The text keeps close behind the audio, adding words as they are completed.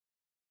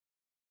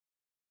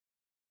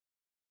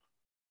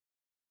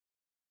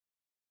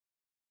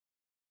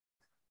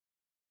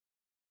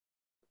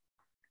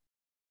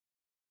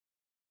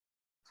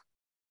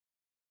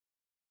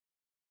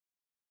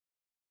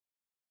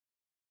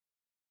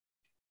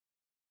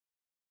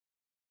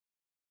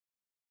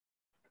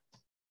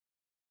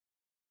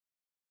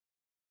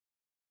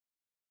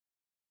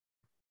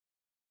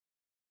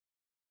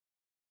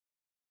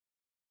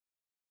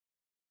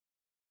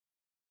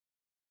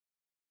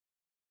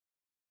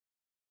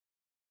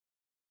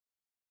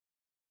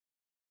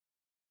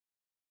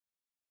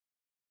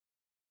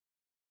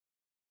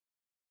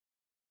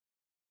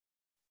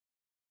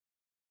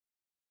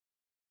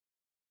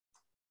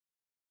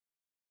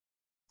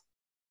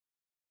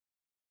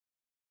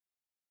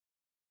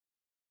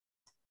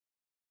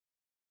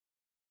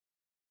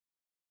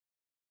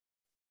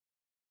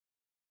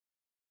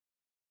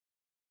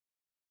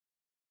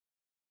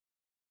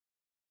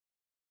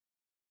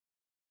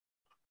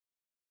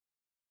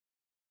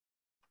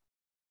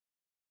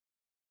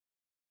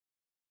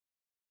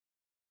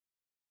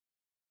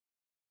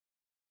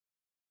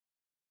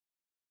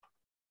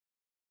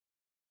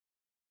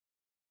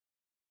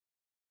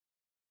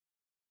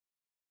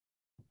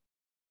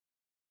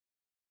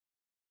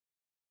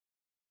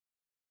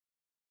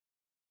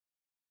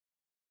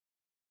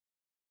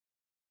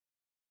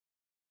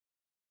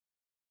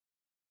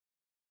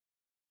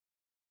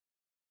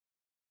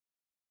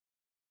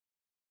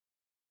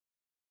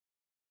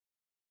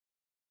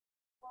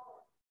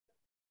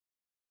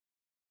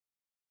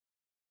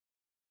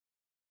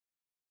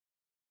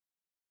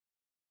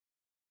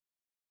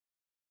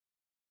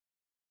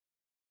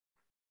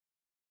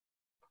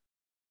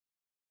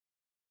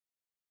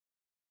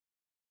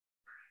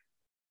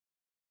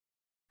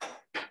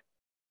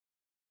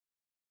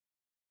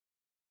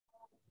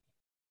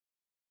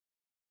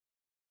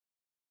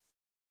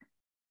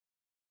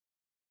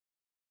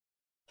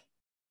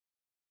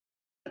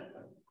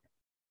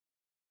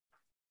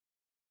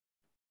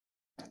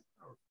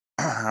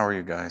How are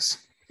you guys?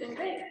 Doing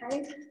great,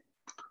 right?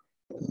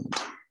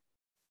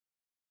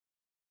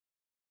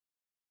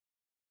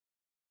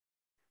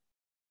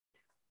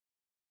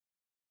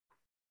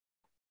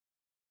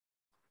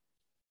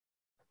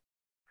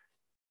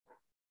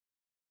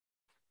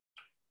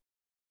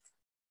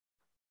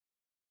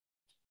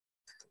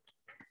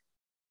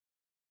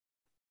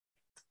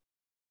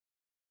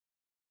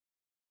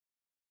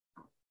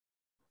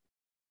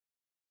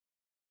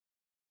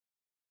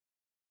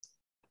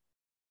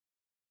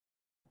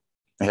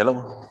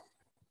 Hello.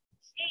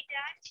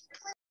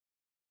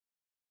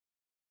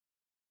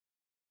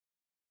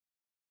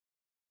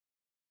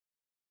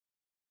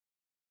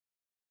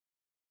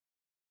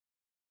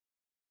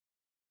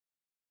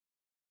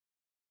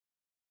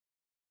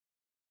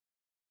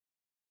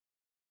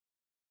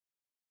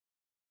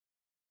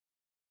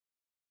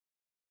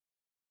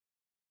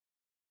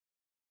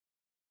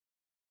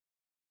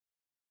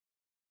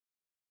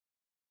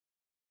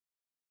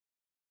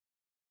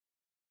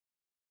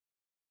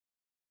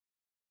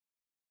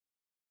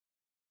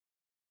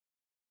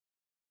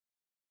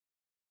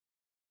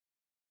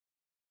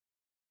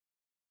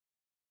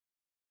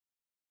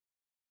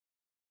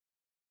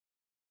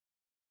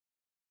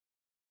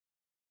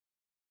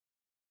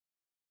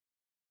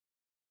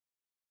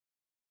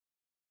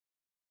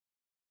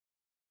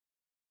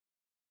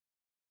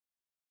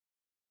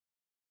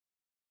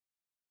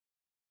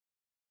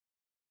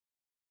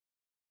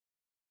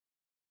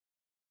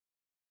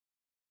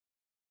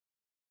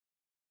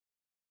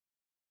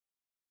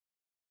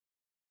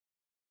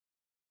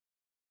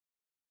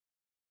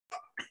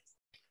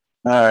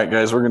 All right,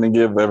 guys, we're going to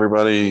give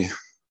everybody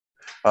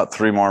about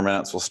 3 more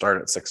minutes. We'll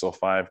start at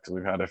 6:05 because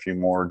we've had a few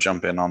more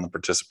jump in on the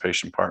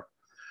participation part.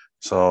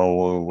 So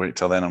we'll wait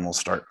till then and we'll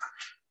start.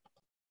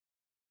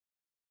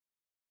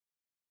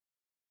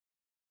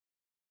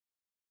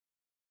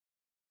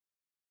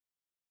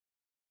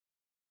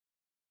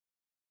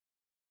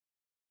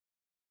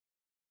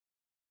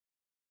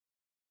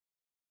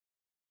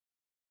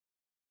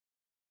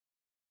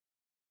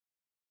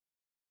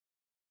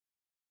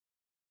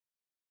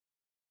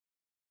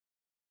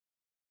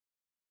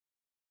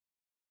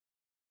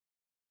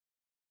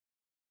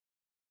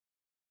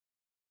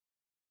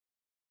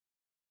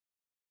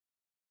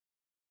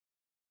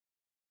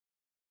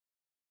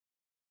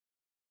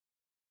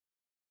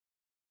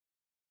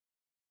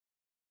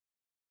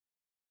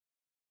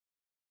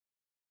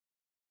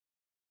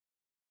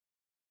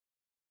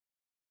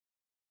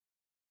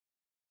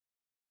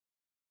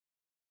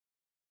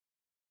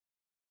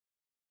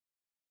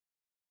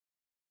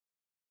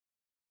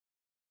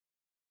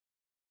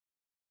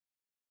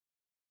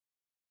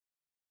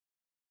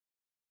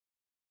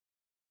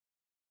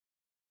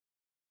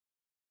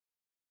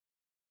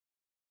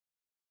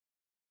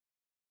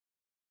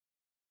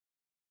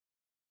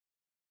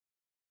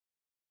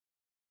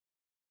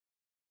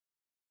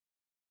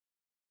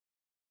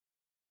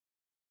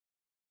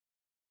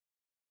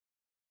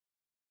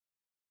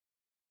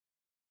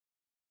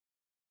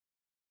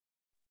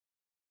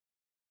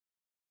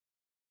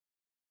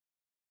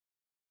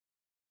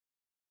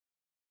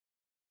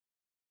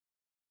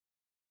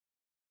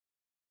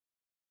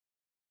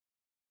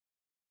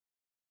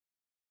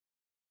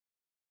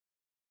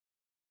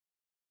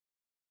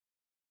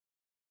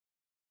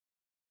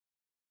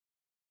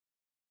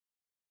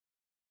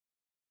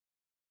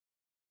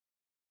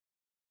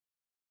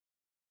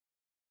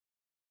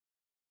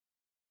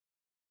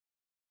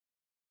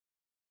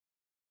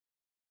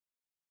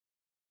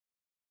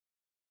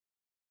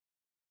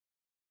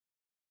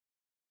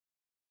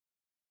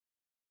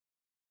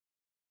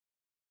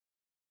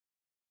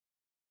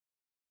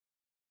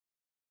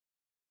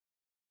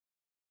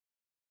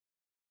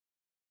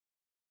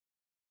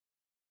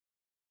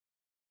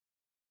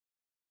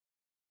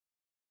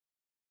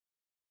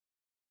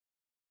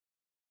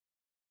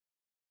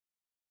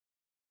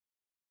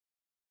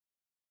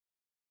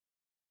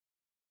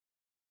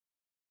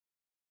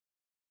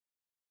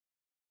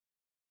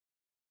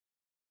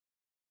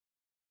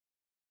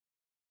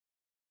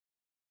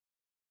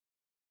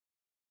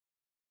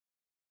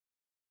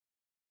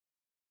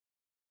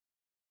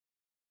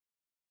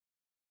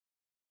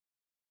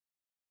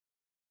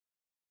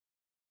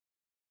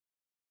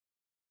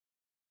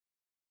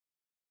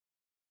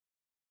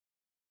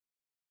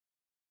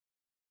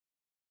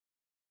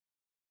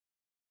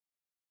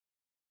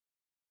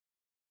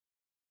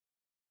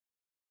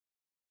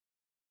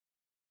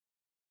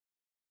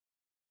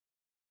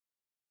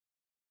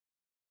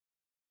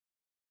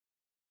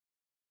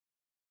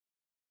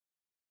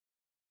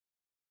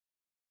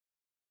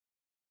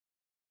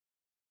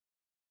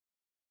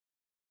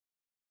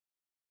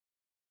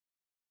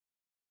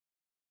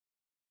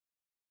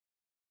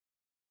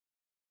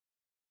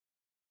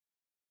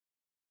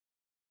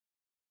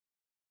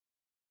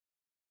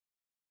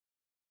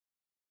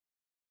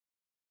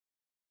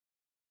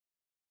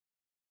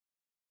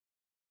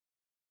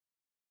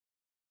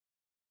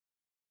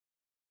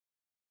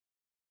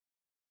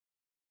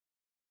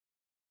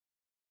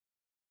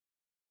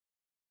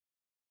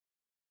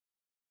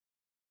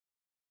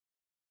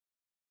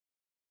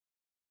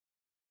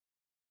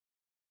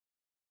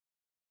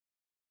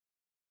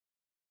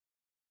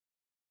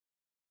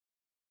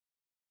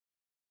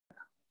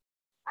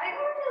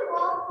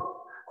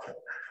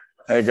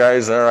 Hey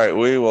guys, all right,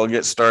 we will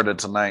get started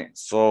tonight.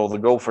 So the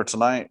goal for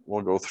tonight,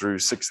 we'll go through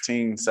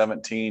 16,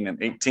 17,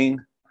 and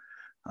 18.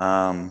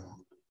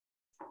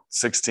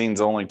 16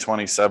 is only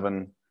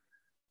 27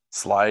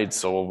 slides,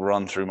 so we'll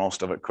run through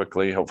most of it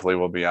quickly. Hopefully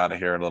we'll be out of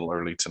here a little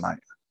early tonight.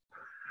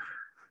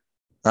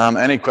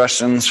 Any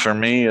questions for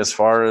me as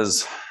far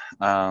as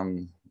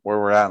where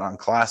we're at on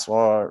class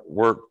work,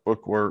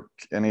 book work,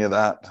 any of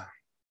that?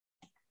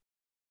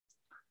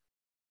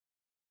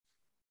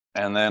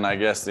 And then I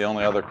guess the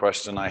only other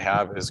question I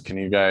have is, can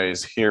you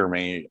guys hear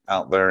me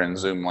out there in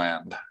Zoom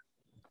land?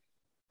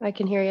 I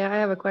can hear you. I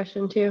have a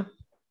question too.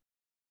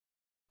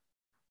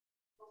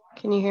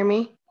 Can you hear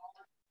me?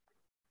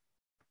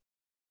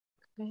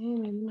 Okay,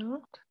 maybe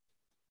not.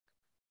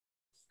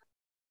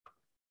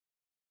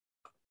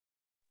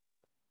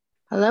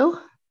 Hello? All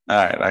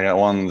right, I got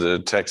one to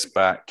text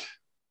back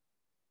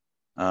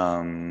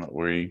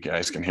where you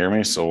guys can hear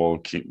me, so we'll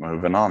keep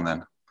moving on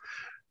then.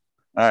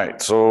 All right,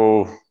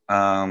 so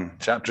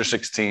chapter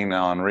 16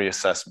 on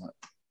reassessment.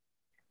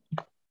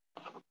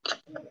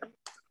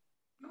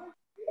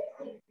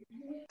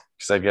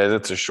 Said, guys,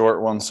 it's a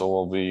short one, so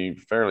we'll be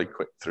fairly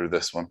quick through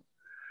this one.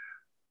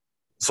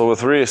 So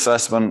with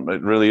reassessment,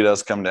 it really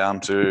does come down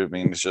to, I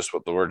mean, it's just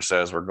what the word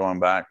says. We're going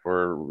back,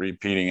 we're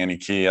repeating any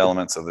key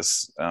elements of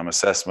this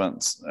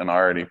assessments and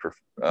already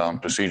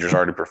procedures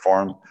already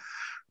performed.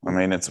 I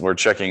mean, we're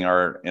checking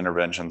our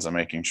interventions and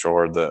making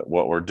sure that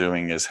what we're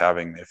doing is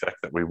having the effect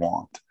that we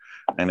want.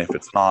 And if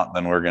it's not,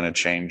 then we're going to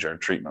change our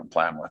treatment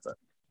plan with it.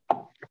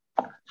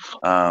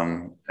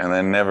 And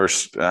then never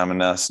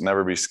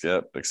be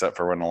skipped except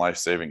for when the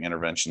life-saving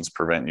interventions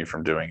prevent you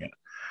from doing it.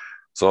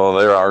 So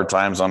there are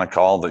times on a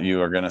call that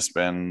you are going to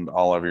spend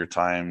all of your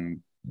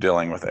time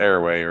dealing with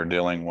airway or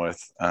dealing with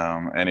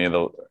many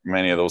of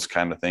those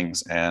kind of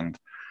things. And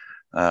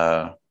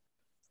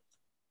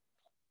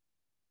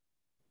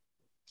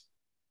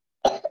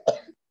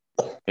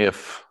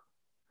if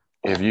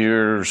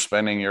you're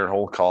spending your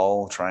whole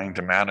call trying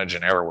to manage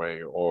an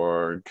airway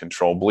or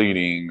control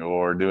bleeding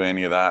or do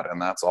any of that,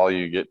 and that's all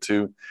you get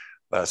to,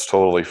 that's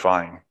totally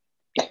fine.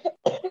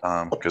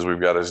 Because we've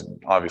got to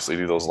obviously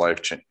do those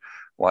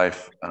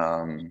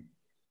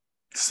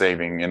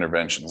life-saving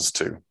interventions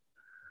too.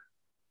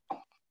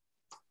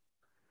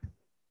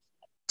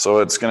 So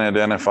it's going to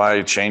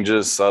identify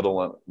changes,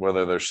 subtle,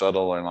 whether they're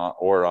subtle or not,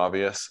 or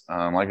obvious.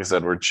 Like I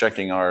said, we're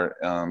checking our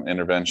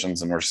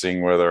interventions and we're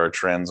seeing whether our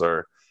trends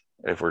are,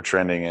 if we're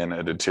trending in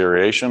a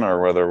deterioration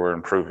or whether we're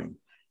improving.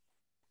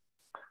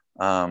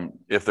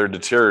 If they're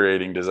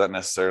deteriorating, does that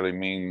necessarily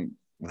mean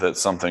that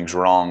something's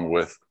wrong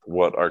with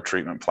what our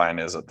treatment plan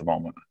is at the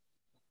moment?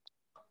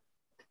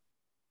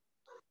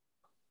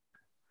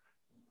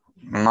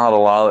 Not a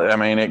lot. I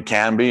mean, it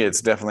can be.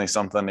 It's definitely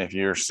something if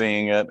you're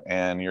seeing it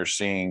and you're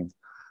seeing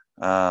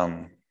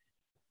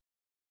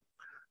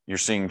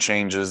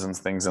changes and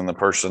things in the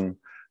person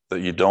that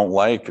you don't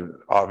like,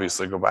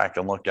 obviously go back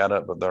and look at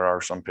it. But there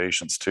are some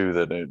patients too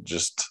that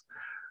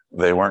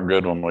they weren't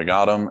good when we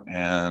got them,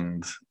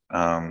 and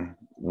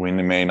we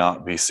may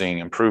not be seeing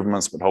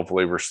improvements, but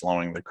hopefully we're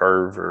slowing the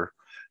curve, or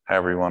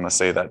however you want to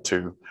say that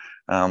too.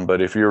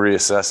 But if you're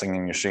reassessing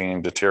and you're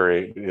seeing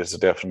deteriorate, it's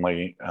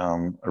definitely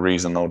a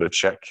reason though to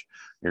check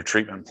your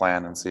treatment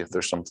plan and see if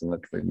there's something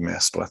that could be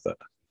missed with it.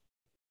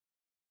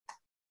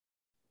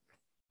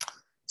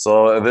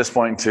 So at this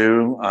point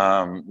too,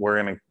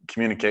 we're going to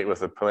communicate with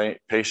the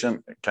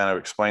patient, kind of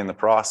explain the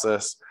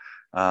process,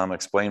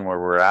 explain where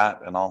we're at,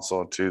 and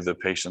also to the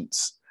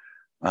patient's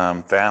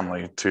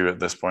family too. At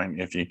this point,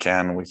 if you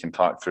can, we can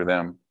talk through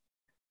them.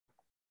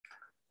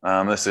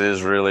 This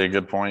is really a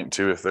good point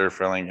too, if they're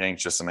feeling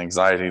anxious and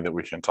anxiety, that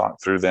we can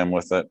talk through them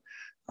with it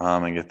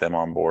and get them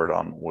on board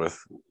with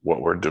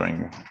what we're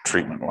doing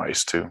treatment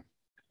wise too.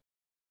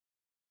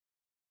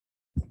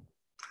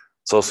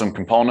 So some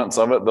components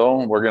of it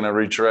though, we're going to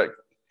redirect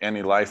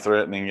any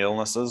life-threatening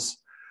illnesses,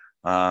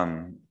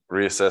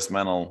 reassess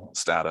mental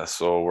status.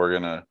 So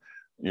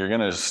you're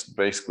going to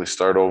basically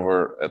start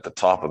over at the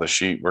top of the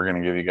sheet. We're going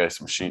to give you guys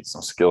some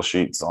skill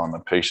sheets on the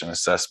patient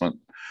assessment.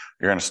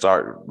 You're going to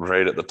start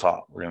right at the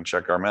top. We're going to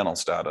check our mental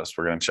status.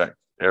 We're going to check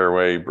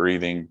airway,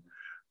 breathing,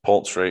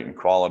 pulse rate and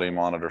quality,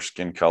 monitor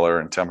skin color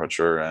and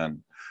temperature,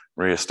 and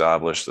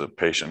reestablish the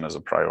patient as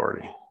a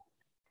priority.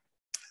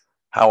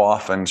 How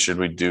often should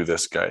we do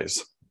this,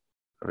 guys?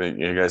 Have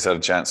you guys had a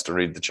chance to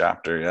read the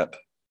chapter yet?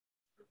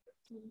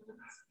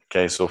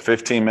 Okay, so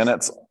 15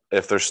 minutes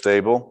if they're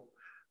stable,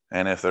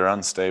 and if they're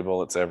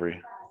unstable, it's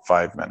every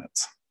 5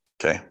 minutes.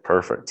 Okay,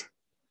 perfect.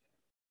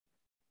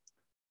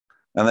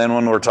 And then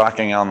when we're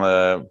talking on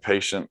the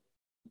patient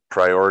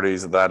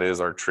priorities, that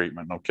is our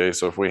treatment. Okay,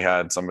 so if we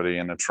had somebody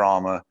in a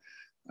trauma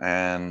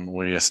and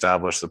we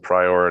established the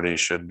priority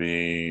should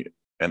be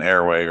an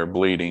airway or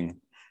bleeding,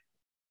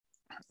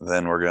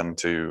 then we're going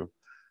to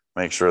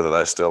make sure that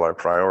that's still our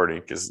priority,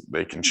 because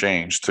they can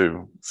change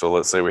too. So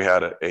let's say we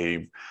had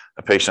a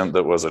patient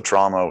that was a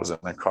trauma, was in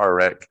a car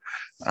wreck,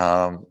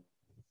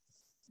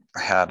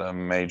 had a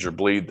major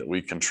bleed that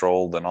we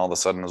controlled, and all of a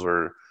sudden as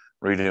we're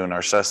redoing our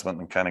assessment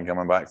and kind of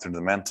coming back through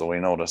the mental, we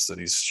noticed that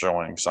he's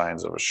showing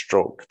signs of a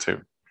stroke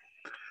too.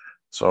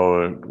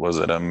 So was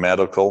it a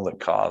medical that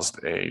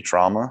caused a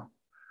trauma?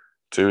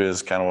 Two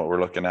is kind of what we're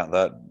looking at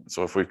that.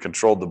 So if we've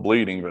controlled the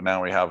bleeding, but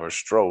now we have a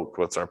stroke,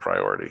 what's our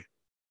priority?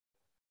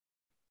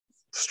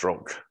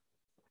 Stroke.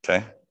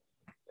 Okay.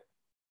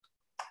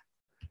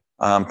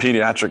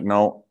 Pediatric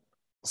note.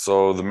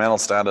 So the mental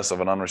status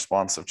of an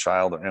unresponsive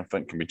child or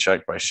infant can be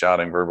checked by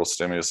shouting, verbal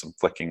stimulus, and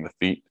flicking the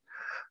feet.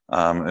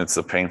 It's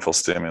a painful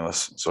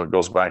stimulus. So it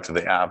goes back to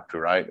the ABPU,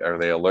 right? Are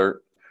they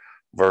alert,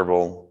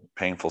 verbal,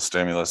 painful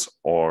stimulus,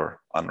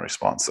 or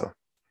unresponsive?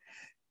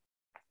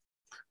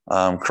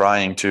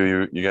 Crying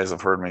too, you guys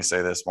have heard me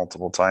say this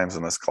multiple times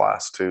in this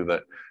class too,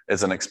 that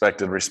it's an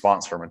expected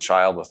response from a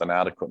child with an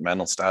adequate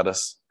mental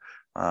status.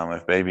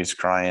 If baby's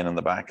crying in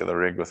the back of the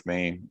rig with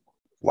me,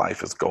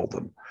 life is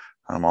golden.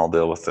 I'll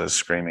deal with the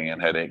screaming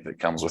and headache that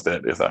comes with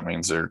it if that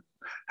means they're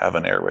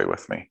having airway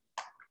with me.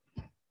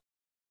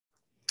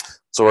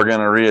 So we're going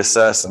to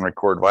reassess and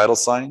record vital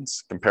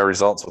signs, compare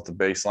results with the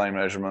baseline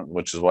measurement,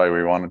 which is why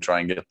we want to try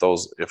and get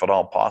those, if at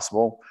all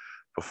possible,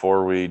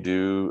 before we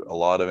do a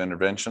lot of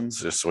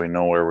interventions, just so we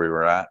know where we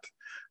were at.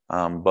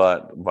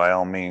 But by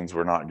all means,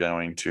 we're not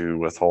going to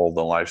withhold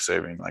the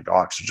life-saving, like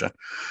oxygen,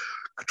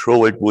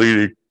 controlling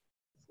bleeding,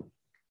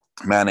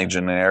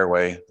 managing the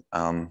airway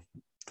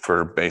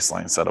for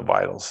baseline set of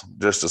vitals.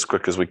 Just as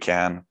quick as we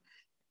can,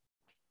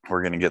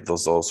 we're going to get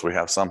those so we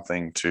have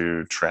something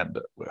to trend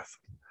it with.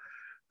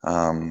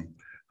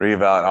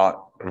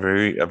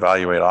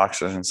 Reevaluate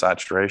oxygen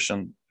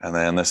saturation, and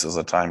then this is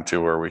a time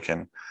too where we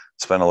can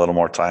spend a little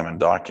more time and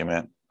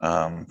document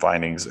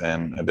findings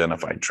and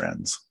identify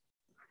trends.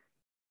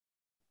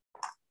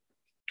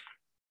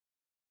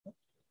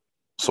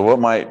 So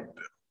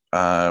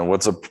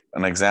what's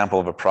an example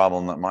of a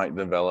problem that might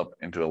develop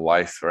into a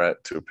life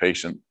threat to a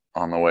patient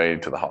on the way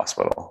to the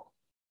hospital?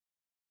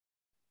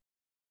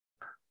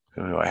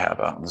 Who do I have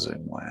out in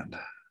Zoom land?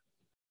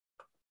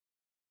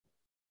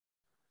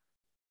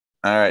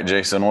 All right,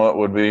 Jason, what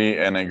would be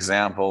an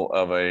example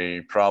of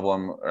a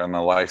problem and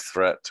a life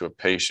threat to a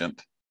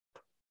patient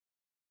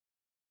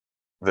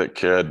that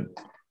could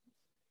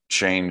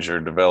change or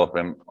develop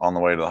on the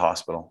way to the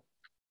hospital?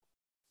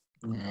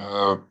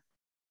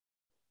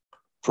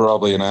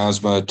 Probably an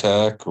asthma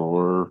attack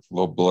or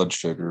low blood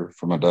sugar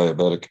from a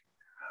diabetic.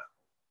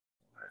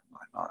 Why am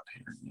I not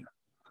hearing you?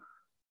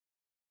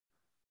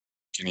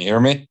 Can you hear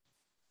me?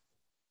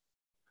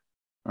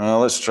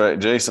 Let's try it.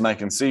 Jason, I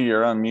can see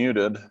you're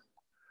unmuted,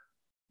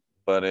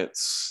 but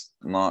it's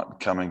not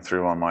coming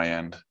through on my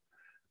end.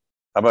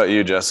 How about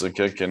you,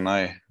 Jessica?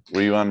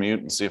 Will you unmute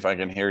and see if I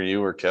can hear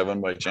you or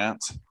Kevin by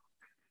chance?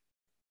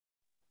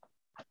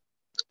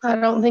 I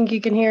don't think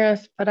you can hear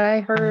us, but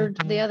I heard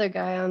the other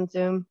guy on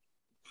Zoom.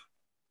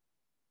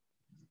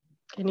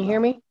 Can you hear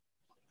me?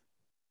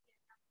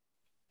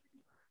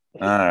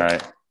 All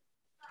right.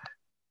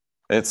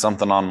 It's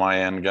something on my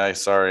end,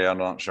 guys. Sorry, I'm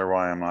not sure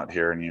why I'm not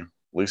hearing you.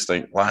 At least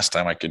last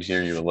time I could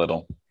hear you a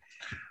little.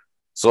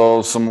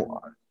 So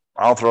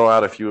I'll throw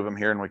out a few of them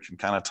here and we can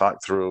kind of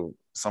talk through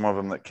some of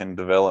them that can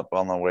develop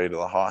on the way to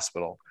the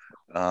hospital.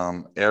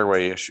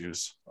 Airway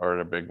issues are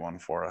a big one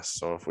for us.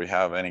 So if we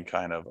have any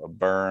kind of a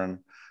burn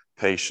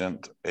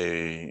patient,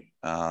 a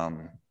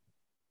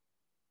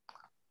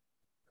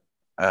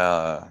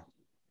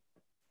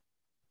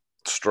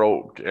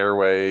stroke,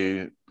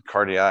 airway,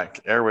 cardiac,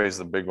 airway is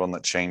the big one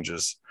that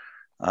changes.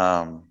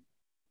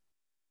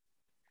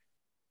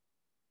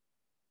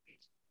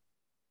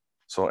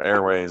 So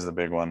airway is the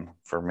big one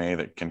for me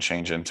that can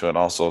change into it.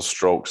 Also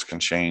strokes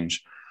can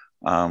change.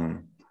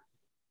 And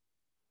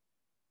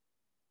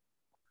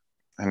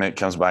it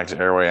comes back to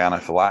airway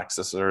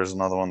anaphylaxis. There is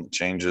another one that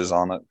changes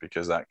on it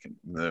because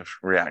the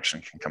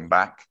reaction can come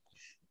back.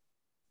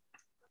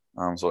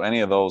 So any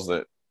of those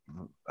that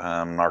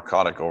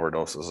narcotic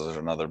overdoses is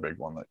another big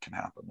one that can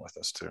happen with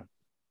us too.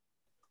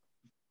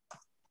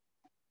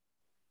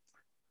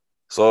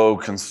 So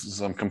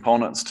some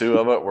components too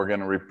of it, we're going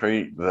to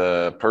repeat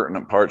the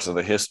pertinent parts of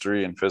the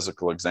history and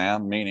physical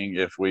exam, meaning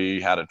if we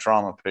had a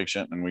trauma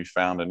patient and we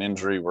found an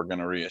injury, we're going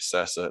to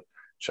reassess it,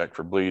 check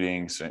for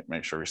bleeding,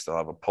 make sure we still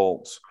have a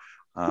pulse,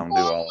 do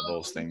all of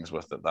those things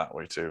with it that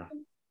way too.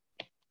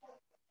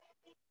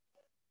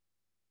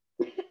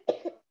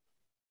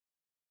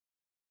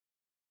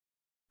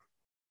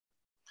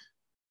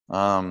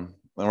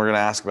 Then we're going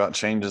to ask about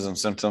changes in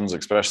symptoms,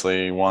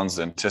 especially ones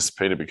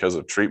anticipated because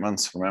of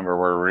treatments. Remember,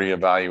 we're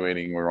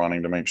reevaluating. We're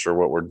wanting to make sure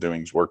what we're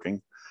doing is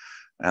working.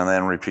 And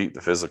then repeat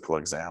the physical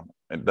exam.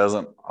 It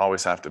doesn't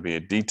always have to be a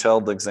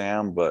detailed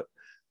exam, but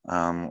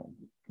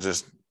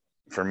just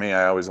for me,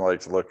 I always like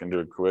to look and do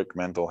a quick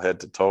mental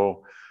head to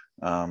toe,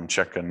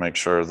 check and make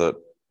sure that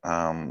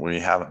we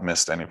haven't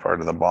missed any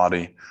part of the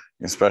body,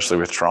 especially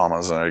with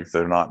traumas. Like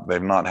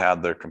they've not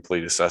had their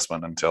complete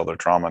assessment until they're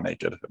trauma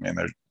naked. I mean,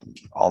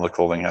 all the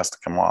clothing has to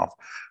come off,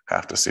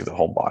 have to see the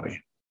whole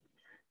body.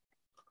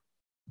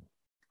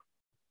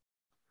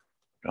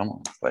 Come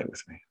on, play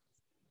with me.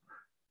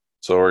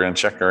 So we're going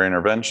to check our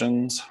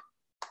interventions.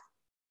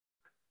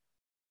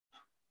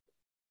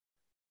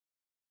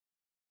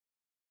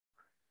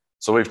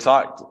 So we've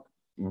talked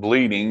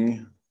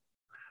bleeding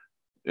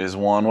is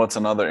one. What's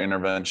another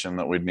intervention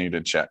that we'd need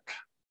to check?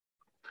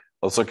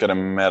 Let's look at a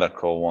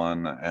medical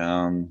one.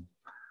 And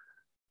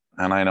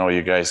I know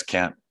you guys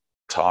can't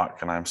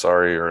talk, and I'm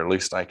sorry, or at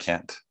least I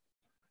can't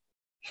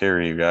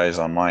hear you guys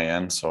on my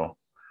end. So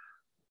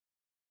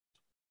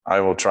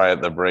I will try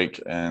at the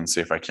break and see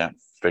if I can't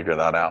figure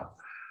that out.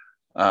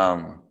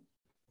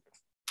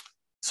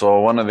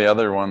 So one of the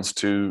other ones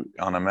too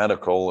on a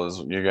medical is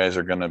you guys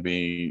are going to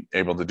be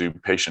able to do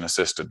patient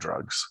assisted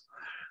drugs.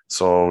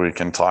 So we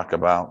can talk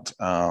about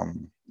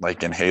like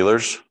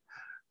inhalers.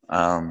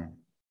 So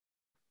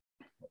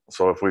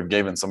if we've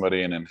given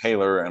somebody an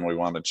inhaler and we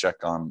want to check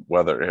on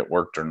whether it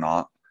worked or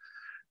not,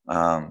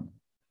 the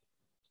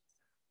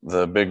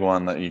big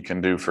one that you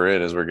can do for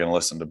it is we're going to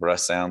listen to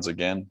breath sounds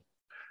again.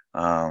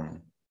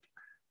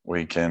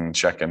 We can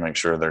check and make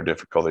sure they're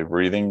difficulty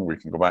breathing. We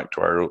can go back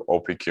to our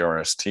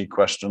OPQRST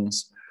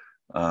questions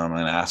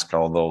and ask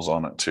all those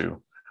on it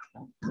too.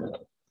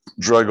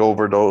 Drug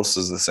overdose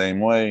is the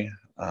same way.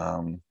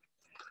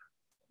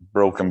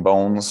 Broken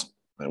bones,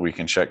 we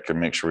can check and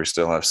make sure we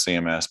still have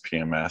CMS,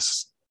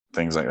 PMS,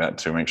 things like that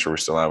to make sure we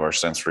still have our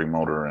sensory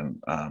motor and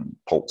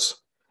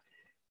pulse.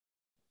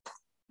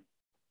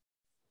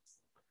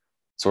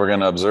 So we're going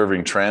to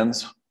observing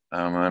trends,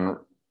 and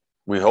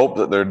we hope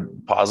that they're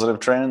positive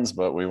trends,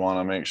 but we want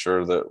to make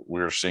sure that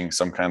we're seeing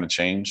some kind of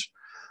change.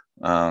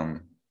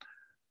 And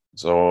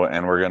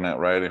we're going to,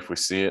 right, if we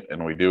see it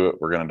and we do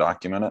it, we're going to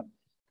document it.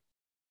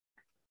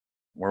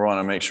 We want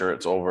to make sure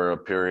it's over a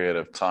period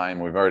of time.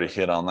 We've already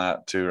hit on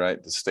that too,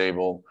 right? The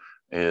stable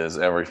is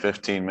every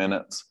 15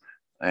 minutes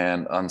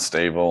and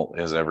unstable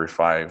is every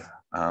 5.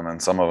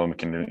 And some of them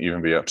can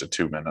even be up to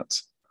 2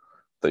 minutes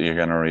that you're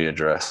going to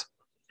readdress.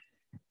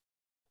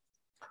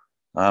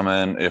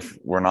 And if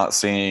we're not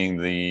seeing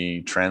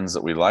the trends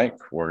that we like,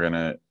 we're going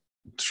to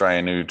try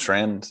a new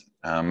trend,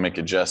 make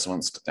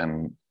adjustments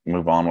and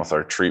move on with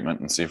our treatment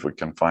and see if we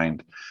can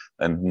find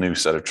a new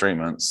set of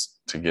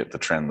treatments to get the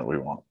trend that we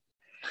want.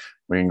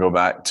 We can go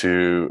back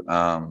to,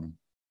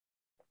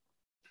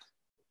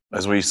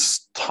 as we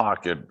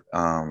talk it,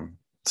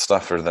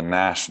 stuff for the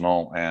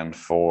national and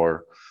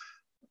for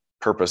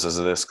purposes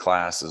of this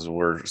class is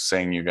we're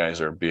saying you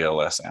guys are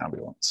BLS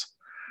ambulance.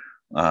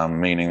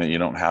 Meaning that you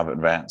don't have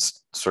advanced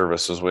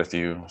services with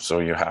you, so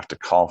you have to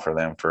call for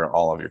them for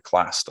all of your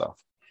class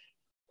stuff.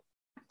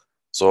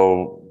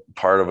 So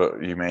part of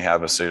it, you may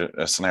have a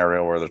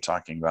scenario where they're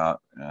talking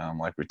about,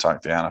 like we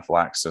talked, the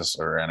anaphylaxis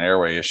or an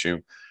airway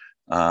issue.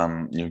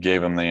 You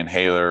gave them the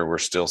inhaler, we're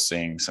still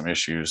seeing some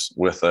issues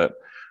with it.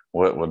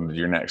 What would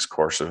your next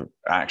course of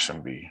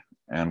action be?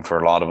 And for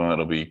a lot of them,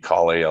 it'll be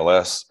call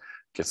ALS,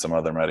 get some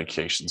other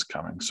medications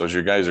coming. So as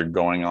you guys are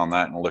going on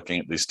that and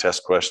looking at these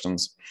test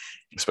questions,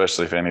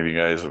 especially if any of you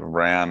guys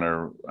ran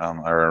or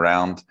are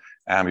around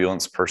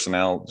ambulance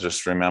personnel,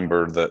 just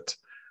remember that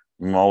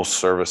most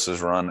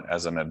services run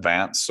as an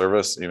advanced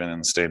service, even in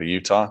the state of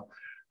Utah.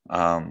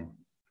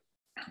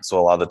 So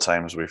a lot of the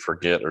times we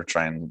forget or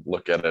try and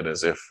look at it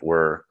as if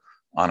we're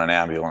on an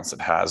ambulance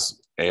that has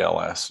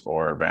ALS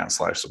or advanced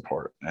life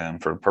support.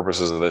 And for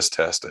purposes of this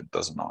test, it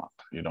does not.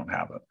 You don't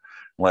have it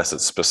unless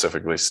it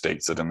specifically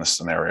states it in the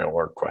scenario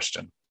or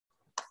question.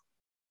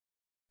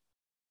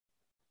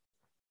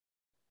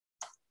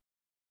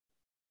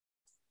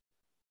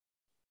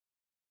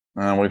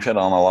 We've hit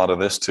on a lot of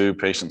this too.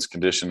 Patient's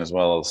condition as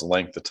well as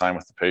length of time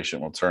with the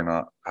patient will turn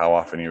out how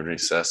often you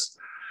reassess.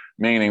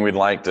 Meaning we'd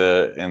like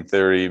to, in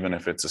theory, even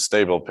if it's a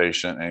stable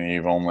patient and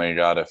you've only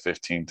got a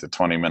 15 to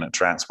 20 minute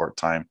transport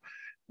time,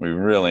 we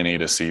really need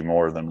to see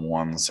more than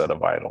one set of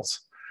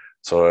vitals.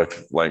 So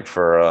if like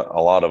for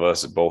a lot of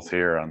us, both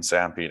here on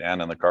Sanpete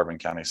and in the Carbon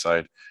County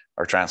side,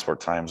 our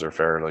transport times are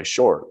fairly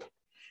short.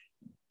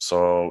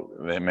 So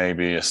it may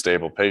be a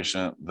stable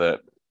patient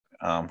that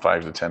 5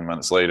 to 10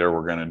 minutes later,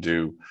 we're going to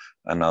do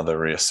another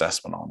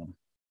reassessment on them.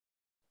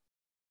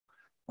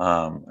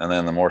 And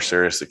then the more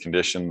serious the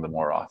condition, the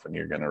more often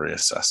you're going to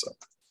reassess it.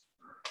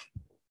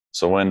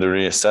 So when to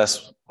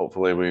reassess,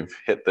 hopefully we've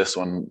hit this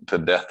one to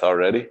death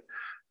already.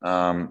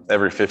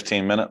 Every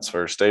 15 minutes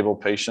for a stable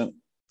patient,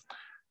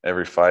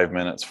 every 5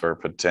 minutes for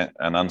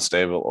an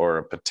unstable or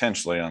a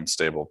potentially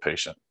unstable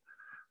patient.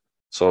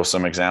 So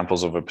some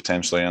examples of a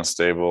potentially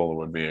unstable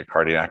would be a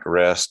cardiac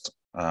arrest,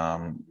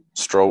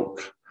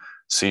 stroke,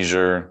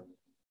 seizure,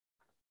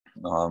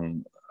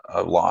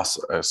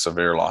 a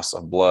severe loss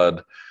of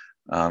blood,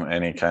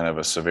 any kind of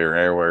a severe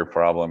airway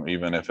problem,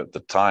 even if at the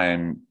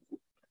time,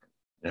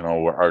 you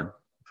know,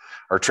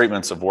 our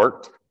treatments have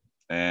worked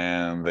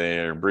and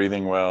they're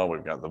breathing well,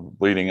 we've got the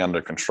bleeding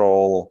under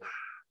control,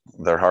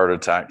 their heart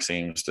attack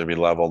seems to be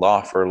leveled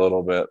off for a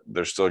little bit,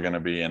 they're still going to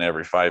be in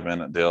every 5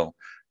 minute deal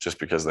just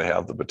because they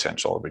have the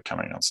potential of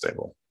becoming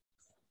unstable.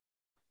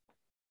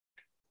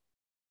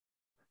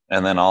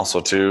 And then also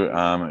too,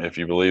 if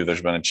you believe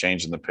there's been a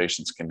change in the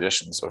patient's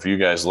condition. So if you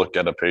guys look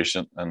at a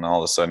patient and all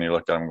of a sudden you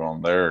look at them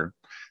going, they're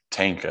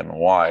tanking,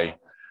 why?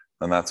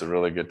 then that's a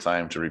really good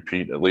time to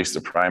repeat at least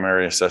the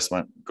primary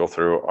assessment, go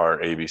through our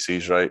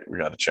ABCs right. We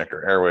got to check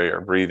our airway,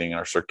 our breathing,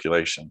 our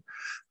circulation,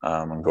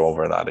 and go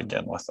over that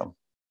again with them.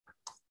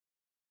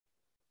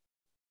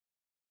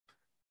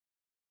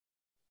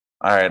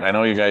 All right, I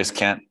know you guys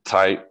can't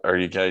type or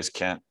you guys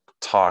can't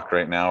talk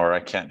right now, or I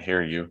can't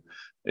hear you.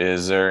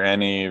 Is there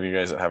any of you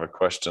guys that have a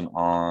question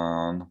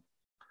on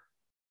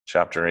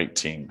chapter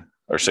 18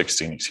 or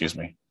 16, excuse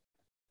me?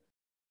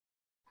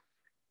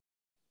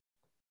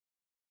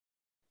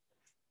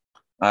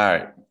 All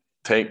right,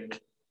 take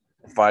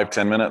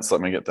 5-10 minutes.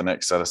 Let me get the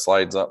next set of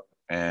slides up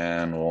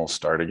and we'll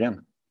start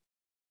again.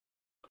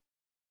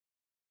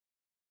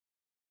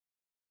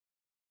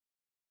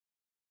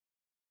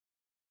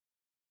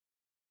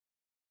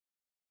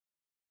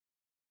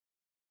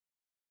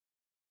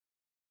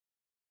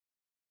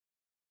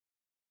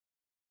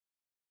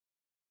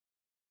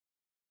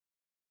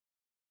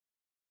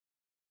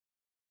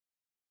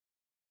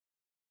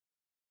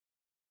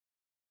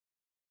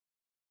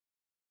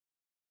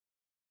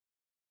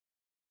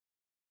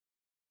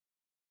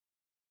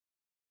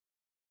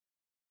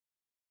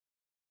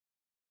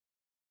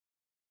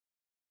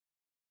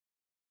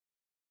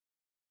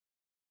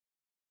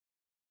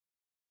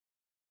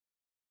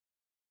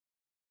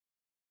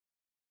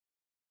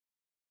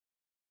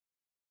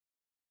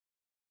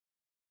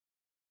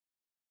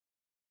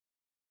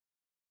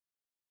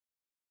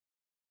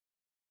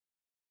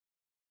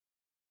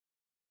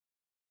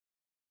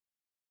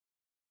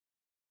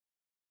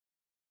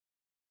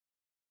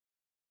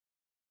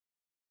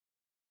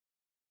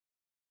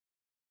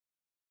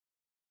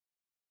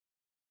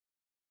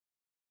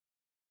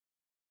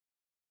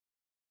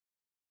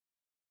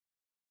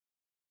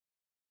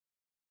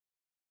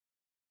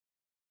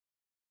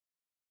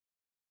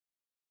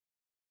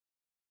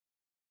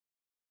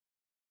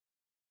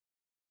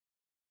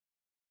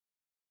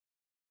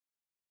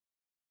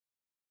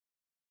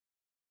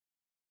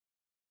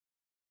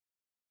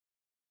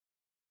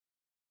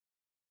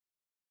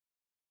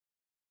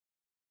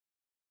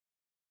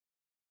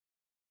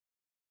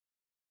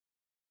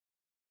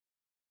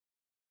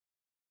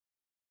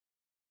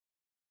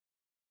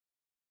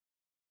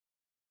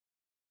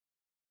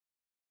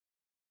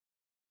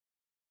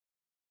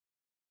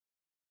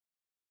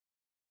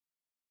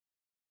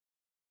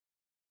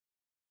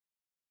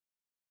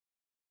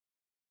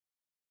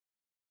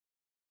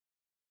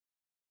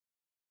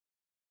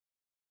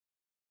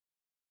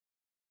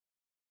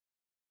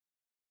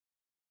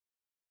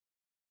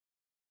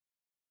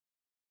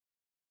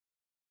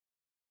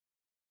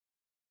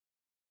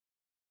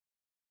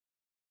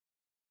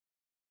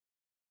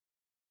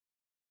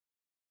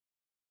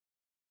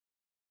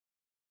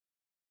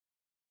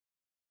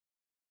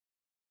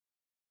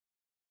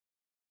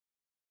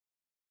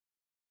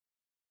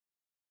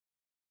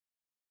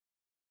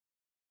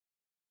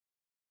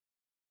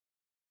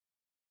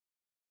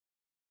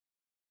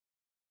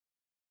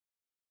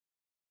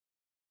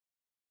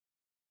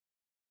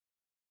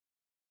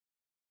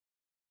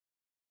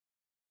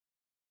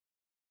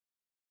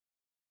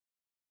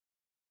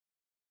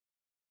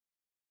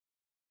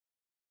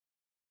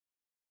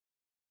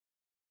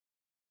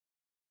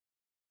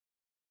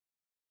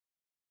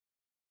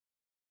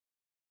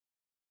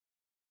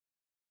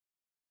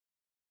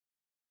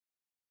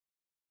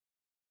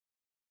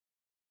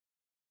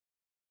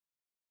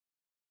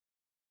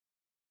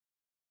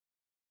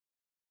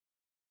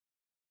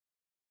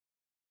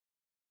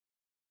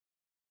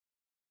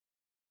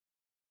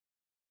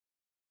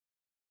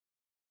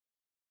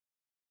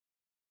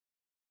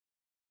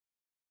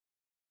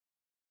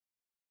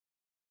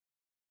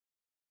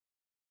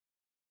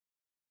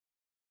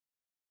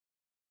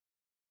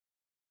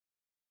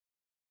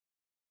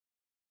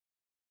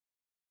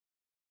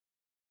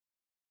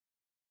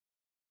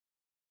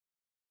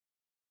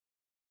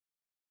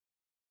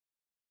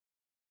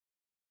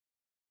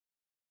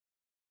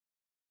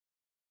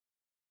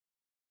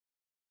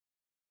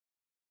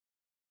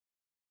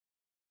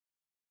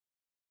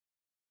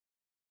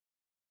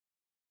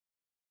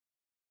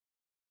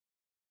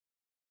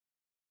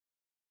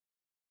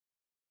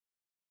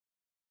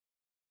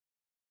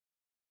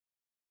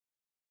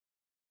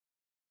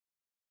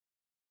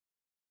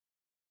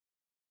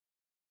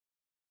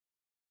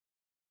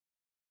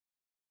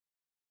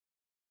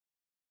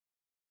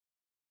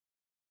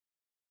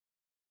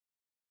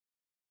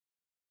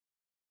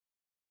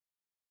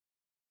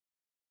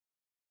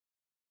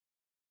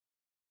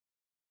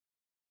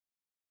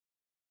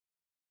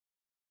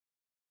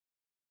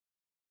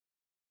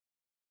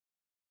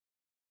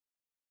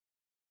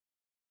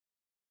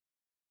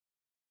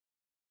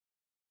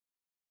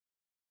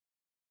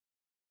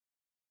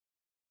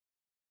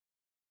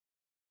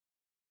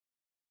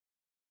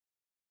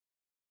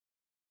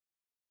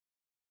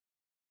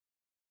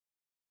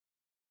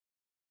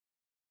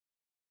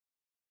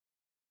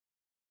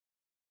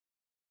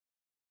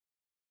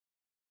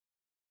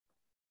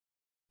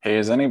 Hey,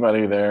 is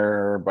anybody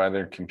there by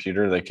their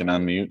computer? They can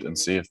unmute and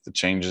see if the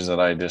changes that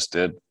I just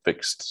did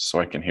fixed so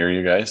I can hear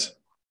you guys.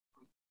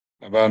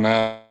 How about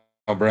now,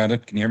 Brandon?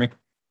 Can you hear me?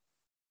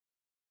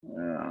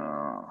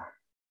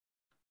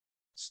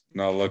 It's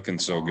not looking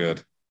so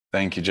good.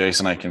 Thank you,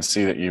 Jason. I can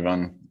see that you've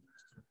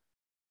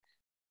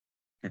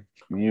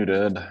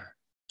unmuted.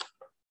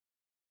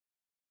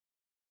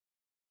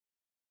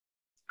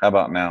 How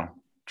about now?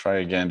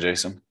 Try again,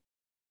 Jason.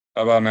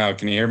 How about now?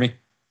 Can you hear me?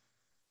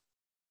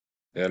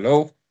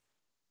 Hello?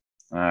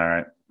 All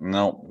right.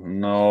 Nope,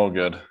 no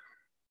good.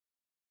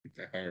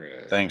 All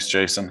right. Thanks,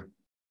 Jason.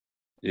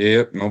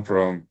 Yep, no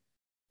problem.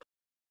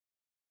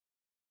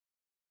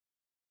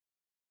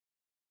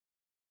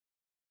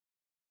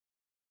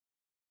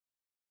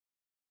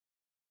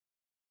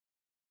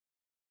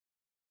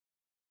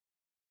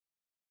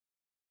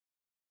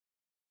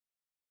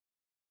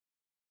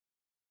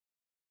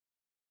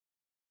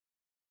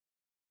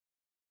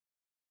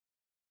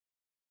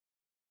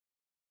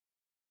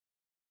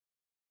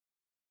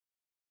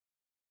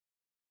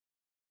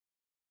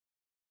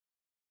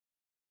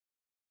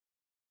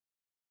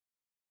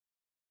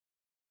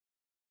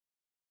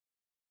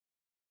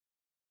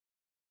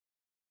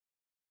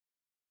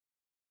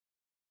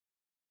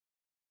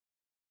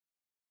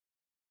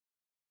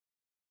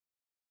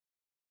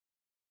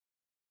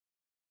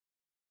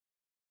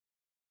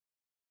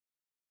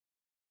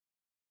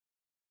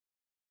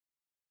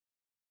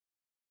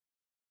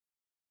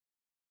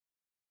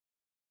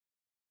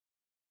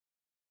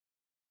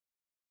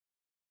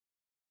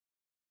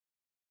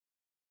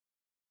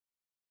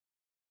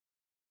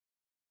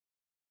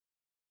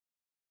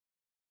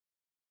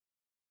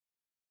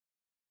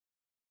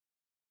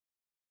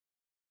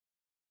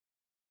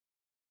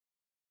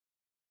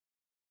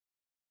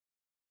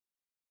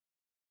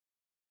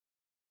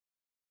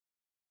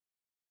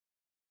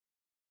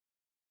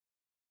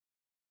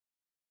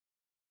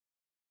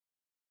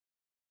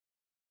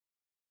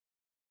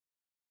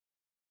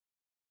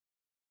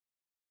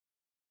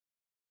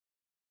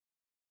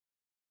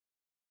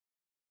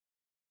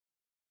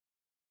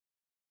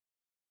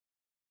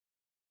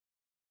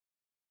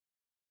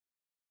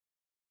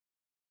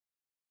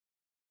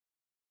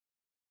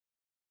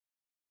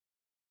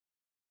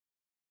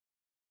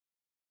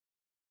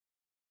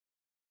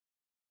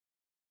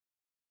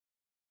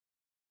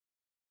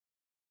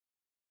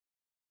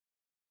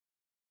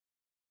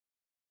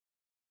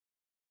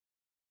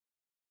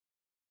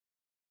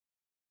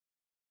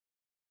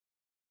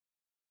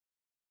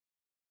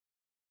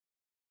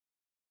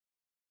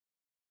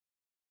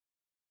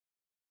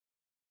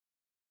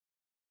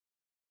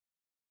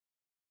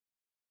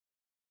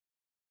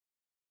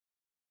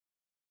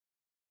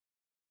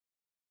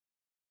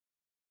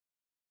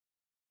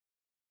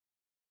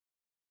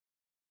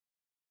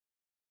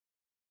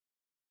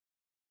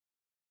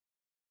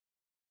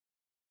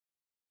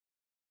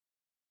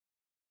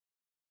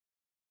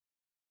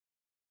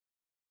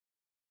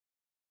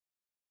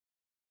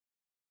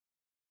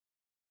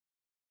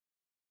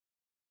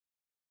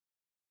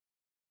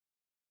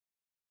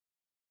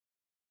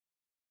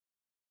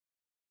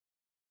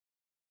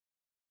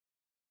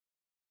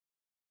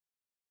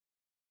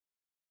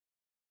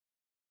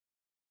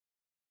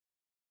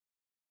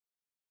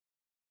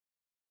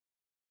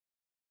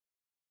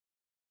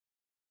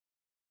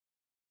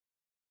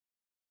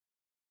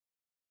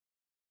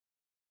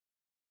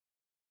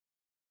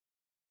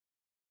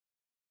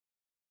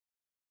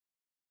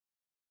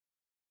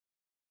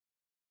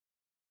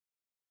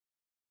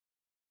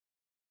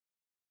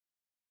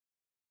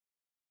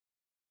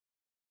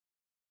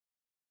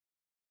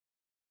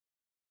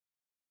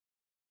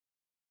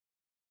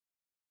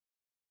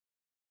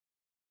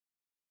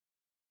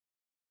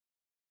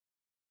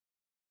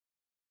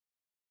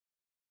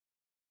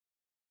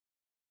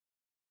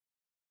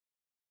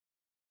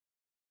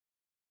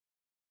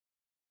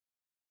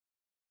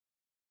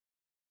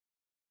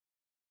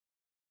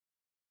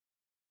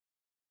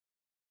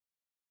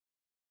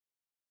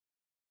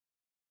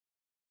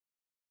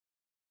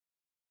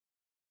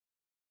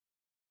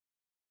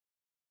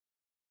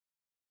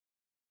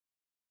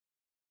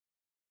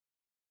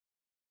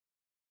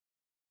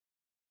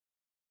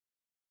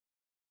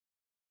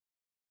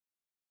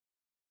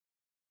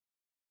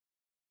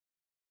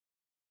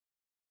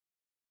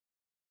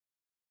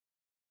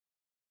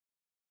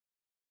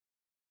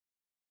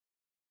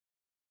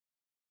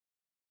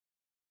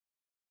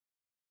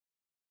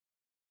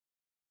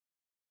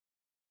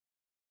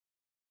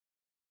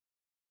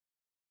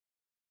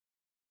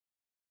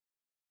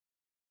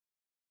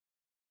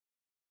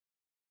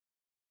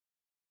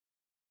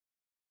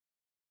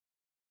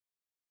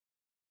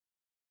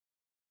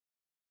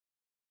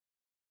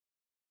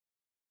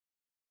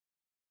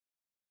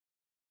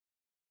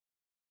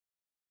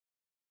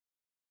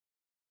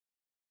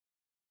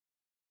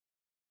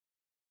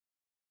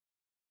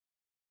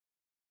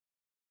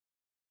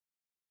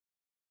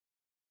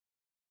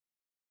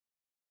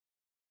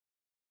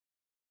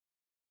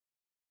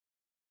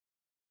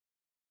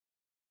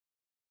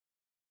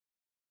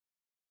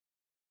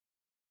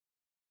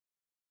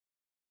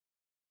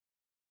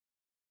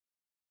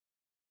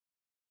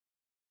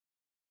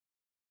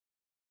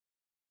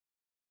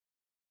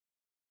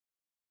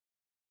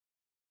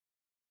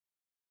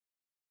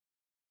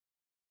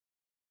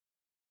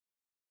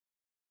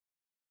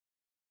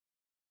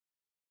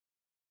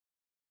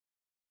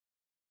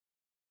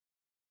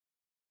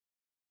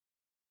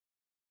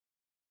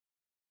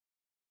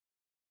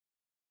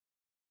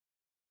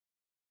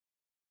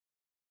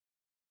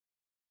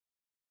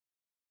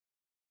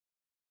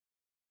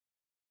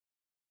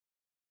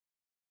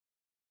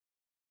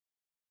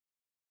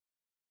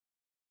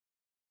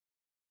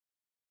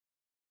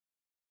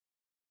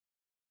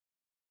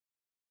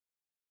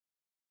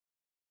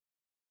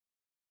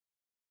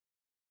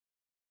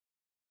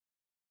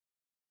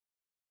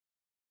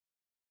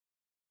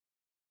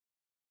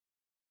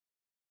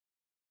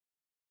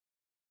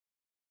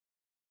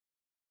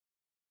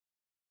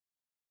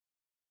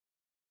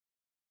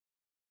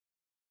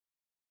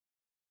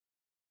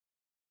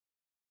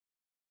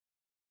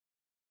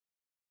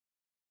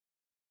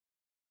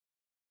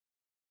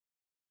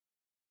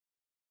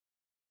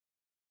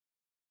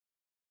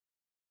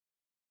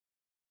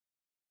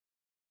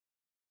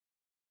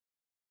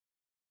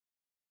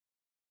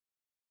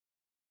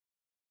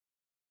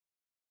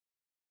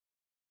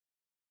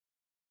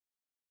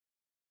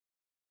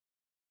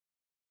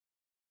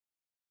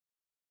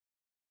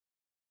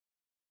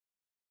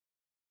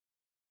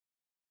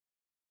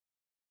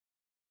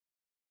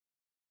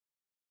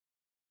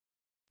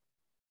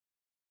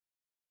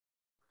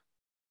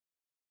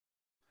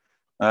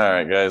 All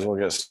right, guys, we'll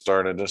get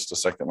started. Just a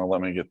second.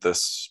 Let me get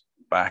this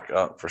back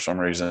up. For some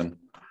reason,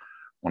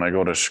 when I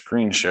go to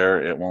screen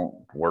share, it won't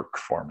work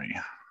for me.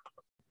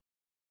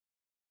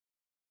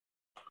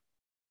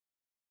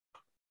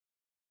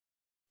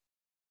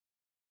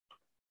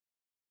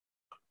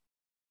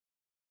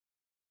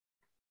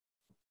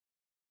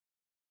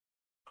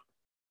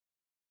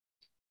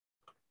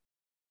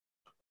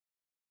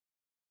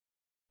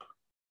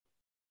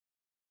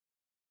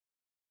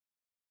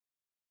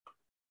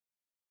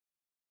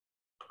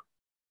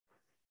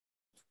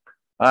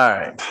 All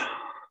right.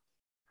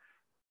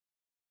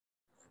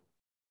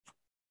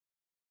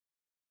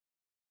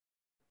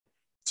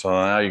 So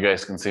now you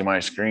guys can see my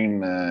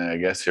screen. I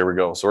guess here we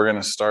go. So we're going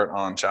to start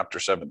on chapter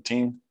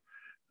 17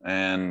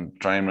 and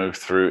try and move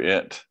through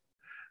it.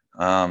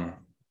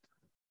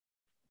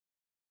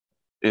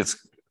 It's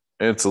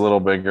a little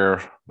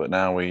bigger, but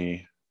now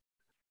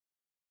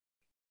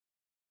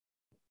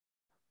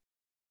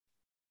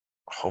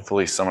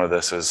hopefully some of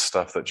this is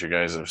stuff that you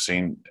guys have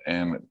seen,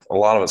 and a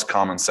lot of it's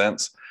common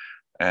sense.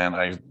 And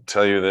I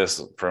tell you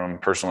this from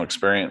personal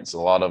experience, a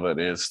lot of it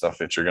is stuff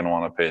that you're going to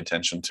want to pay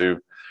attention to.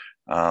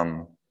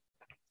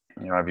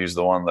 I've used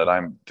the one that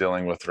I'm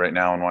dealing with right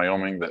now in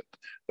Wyoming, that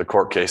the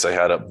court case I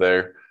had up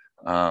there,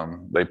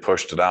 they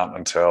pushed it out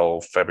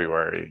until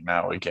February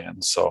now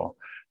again. So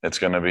it's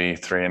going to be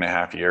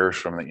 3.5 years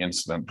from the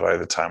incident by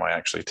the time I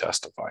actually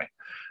testify.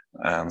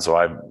 And so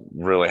I've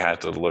really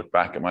had to look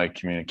back at my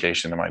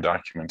communication and my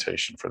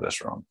documentation for this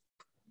run.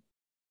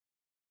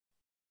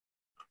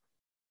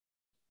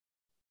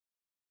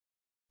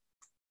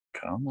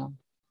 Come on.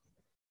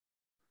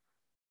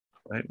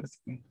 Wait with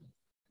me.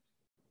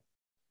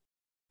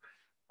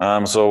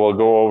 So we'll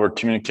go over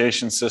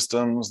communication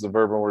systems, the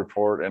verbal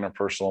report,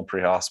 interpersonal,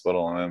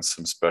 pre-hospital, and then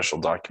some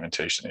special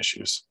documentation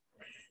issues.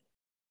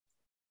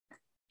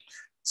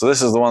 So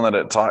this is the one that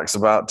it talks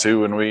about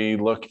too when we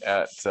look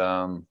at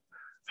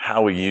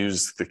how we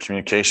use the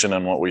communication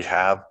and what we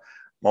have.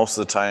 Most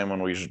of the time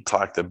when we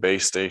talk the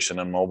base station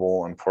and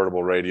mobile and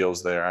portable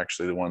radios, they're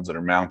actually the ones that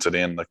are mounted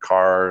in the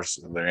cars,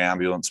 the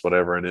ambulance,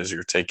 whatever it is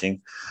you're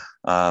taking.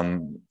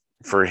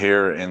 For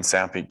here in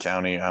Sanpete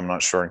County, I'm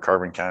not sure in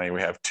Carbon County,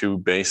 we have 2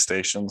 base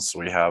stations.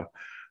 We have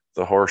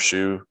the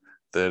Horseshoe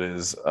that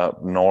is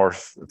up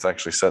north. It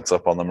actually sets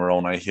up on the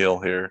Moroni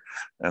Hill here.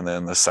 And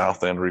then the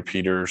South End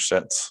repeater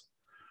sets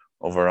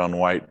over on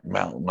White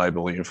Mountain, I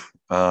believe.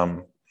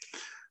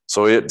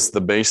 So it's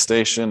the base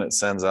station. It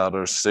sends out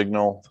a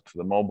signal to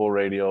the mobile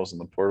radios and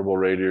the portable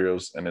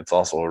radios, and it's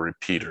also a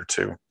repeater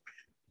too.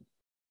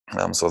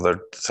 So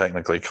they're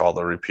technically called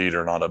a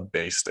repeater, not a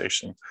base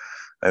station.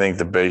 I think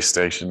the base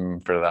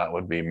station for that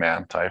would be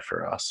Manti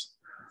for us.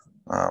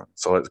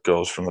 So it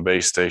goes from the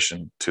base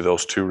station to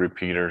those 2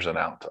 repeaters and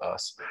out to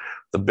us.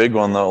 The big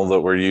one though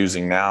that we're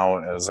using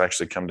now has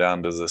actually come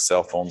down to the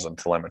cell phones and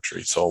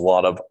telemetry. So a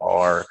lot of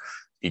our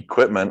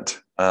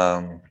equipment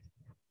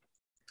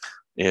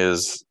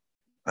is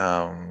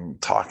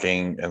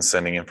talking and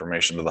sending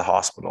information to the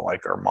hospital,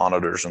 like our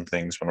monitors and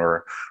things. When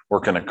we're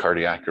working a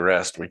cardiac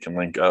arrest, we can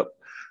link up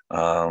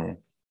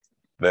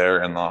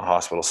there, and the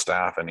hospital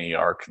staff and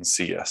ER can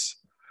see us,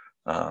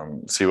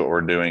 see what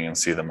we're doing and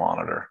see the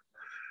monitor.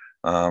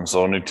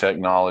 So new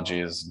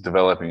technology is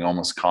developing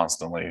almost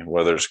constantly,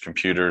 whether it's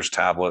computers,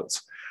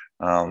 tablets.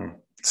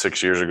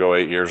 6 years ago,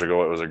 8 years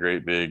ago, it was a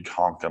great big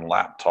honking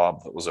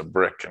laptop that was a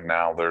brick, and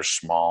now there's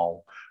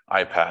small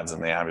iPads in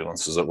the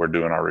ambulances that we're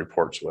doing our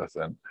reports with.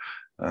 And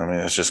I mean,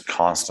 it's just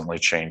constantly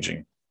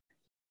changing.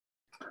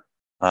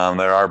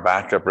 There are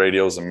backup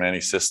radios in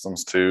many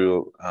systems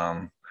too.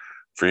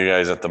 For you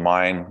guys at the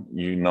mine,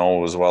 you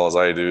know as well as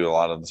I do, a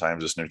lot of the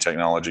times this new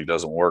technology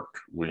doesn't work.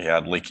 We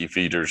had leaky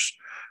feeders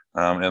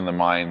in the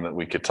mine that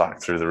we could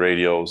talk through the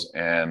radios,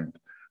 and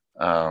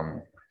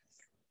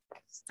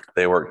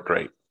they worked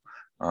great.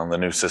 The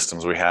new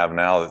systems we have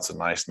now, that's a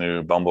nice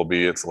new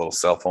Bumblebee. It's a little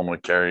cell phone we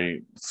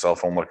carry, cell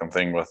phone looking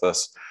thing with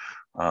us.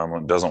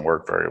 It doesn't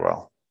work very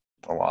well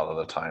a lot of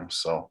the time.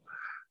 So,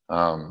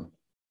 and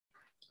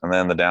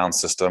then the down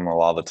system, a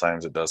lot of the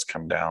times it does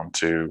come down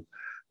to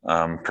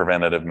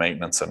preventative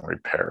maintenance and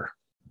repair.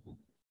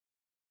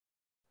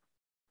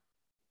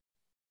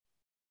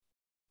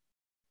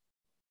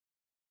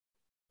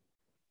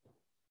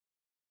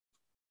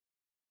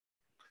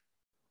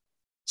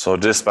 So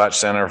dispatch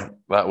center,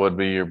 that would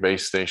be your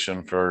base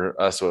station. For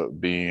us, it would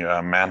be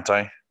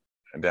Manti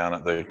down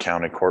at the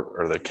county court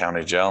or the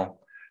county jail.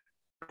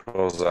 It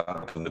goes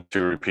out to the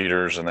 2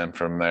 repeaters, and then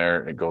from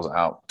there it goes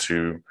out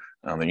to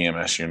the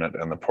EMS unit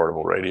and the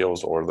portable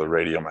radios, or the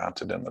radio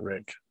mounted in the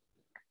rig.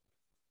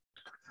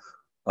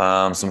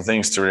 Some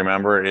things to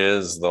remember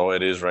is, though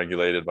it is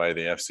regulated by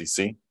the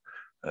FCC,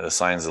 it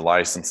assigns the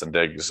license and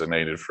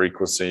designated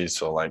frequency.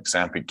 So like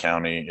Sanpete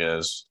County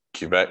is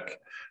Quebec.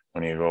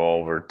 When you go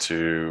over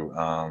to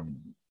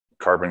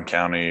Carbon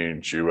County,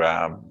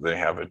 Juab, they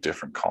have a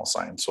different call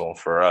sign. So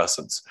for us,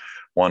 it's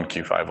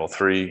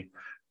 1Q503,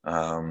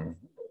 1Q504,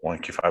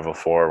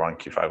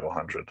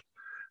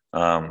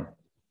 1Q5000.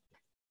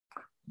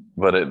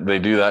 But they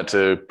do that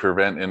to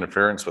prevent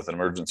interference with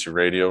emergency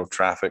radio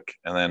traffic.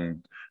 And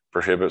then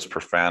prohibits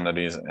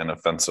profanities and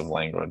offensive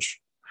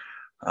language.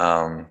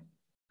 And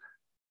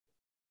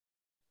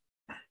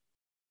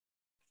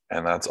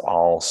that's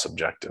all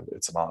subjective.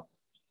 It's not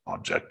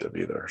objective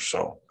either.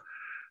 So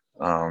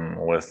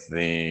with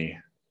the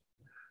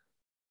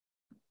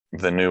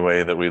new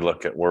way that we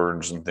look at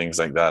words and things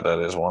like that, that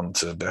is one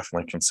to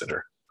definitely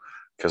consider,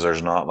 because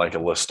there's not like a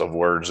list of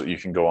words that you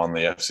can go on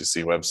the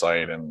FCC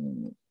website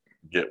and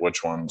get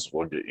which ones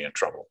will get you in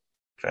trouble.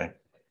 Okay.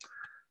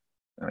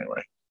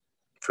 Anyway,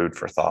 food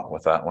for thought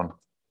with that one.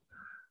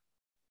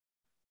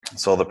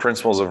 So the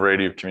principles of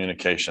radio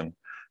communication.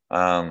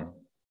 So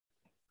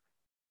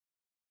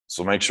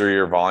make sure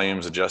your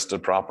volume's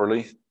adjusted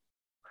properly.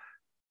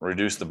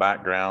 Reduce the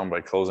background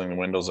by closing the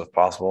windows if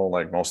possible.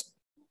 Like most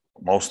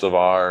of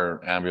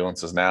our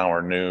ambulances now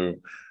are new,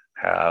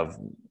 have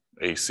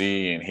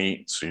AC and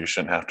heat, so you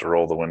shouldn't have to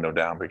roll the window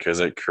down because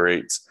it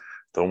creates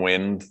the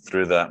wind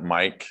through that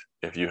mic.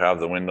 If you have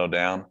the window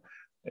down,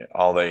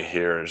 all they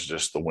hear is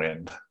just the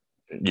wind.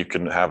 You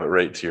can have it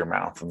right to your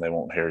mouth and they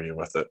won't hear you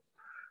with it.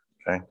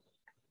 Okay.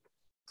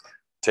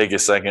 Take a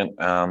second,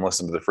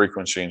 listen to the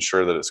frequency,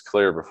 ensure that it's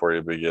clear before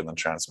you begin the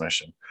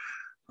transmission.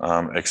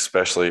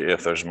 Especially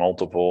if there's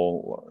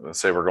multiple, let's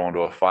say we're going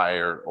to a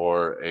fire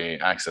or a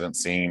accident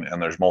scene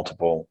and there's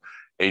multiple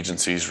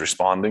agencies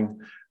responding,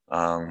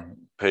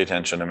 pay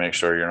attention to make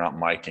sure you're not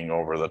miking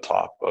over the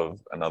top of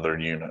another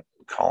unit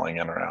calling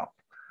in or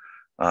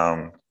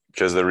out.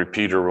 Because the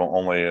repeater will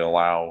only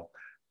allow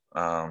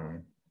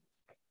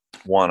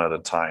one at a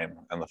time,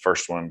 and the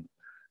first one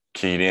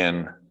keyed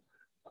in,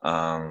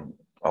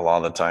 a lot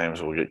of the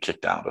times will get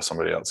kicked out if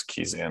somebody else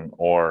keys in,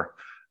 or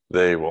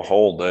they will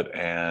hold it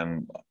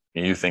and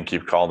you think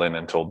you've called in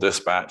and told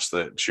dispatch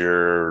that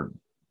you're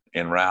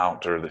en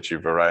route or that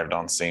you've arrived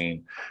on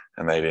scene,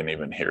 and they didn't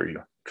even hear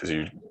you because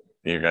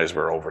you guys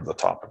were over the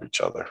top of each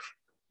other.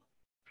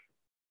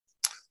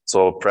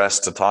 So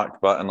press to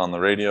talk button on the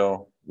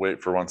radio,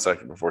 wait for 1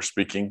 second before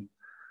speaking.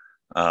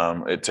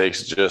 It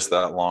takes just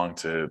that long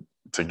to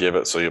give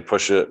it. So you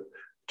push it,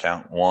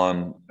 count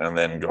 1, and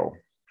then go.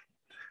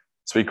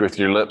 Speak with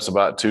your lips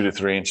about 2 to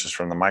 3 inches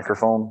from the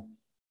microphone.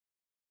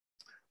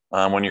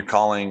 When you're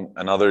calling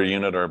another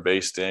unit or a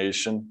base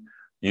station,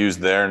 use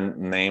their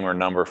name or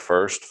number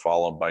first,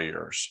 followed by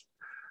yours.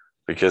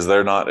 Because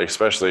they're not,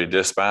 especially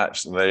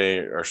dispatch, they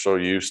are so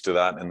used to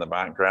that in the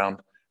background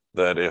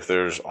that if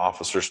there's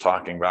officers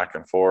talking back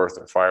and forth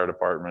or fire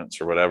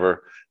departments or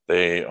whatever,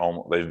 they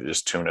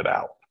just tune it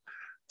out.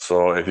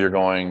 So if you're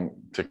going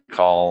to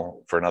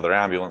call for another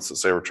ambulance,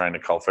 let's say we're trying to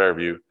call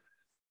Fairview,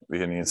 we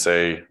can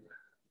say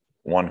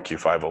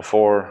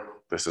 1Q504,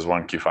 this is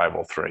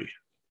 1Q503.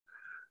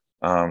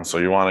 So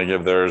you want to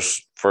give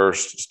theirs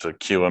first to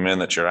cue them in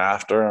that you're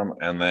after them,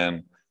 and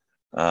then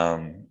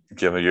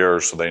give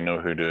yours so they know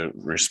who to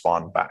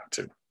respond back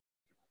to.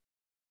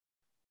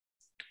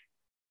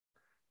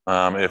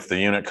 If the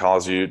unit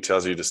calls you,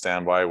 tells you to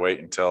stand by, wait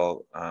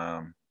until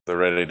they're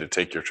ready to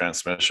take your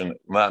transmission.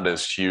 That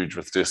is huge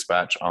with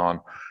dispatch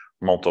on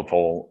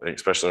multiple,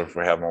 especially if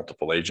we have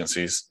multiple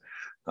agencies.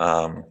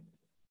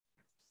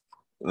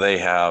 They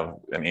have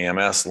an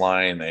EMS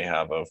line, they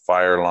have a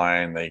fire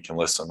line, they can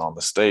listen on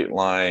the state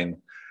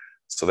line.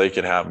 So they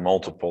could have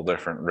multiple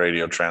different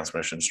radio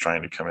transmissions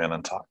trying to come in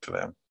and talk to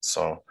them.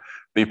 So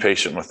be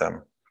patient with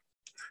them.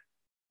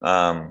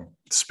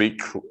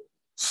 Speak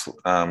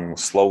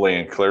slowly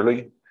and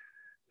clearly,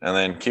 and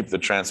then keep the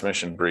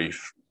transmission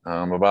brief,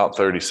 about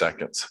 30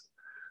 seconds.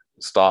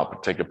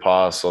 Stop, take a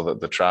pause so that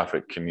the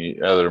traffic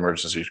other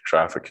emergency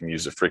traffic can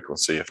use the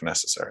frequency if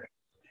necessary.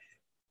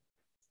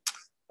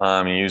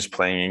 Use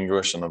plain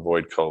English and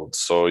avoid codes.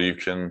 So you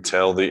can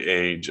tell the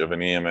age of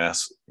an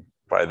EMS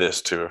by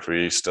this too. If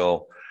we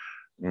still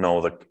know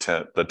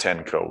the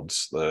 10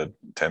 codes, the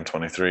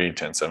 1023,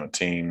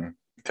 1017,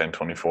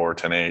 1024,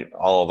 108,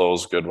 all of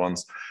those good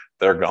ones,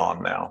 they're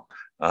gone now.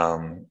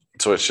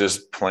 So it's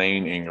just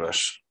plain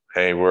English.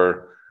 Hey,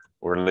 we're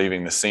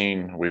leaving the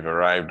scene. We've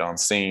arrived on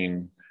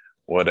scene,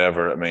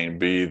 whatever it may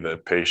be. The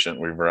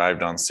patient, we've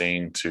arrived on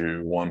scene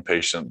to one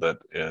patient that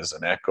is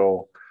an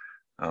echo.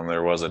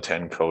 There was a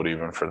 10 code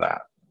even for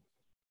that.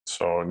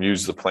 So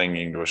use the plain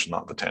English,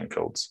 not the 10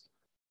 codes.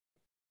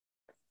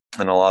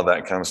 And a lot of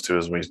that comes to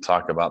as we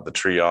talk about the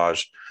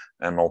triage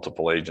and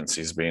multiple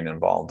agencies being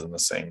involved in the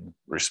same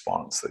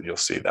response, that you'll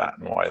see that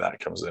and why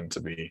that comes in to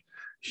be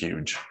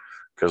huge.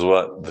 Because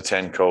what the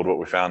 10 code, what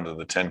we found of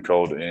the 10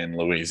 code in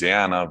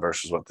Louisiana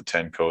versus what the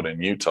 10 code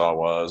in Utah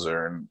was,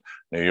 or in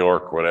New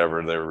York,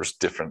 whatever, there was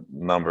different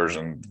numbers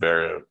and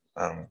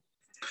and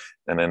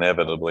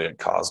inevitably it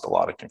caused a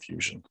lot of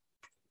confusion.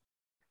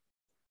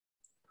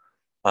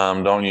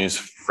 Don't use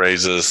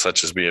phrases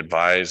such as be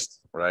advised,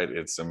 right?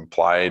 It's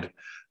implied.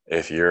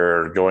 If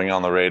you're going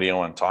on the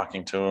radio and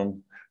talking to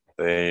them,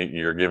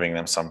 you're giving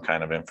them some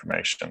kind of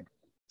information.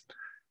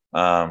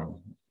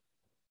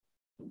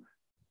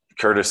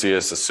 Courtesy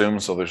is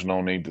assumed, so there's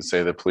no need to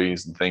say the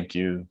please and thank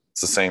you.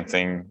 It's the same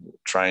thing,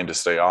 trying to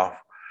stay off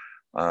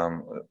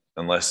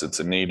unless it's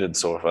needed.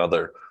 So if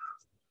other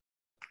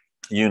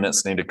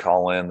units need to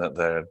call in, that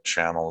the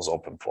channel is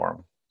open for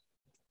them.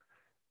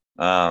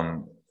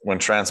 When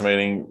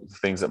transmitting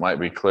things that might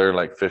be clear,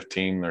 like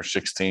 15 or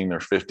 16 or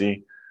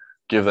 50,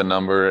 give the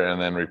number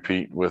and then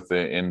repeat with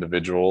the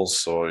individuals.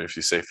 So if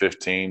you say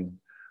 15,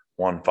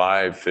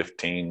 15,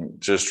 15,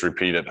 just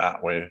repeat it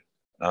that way.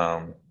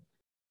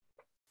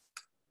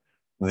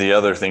 The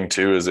other thing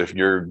too is if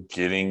you're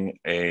getting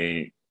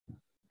a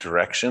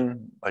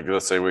direction, like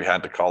let's say we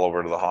had to call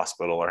over to the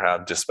hospital or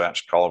have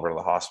dispatch call over to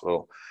the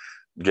hospital,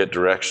 get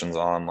directions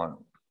on like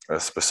a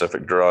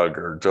specific drug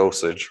or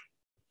dosage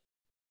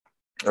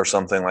or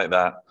something like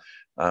that.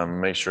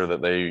 Make sure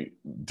that they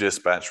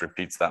dispatch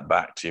repeats that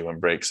back to you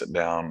and breaks it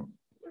down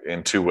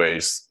in two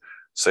ways.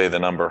 Say the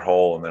number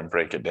whole and then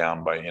break it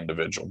down by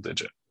individual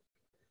digit.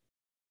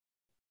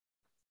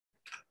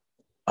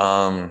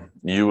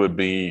 You would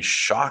be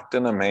shocked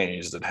and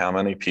amazed at how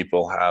many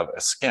people have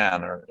a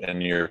scanner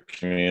in your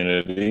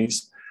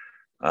communities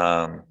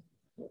and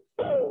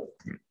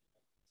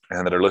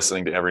that are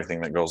listening to everything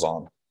that goes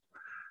on.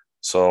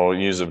 So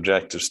use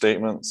objective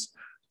statements.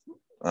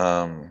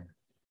 It's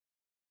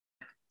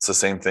the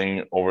same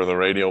thing over the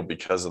radio.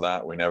 Because of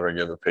that, we never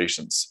give a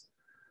patient's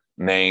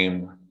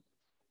name,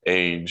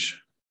 age.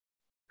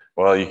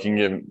 Well, you can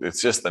give,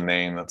 it's just the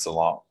name that's a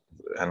lot.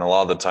 And a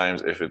lot of the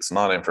times, if it's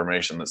not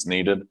information that's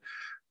needed,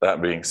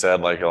 that being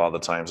said, like a lot of the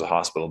times the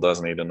hospital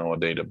does need to know a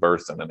date of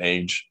birth and an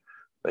age.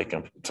 They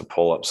can to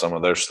pull up some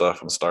of their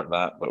stuff and start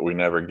that, but we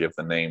never give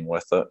the name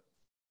with it.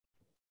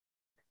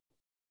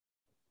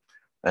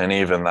 And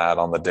even that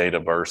on the date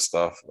of birth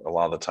stuff, a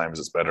lot of the times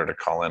it's better to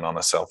call in on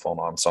a cell phone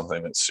on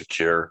something that's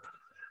secure.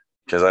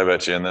 Because I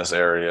bet you in this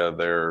area,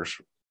 there's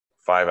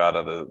 5 out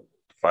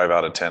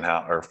of 10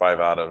 or 5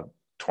 out of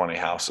 20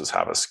 houses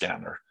have a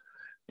scanner.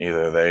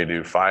 Either they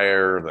do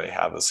fire, they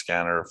have a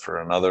scanner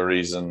for another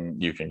reason.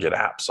 You can get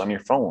apps on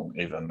your phone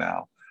even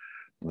now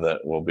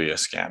that will be a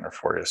scanner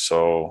for you.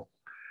 So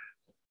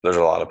there's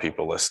a lot of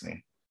people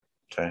listening.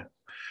 Okay.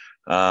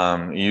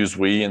 Use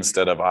we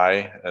instead of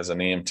I as an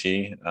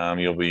EMT.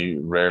 You'll be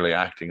rarely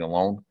acting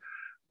alone.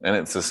 And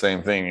it's the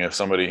same thing. If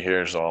somebody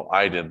hears, oh,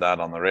 I did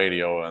that on the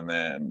radio, and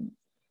then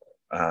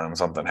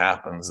something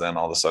happens, then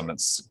all of a sudden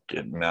it's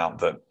getting out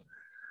that,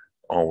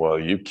 oh, well,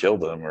 you killed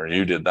them, or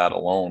you did that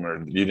alone,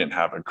 or you didn't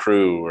have a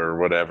crew, or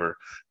whatever.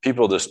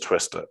 People just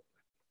twist it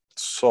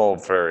so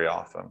very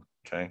often.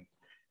 Okay.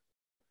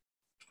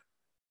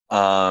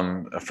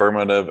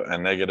 Affirmative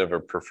and negative are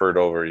preferred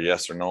over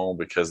yes or no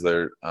because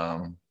they're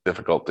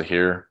difficult to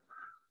hear.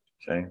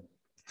 Okay.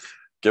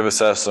 Give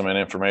assessment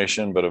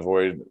information, but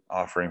avoid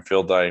offering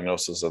field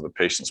diagnosis of the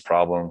patient's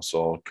problem.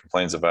 So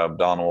complains of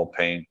abdominal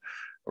pain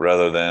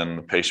rather than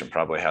the patient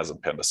probably has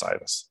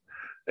appendicitis.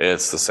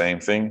 It's the same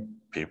thing.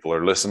 People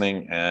are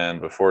listening, and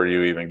before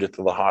you even get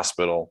to the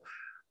hospital,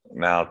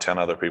 now 10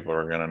 other people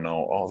are going to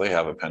know, oh, they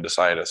have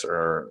appendicitis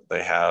or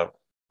they have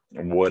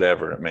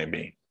whatever it may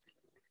be.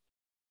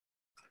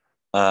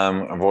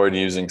 Avoid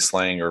using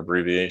slang or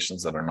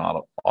abbreviations that are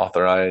not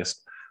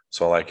authorized.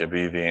 So like a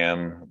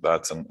BVM,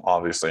 that's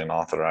obviously an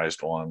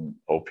authorized one,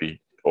 OPA,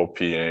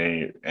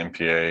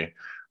 MPA,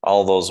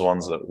 all those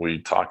ones that we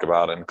talk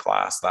about in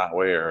class that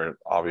way are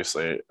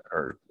obviously,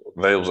 or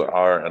those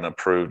are an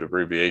approved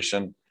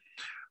abbreviation.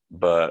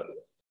 But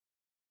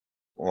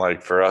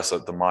like for us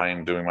at the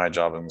mine doing my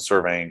job in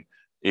surveying,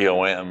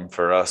 EOM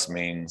for us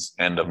means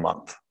end of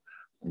month.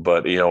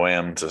 But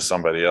EOM to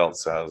somebody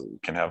else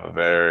can have a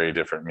very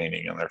different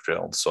meaning in their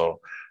field. So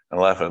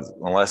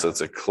unless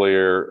it's a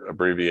clear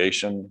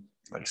abbreviation,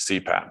 like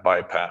CPAP,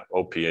 BiPAP,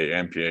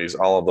 OPA, MPAs,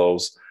 all of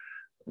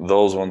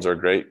those ones are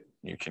great.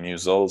 You can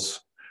use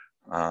those,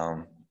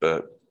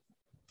 but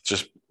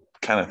just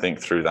kind of think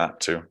through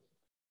that too.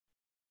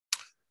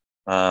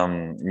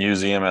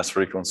 Use EMS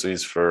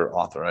frequencies for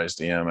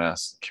authorized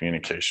EMS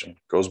communication.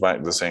 Goes back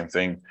to the same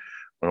thing.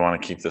 We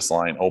want to keep this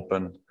line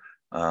open.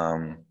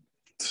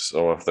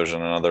 So if there's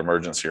another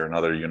emergency or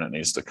another unit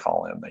needs to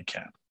call in, they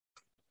can.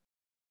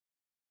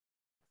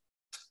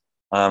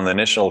 The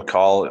initial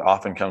call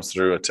often comes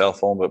through a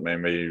telephone, but may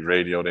be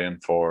radioed in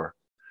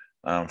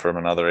from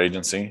another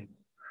agency.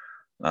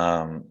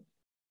 So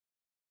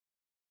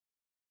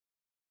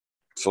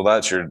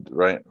that's your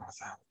right.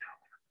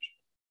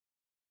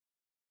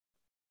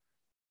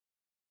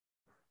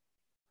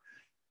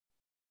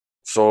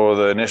 So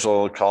the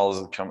initial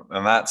calls come,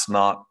 and that's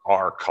not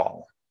our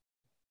call,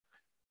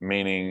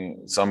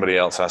 meaning somebody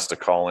else has to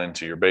call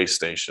into your base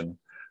station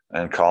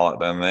and call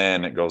it, and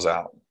then it goes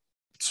out.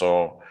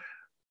 So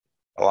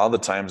a lot of the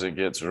times it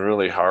gets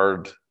really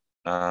hard.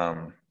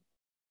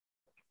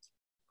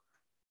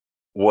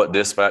 What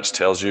dispatch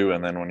tells you,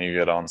 and then when you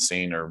get on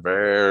scene are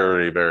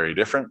very, very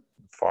different,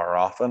 far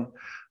often.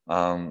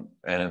 And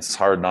it's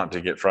hard not to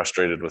get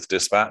frustrated with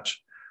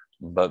dispatch.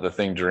 But the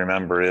thing to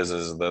remember is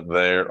that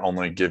they're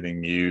only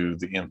giving you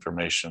the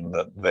information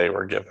that they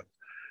were given.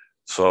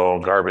 So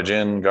garbage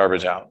in,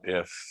 garbage out.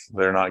 If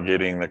they're not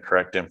getting the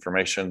correct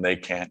information, they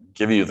can't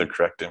give you the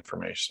correct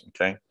information,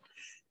 okay?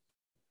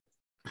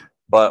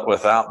 But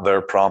without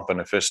their prompt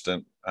and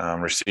efficient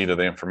receipt of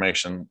the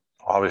information,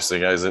 obviously,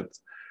 guys, it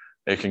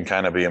can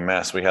kind of be a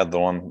mess. We had the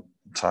one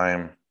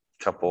time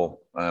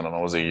couple, I don't know,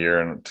 it was a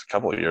year and a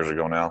couple of years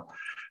ago now,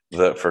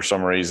 that for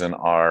some reason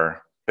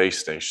our base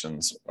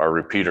stations, our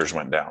repeaters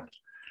went down.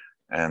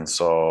 And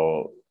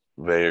so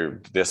their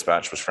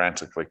dispatch was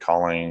frantically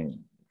calling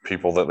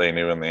people that they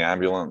knew in the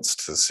ambulance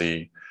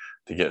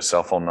to get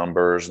cell phone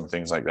numbers and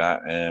things like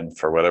that. And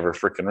for whatever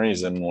freaking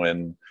reason,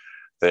 when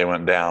they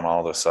went down,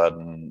 all of a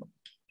sudden,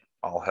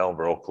 all hell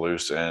broke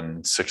loose.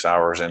 And 6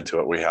 hours into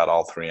it, we had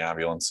all 3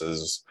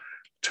 ambulances,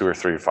 2 or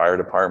 3 fire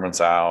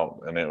departments out.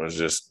 And it was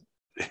just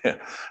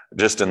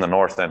in the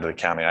north end of the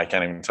county. I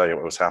can't even tell you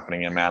what was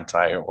happening in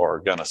Manti or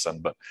Gunnison,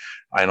 but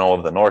I know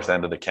of the north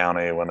end of the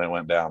county, when it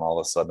went down, all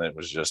of a sudden it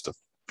was just a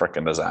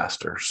freaking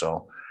disaster.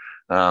 So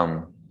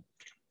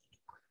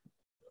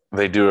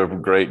they do a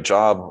great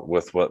job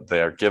with what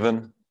they are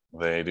given.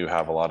 They do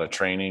have a lot of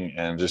training,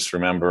 and just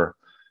remember,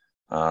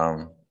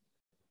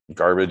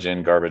 garbage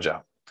in, garbage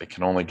out. They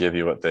can only give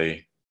you what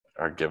they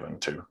are given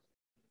to.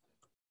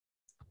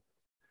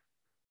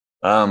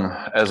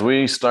 As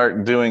we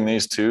start doing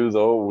these two,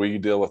 though, we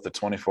deal with the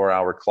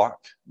 24-hour clock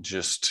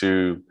just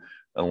to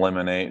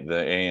eliminate the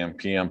AM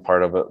PM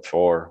part of it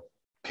for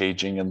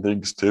paging and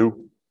things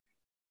too.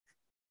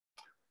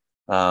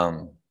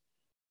 Some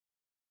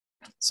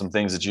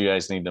things that you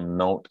guys need to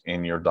note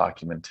in your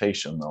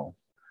documentation, though.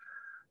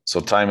 So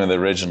time of the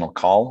original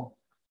call,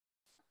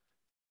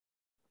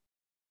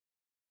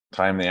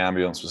 time the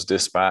ambulance was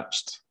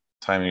dispatched,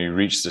 time you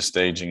reached the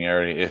staging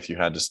area if you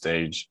had to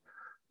stage,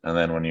 and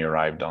then when you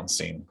arrived on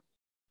scene.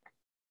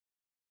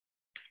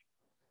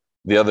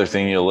 The other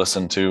thing you'll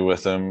listen to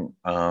with them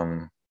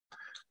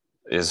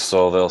is,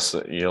 so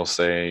you'll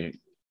say,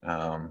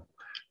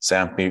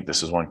 Sanpete,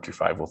 this is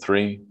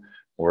 1Q503,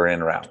 we're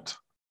en route.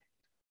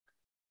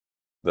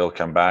 They'll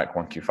come back,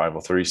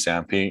 1Q503,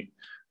 Sanpete,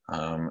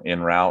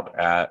 en route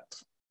at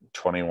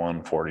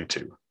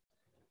 2142.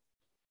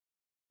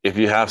 If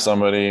you have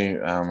somebody,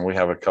 we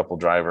have a couple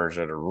drivers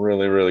that are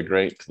really, really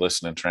great to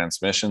listen to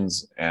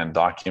transmissions and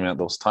document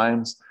those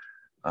times.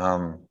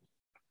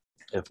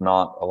 If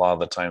not, a lot of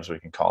the times we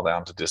can call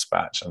down to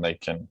dispatch, and they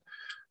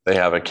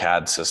have a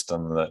CAD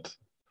system that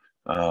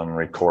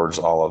records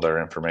all of their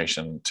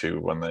information to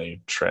when they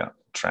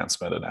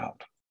transmit it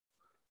out.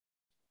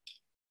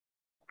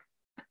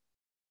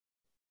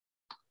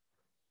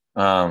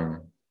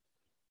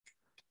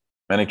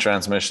 Many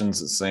transmissions,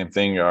 the same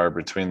thing, are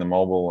between the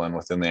mobile and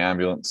within the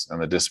ambulance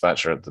and the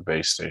dispatcher at the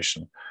base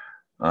station.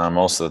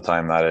 Most of the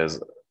time that is.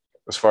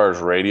 As far as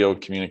radio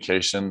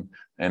communication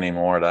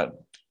anymore, that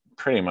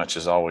pretty much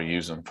is all we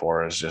use them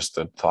for, is just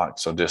to talk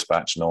so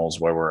dispatch knows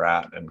where we're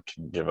at and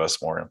can give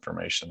us more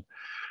information.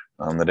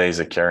 The days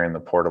of carrying the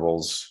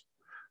portables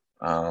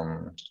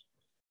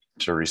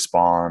to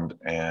respond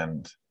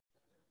and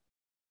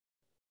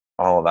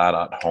all of that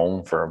at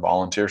home for a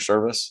volunteer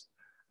service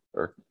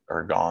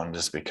are gone,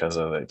 just because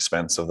of the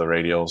expense of the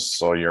radios.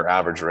 So your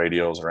average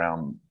radio is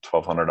around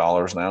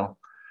 $1,200 now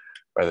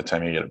by the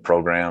time you get it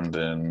programmed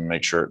and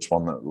make sure it's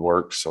one that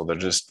works. So they're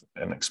just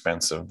an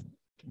expensive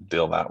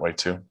deal that way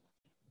too.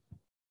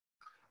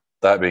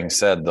 That being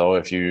said, though,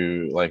 if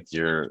you like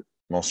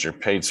most of your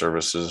paid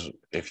services,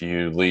 if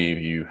you leave,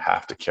 you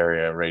have to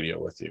carry a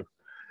radio with you.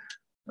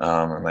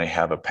 And they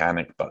have a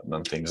panic button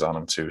and things on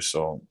them too.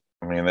 So,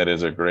 I mean, that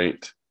is a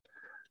great,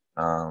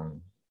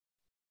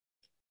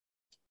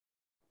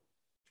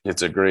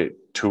 it's a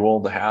great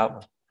tool to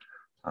have.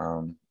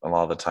 A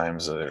lot of the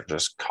times they're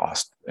just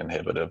cost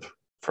inhibitive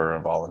for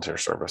a volunteer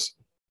service.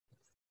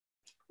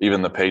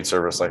 Even the paid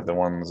service, like the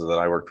ones that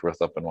I worked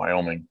with up in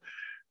Wyoming,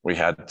 we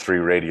had 3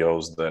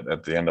 radios that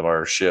at the end of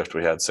our shift,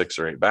 we had 6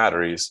 or 8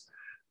 batteries,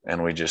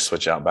 and we just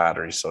switch out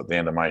batteries. So at the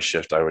end of my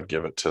shift, I would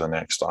give it to the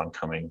next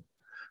oncoming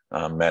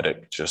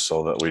medic, just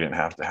so that we didn't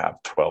have to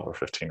have 12 or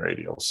 15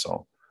 radios.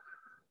 So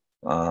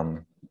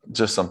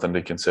just something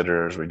to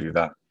consider as we do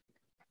that.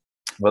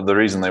 But the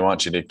reason they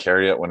want you to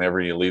carry it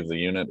whenever you leave the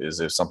unit is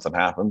if something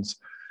happens.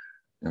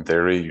 In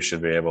theory, you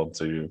should be able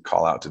to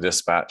call out to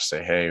dispatch,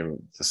 say, hey,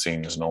 the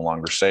scene is no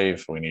longer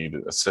safe, we need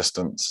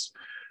assistance,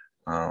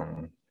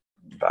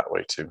 that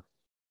way too.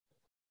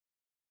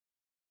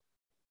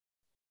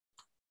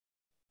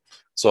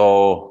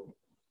 So,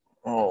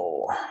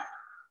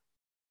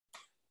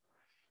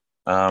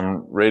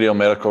 radio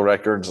medical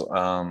records,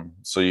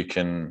 so you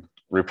can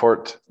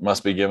report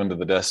must be given to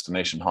the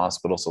destination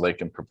hospital so they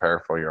can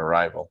prepare for your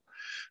arrival.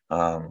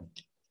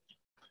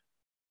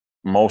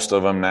 Most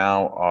of them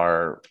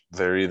now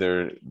they're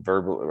either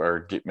verbal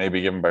or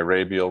maybe given by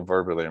radio,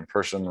 verbally, in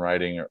person,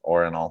 writing,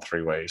 or in all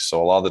 3 ways.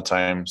 So a lot of the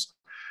times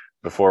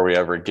before we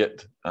ever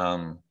get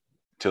to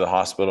the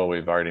hospital,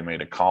 we've already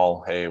made a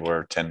call. Hey,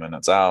 we're 10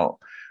 minutes out.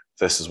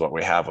 This is what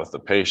we have with the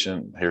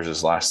patient. Here's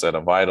his last set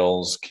of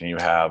vitals. Can you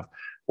have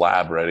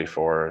lab ready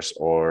for us?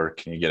 Or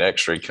can you get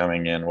x-ray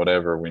coming in?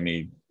 Whatever we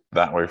need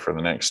that way for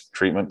the next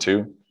treatment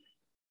too.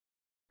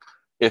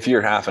 If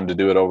you're having to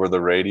do it over the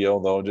radio,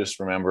 though,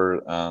 just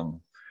remember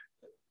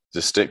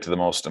to stick to the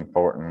most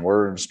important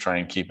words. Try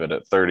and keep it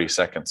at 30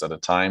 seconds at a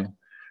time,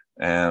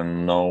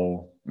 and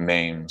no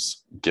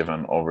names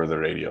given over the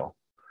radio.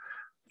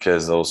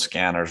 because those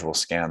scanners will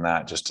scan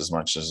that just as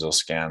much as they'll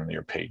scan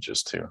your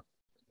pages too.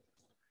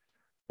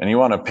 And you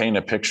want to paint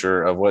a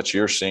picture of what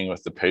you're seeing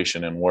with the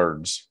patient in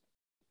words.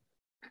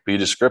 Be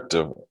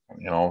descriptive.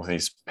 You know,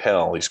 he's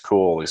pale, he's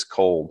cool, he's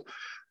cold,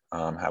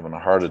 having a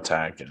heart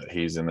attack,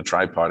 he's in the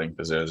tripoding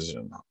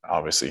position,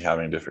 obviously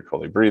having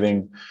difficulty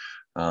breathing.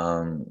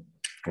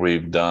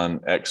 We've done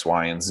X,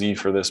 Y, and Z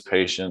for this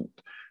patient,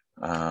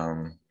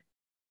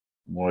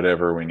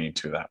 whatever we need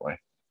to that way.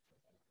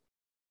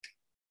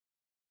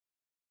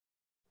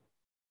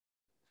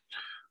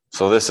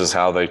 So this is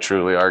how they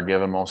truly are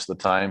given most of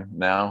the time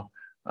now.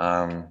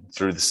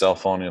 Through the cell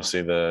phone, you'll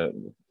see the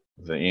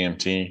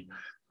EMT,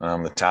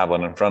 the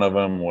tablet in front of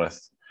them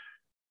with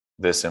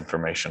this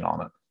information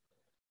on it.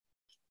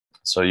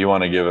 So you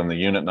want to give them the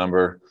unit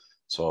number.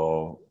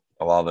 So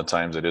a lot of the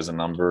times it is a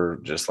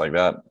number just like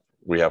that.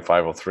 We have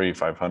 503,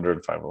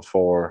 500,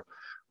 504,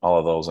 all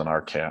of those in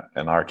our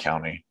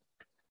county.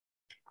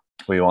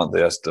 We want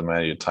the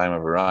estimated time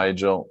of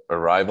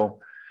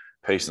arrival,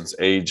 patient's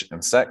age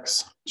and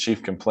sex,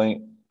 chief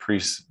complaint,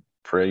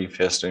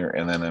 pre-history,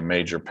 and then a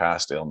major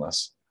past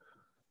illness.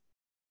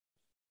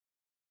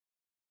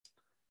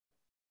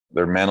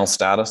 Their mental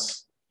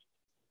status,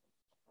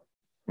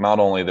 not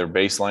only their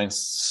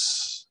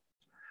baselines.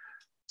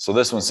 So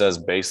this one says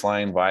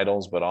baseline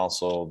vitals, but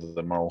also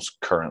the most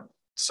current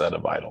set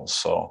of vitals.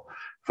 So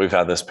if we've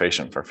had this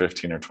patient for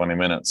 15 or 20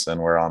 minutes and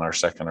we're on our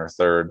second or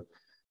third,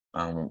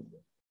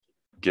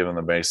 given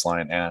the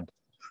baseline and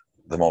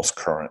the most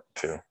current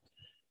too.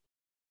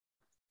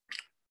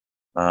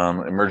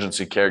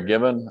 Emergency care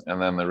given,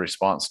 and then the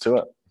response to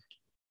it.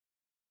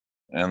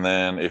 And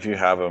then if you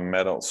have a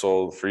medical,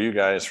 so for you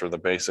guys, for the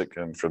basic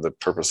and for the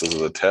purposes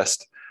of the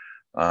test,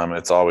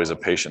 it's always a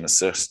patient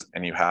assist,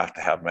 and you have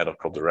to have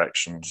medical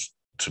directions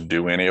to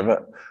do any of it.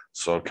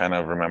 So kind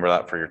of remember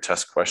that for your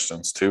test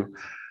questions too.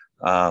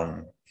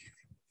 So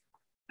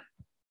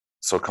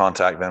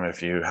contact them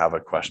if you have a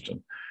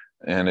question.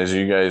 And as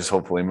you guys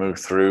hopefully move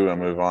through and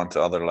move on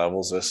to other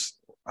levels, this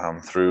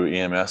through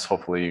EMS,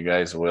 hopefully you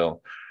guys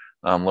will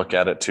look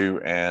at it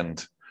too.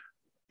 And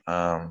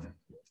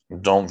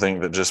don't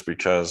think that just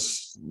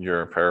because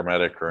you're a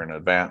paramedic or an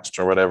advanced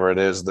or whatever it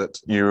is that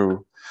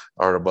you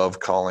are above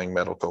calling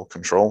medical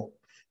control,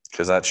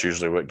 because that's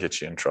usually what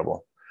gets you in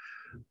trouble.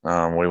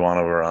 We want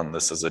to run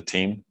this as a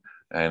team.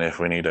 And if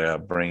we need to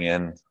bring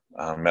in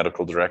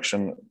medical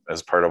direction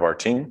as part of our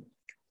team,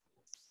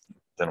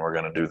 then we're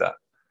going to do that.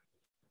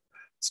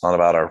 It's not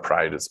about our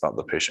pride, it's about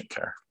the patient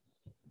care.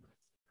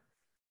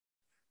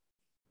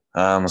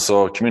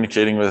 So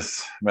communicating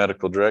with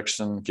medical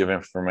direction, give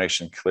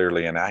information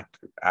clearly and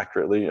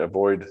accurately,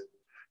 avoid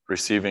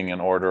receiving an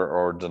order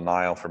or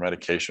denial for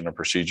medication or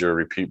procedure,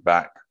 repeat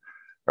back,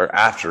 or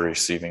after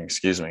receiving,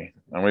 excuse me.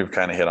 And we've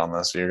kind of hit on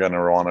this. So you're going to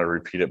want to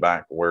repeat it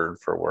back word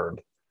for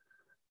word.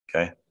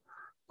 Okay.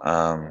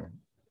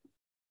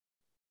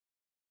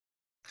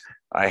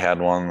 I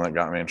had one that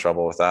got me in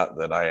trouble with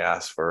that I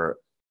asked for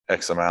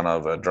X amount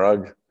of a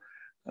drug.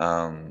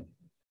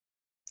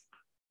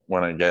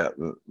 When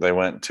they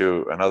went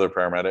to another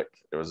paramedic,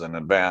 it was in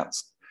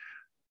advance.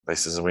 They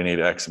says, we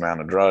need X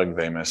amount of drug.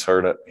 They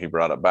misheard it. He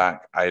brought it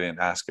back. I didn't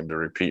ask him to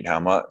repeat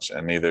how much,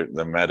 and neither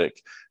the medic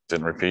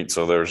didn't repeat.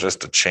 So there was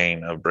just a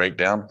chain of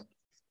breakdown.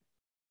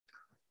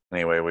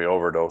 Anyway, we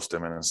overdosed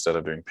him, and instead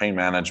of doing pain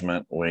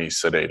management, we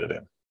sedated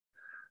him.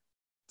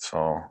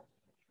 So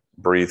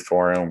breathed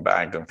for him,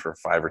 bagged him for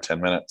 5 or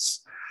 10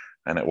 minutes,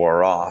 and it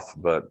wore off,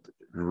 but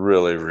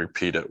really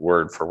repeat it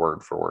word for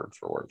word for word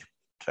for word.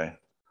 Okay.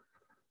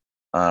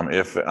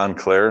 If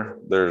unclear,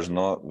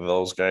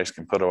 those guys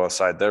can put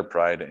aside their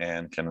pride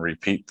and can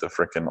repeat the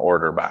freaking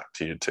order back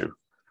to you too.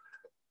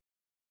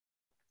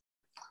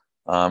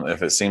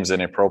 If it seems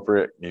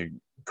inappropriate, you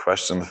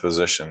question the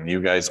physician.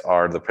 You guys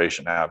are the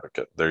patient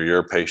advocate. They're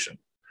your patient.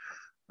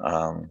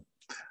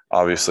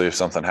 Obviously, if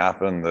something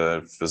happened,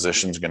 the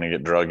physician's going to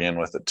get drug in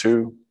with it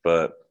too,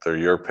 but they're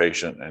your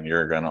patient and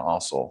you're going to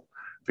also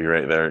be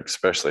right there,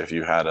 especially if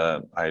you had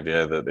an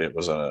idea that it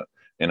was an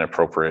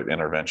inappropriate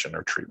intervention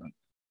or treatment.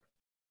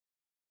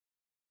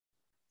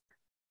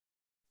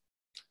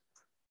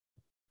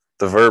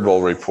 The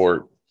verbal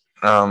report.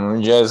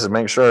 You guys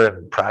make sure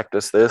and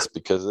practice this,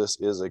 because this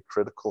is a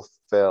critical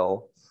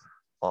fail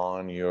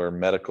on your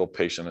medical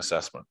patient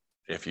assessment.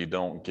 If you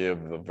don't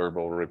give the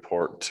verbal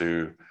report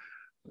to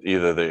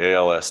either the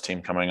ALS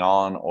team coming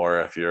on, or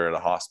if you're at a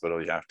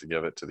hospital, you have to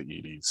give it to the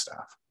ED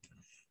staff.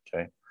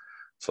 Okay.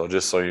 So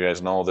just so you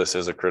guys know, this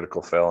is a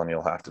critical fail, and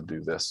you'll have to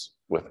do this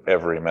with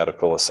every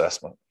medical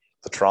assessment.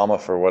 The trauma,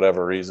 for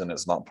whatever reason,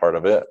 is not part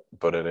of it,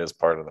 but it is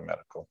part of the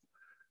medical.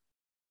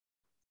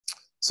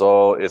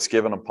 So it's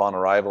given upon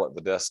arrival at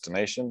the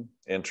destination.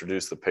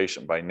 Introduce the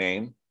patient by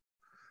name.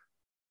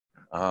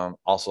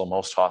 Also,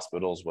 most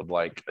hospitals would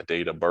like a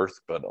date of birth,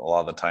 but a lot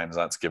of the times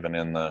that's given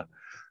in the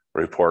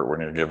report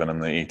when you're given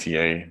in the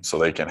ETA, so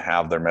they can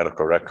have their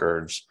medical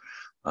records,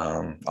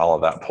 all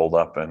of that pulled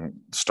up, and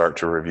start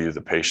to review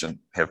the patient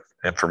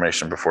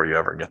information before you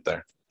ever get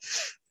there.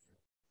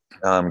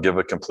 Give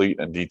a complete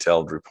and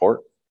detailed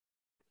report.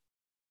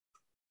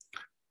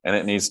 and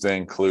it needs to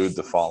include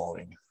the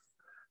following.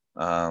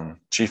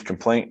 Chief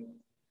complaint,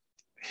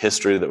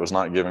 history that was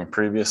not given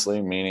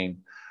previously, meaning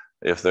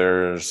if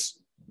there's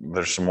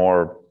some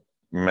more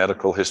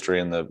medical history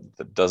in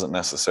that doesn't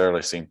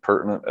necessarily seem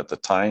pertinent at the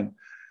time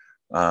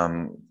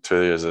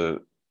to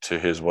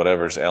his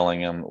whatever's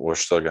ailing him, we're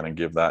still going to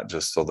give that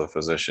just so the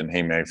physician,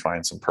 he may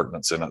find some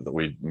pertinence in it that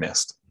we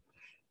missed.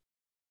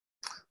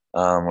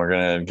 We're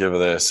going to give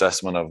the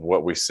assessment of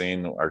what we've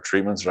seen, our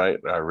treatments, right?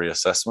 Our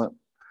reassessment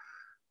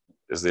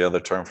is the other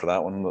term for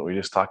that one that we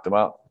just talked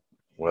about,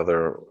 what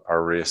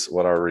our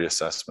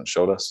reassessment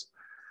showed us,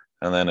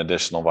 and then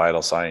additional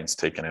vital signs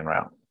taken en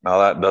route. Now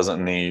that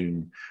doesn't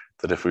mean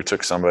that if we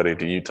took somebody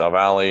to Utah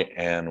Valley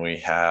and we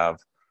have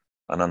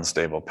an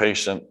unstable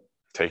patient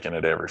taking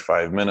it every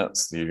 5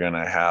 minutes, you're going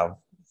to have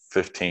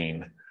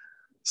 15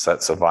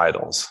 sets of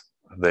vitals.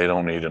 They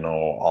don't need to know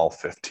all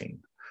 15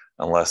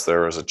 unless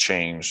there was a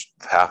change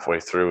halfway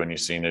through and you've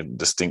seen a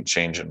distinct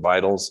change in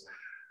vitals,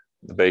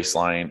 the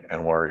baseline,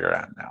 and where you're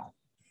at now.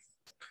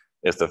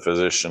 If the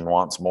physician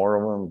wants more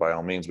of them, by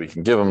all means, we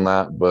can give them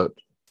that, but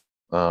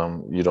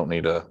you don't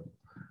need to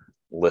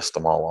list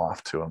them all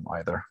off to them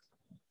either.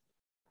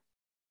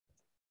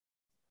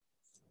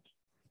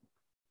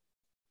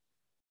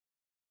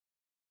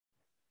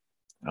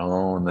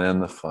 Oh, and then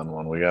the fun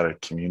one, we got to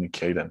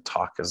communicate and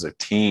talk as a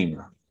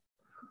team.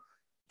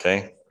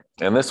 Okay.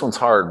 And this one's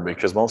hard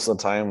because most of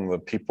the time the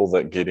people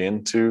that get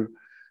into,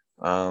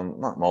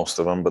 not most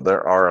of them, but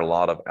there are a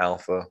lot of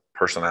alpha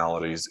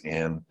personalities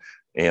in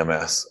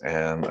AMS,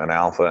 and an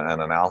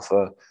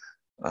alpha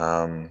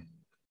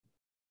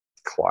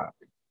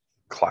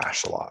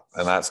clash a lot.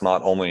 And that's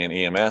not only in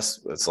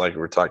EMS, it's like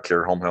we're talking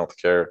care, home health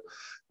care,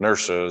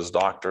 nurses,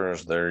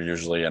 doctors, they're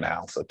usually an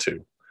alpha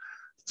too.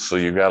 So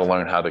you've got to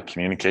learn how to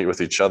communicate with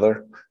each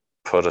other,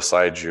 put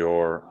aside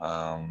your,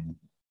 I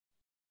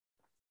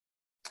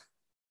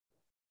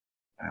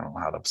don't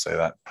know how to say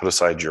that, put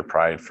aside your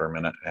pride for a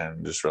minute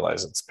and just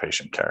realize it's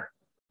patient care.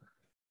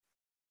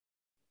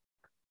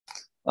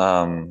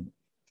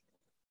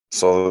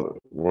 So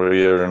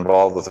we are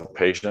involved with the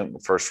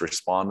patient, first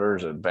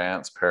responders,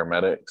 advanced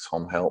paramedics,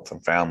 home health,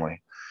 and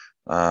family.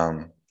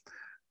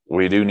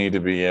 We do need to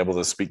be able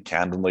to speak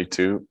candidly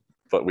too,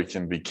 but we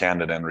can be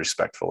candid and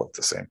respectful at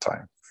the same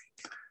time.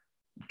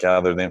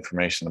 Gather the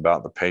information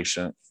about the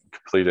patient,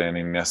 complete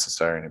any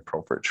necessary and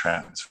appropriate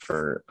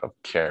transfer of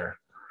care.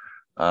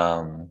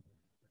 And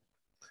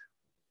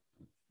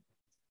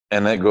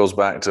that goes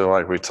back to,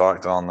 like we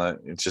talked on, that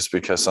just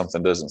because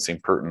something doesn't seem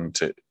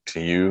pertinent to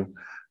you,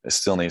 it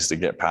still needs to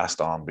get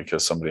passed on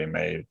because somebody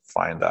may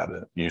find that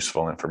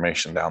useful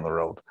information down the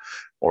road,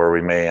 or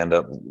we may end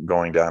up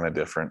going down a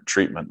different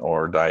treatment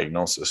or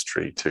diagnosis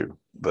tree too,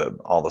 that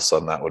all of a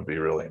sudden that would be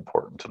really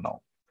important to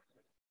know.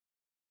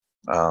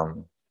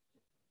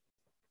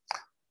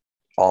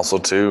 Also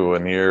too,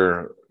 when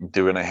you're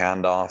doing a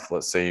handoff,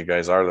 let's say you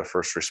guys are the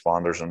first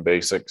responders in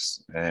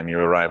basics and you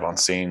arrive on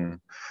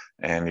scene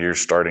and you're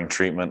starting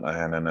treatment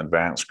and an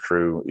advanced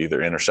crew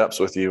either intercepts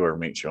with you or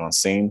meets you on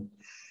scene,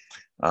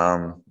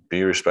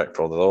 be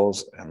respectful to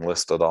those and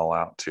list it all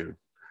out too.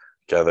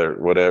 Gather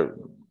whatever,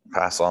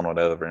 pass on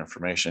whatever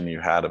information you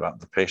had about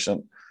the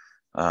patient,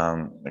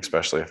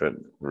 especially if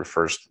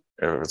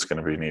it's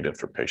going to be needed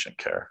for patient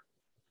care.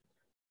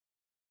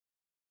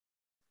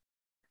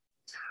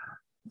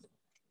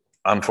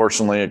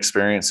 Unfortunately,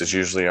 experience is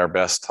usually our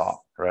best taught,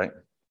 right?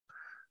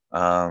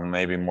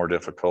 Maybe more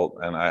difficult,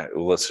 and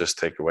let's just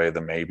take away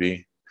the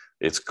maybe.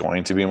 It's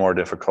going to be more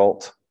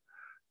difficult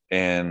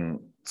in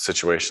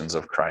situations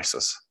of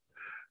crisis.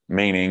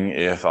 Meaning,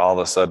 if all of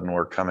a sudden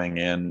we're coming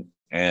in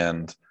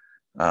and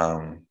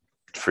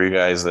for you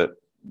guys that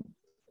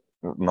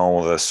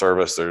know the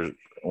service,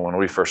 when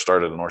we first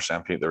started in North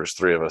Sanpete, there was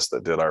 3 of us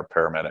that did our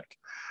paramedic,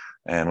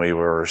 and we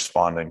were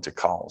responding to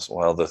calls.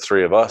 Well, the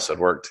 3 of us had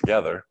worked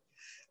together,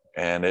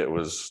 and it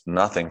was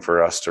nothing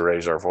for us to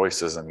raise our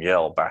voices and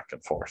yell back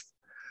and forth.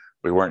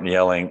 We weren't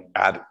yelling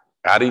at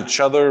each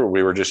other.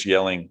 We were just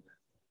yelling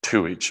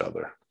to each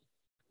other.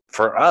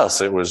 For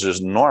us, it was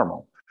just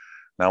normal.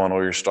 Now, when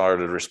we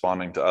started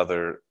responding to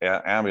other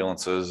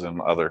ambulances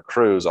and other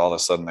crews, all of a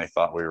sudden they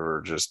thought we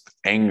were just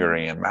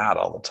angry and mad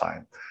all the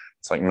time.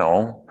 It's like,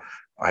 no,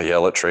 I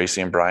yell at Tracy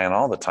and Brian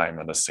all the time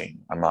in a scene.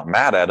 I'm not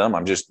mad at them.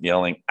 I'm just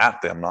yelling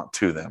at them, not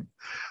to them.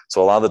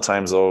 So a lot of the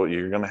times, though,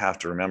 you're going to have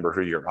to remember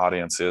who your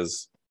audience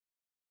is.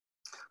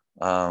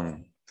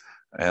 And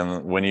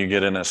when you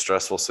get in a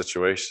stressful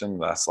situation,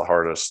 that's the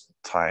hardest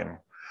time.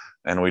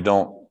 And we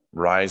don't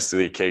rise to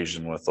the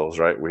occasion with those,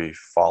 right? We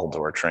fall to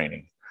our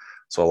training.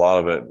 So a lot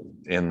of it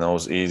in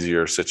those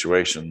easier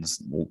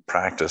situations,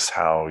 practice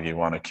how you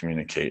want to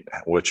communicate,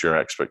 what your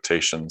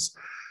expectations,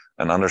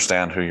 and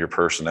understand who your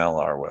personnel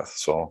are with.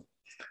 So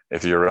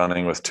if you're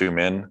running with 2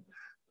 men,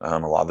 a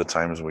lot of the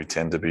times we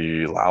tend to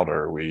be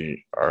louder.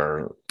 We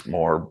are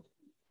more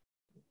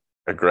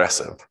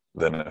aggressive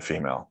than a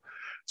female.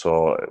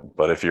 So,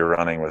 but if you're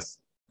running with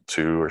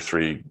 2 or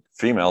 3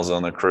 females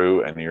on the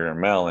crew and you're a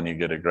male and you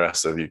get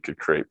aggressive, you could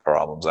create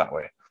problems that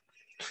way.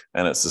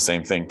 And it's the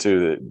same thing too,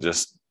 that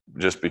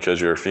just because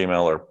you're a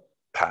female or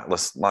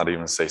let's not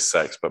even say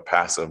sex, but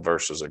passive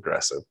versus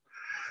aggressive.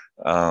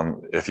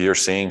 If you're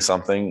seeing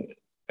something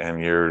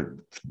and your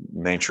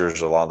nature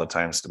is a lot of the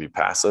times to be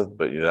passive,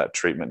 but that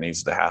treatment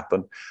needs to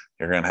happen,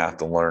 you're going to have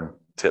to learn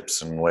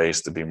tips and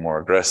ways to be more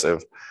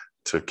aggressive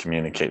to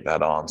communicate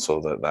that on,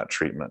 so that that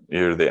treatment,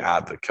 you're the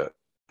advocate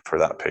for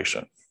that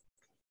patient.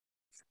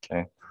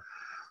 Okay.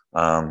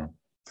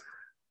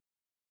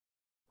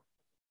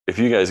 If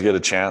you guys get a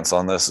chance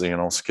on this,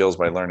 skills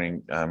by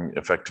learning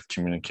effective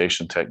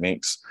communication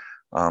techniques,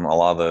 a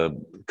lot of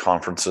the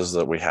conferences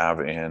that we have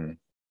in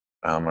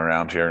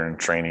around here and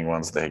training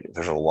ones,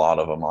 there's a lot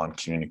of them on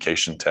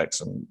communication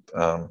texts and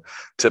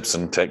tips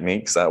and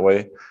techniques that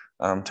way.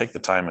 Take the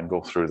time and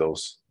go through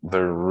those.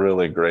 They're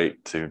really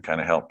great to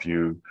kind of help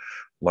you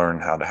learn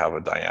how to have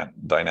a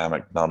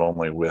dynamic, not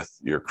only with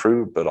your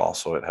crew, but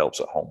also it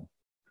helps at home.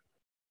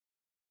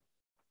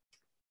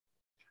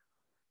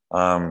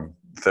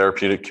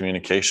 Therapeutic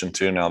communication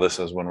too. Now this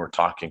is when we're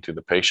talking to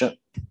the patient.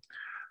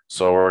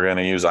 So we're going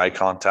to use eye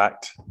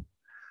contact.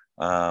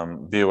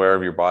 Be aware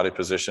of your body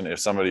position. If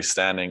somebody's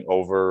standing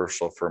over,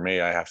 so for me,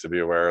 I have to be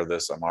aware of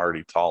this. I'm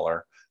already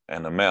taller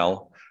and a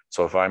male.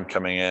 So if I'm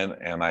coming in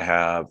and I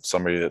have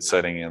somebody that's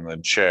sitting in the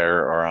chair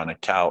or on a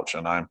couch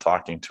and I'm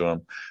talking to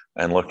them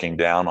and looking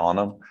down on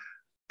them,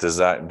 does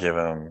that give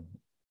them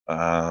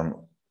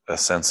a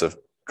sense of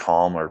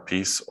calm or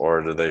peace,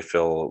 or do they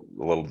feel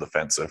a little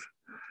defensive?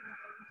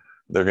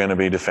 They're going to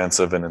be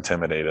defensive and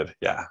intimidated.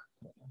 Yeah.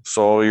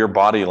 So your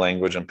body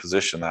language and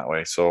position that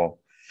way. So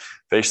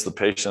face the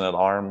patient at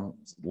arm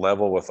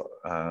level with,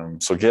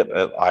 so get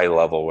at eye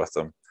level with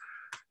them.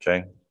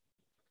 Okay.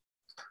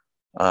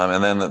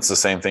 And then it's the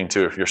same thing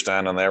too. If you're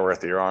standing there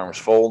with your arms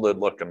folded,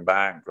 looking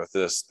back with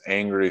this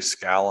angry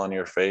scowl on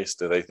your face,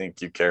 do they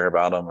think you care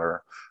about them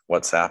or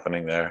what's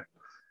happening there?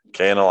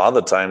 Okay. And a lot of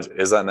the times,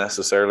 is that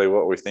necessarily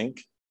what we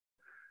think?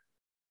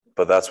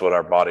 But that's what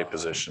our body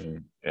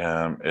position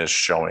is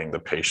showing the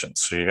patient.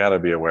 So you got to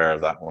be aware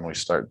of that when we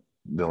start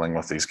dealing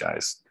with these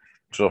guys.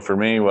 So for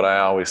me, what I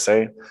always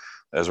say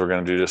is we're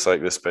going to do just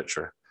like this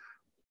picture.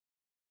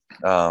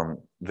 The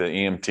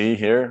EMT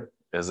here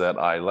is at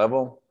eye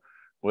level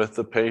with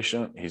the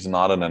patient. He's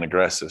not in an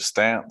aggressive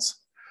stance.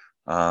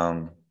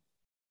 And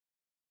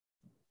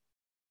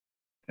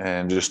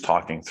just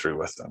talking through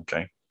with them,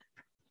 okay?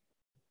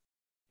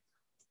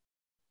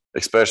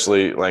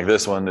 Especially like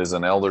this one is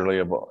an elderly,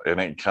 and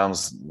it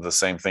comes the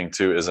same thing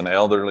too, is an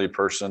elderly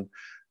person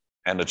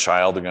and a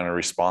child are going to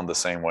respond the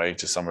same way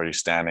to somebody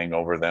standing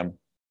over them.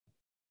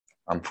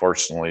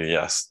 Unfortunately,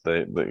 yes,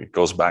 it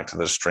goes back to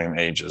the extreme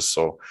ages.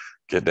 So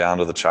get down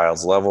to the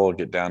child's level,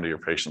 get down to your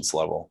patient's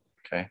level,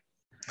 okay?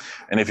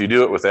 And if you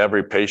do it with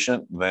every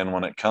patient, then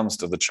when it comes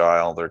to the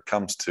child or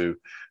comes to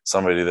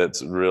somebody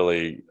that's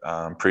really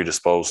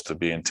predisposed to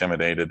be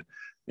intimidated,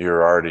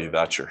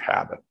 that's your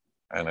habit.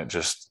 And it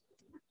just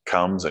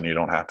comes and you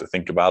don't have to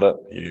think about it.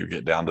 You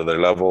get down to their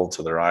level,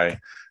 to their eye,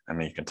 and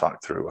then you can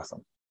talk through with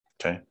them,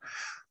 okay?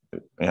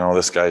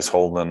 This guy's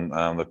holding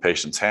the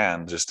patient's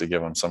hand just to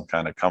give them some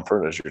kind of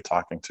comfort as you're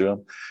talking to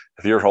them.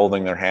 If you're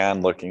holding their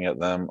hand, looking at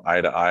them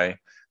eye to eye,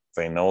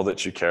 they know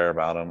that you care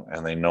about them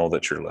and they know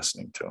that you're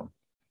listening to them.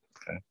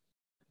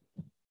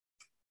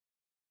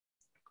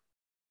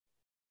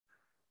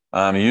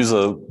 Okay. Use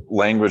a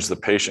language the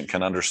patient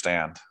can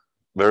understand.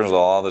 There's a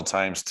lot of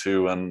times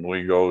too when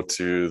we go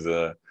to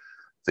the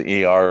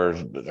ER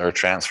or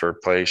transfer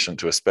patient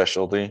to a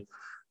specialty,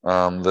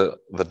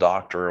 the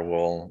doctor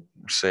will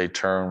say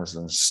terms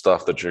and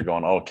stuff that you're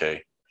going,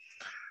 okay,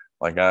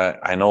 like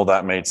I know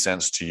that made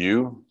sense to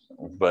you,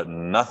 but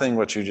nothing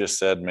what you just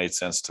said made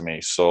sense to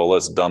me. So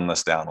let's dumb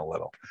this down a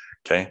little.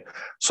 Okay.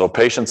 So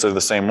patients are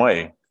the same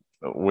way.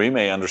 We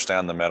may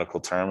understand the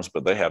medical terms,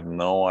 but they have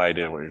no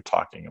idea what you're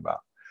talking about.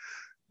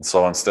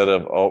 So instead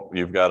of, oh,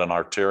 you've got an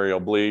arterial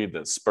bleed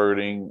that's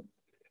spurting,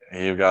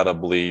 you've got a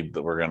bleed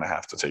that we're going to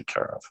have to take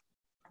care of.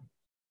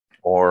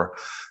 Or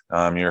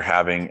you're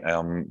having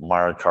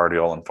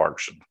myocardial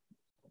infarction.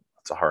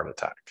 It's a heart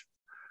attack.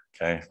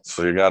 Okay,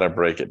 so you got to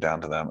break it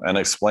down to them and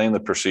explain the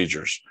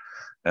procedures.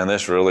 And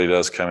this really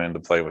does come into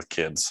play with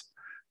kids.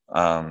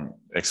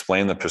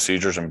 Explain the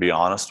procedures and be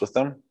honest with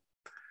them.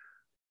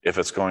 If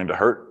it's going to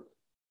hurt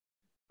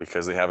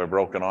because they have a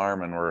broken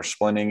arm and we're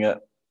splinting it,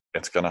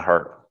 it's going to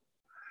hurt.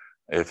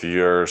 If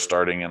you're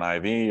starting an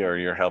IV or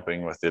you're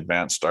helping with the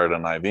advanced start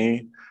an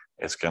IV,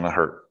 it's going to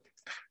hurt.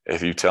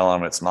 If you tell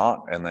them it's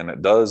not, and then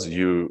it does,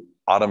 you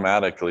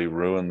automatically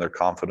ruin their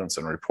confidence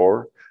and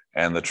rapport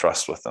and the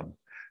trust with them.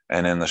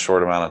 And in the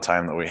short amount of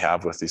time that we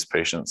have with these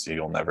patients,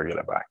 you'll never get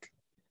it back.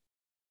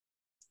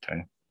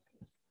 Okay.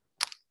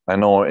 I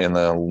know in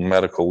the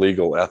medical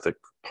legal ethic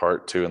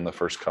part too, in the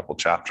first couple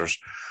chapters,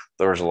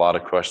 there was a lot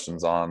of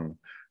questions on,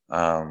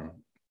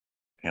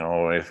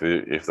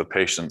 if the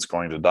patient's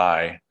going to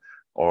die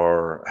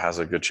or has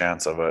a good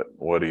chance of it,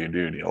 what do?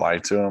 Do you lie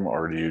to them,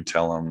 or do you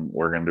tell them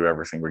we're going to do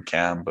everything we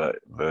can, but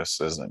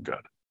this isn't good?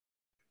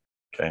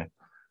 Okay.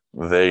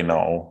 They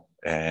know,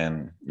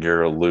 and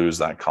you're going to lose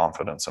that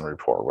confidence and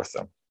rapport with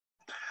them.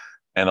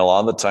 And a lot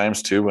of the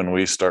times too, when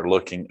we start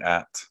looking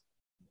at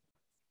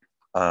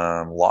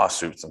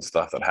lawsuits and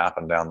stuff that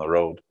happen down the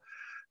road.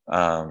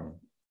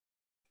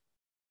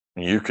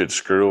 You could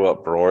screw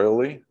up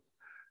royally,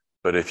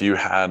 but if you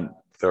had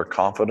their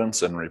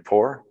confidence and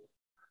rapport,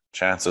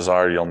 chances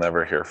are you'll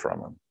never hear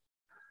from them.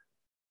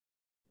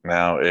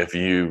 Now, if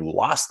you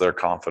lost their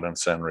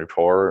confidence and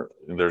rapport,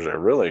 there's a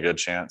really good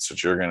chance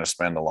that you're going to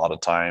spend a lot of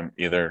time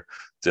either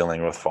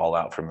dealing with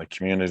fallout from the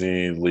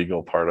community,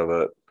 legal part of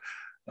it,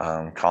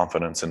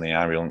 confidence in the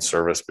ambulance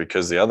service.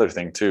 Because the other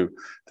thing too,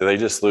 do they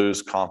just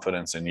lose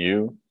confidence in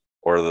you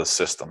or the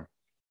system?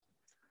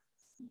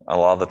 A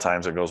lot of the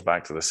times it goes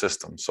back to the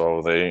system.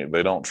 So they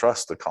don't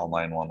trust to call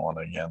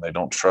 911 again. They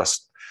don't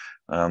trust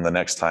the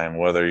next time,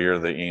 whether you're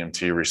the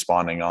EMT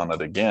responding on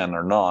it again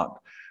or not.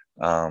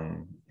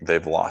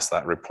 They've lost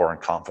that rapport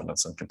and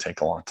confidence and can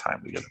take a long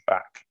time to get it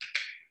back.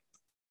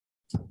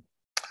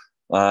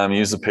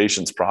 Use the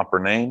patient's proper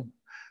name.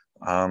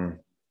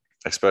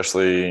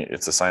 Especially,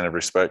 it's a sign of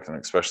respect, and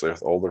especially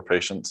with older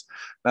patients.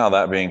 Now,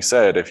 that being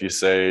said, if you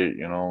say,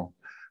 you know,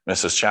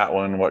 Mrs.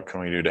 Chatwin, what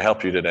can we do to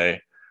help you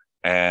today?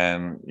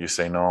 And you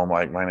say, no,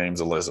 my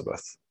name's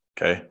Elizabeth,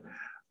 okay?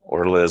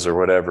 Or Liz, or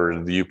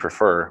whatever you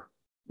prefer.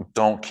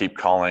 Don't keep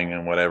calling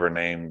in whatever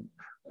name.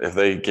 If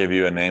they give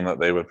you a name that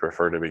they would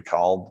prefer to be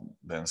called,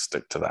 then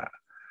stick to that.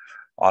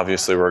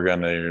 Obviously, we're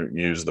going to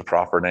use the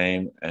proper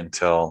name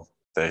until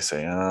they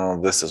say,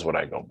 oh, this is what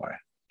I go by,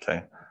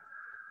 okay?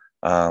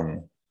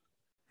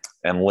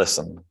 And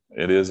listen.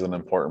 It is an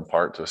important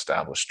part to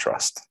establish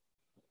trust.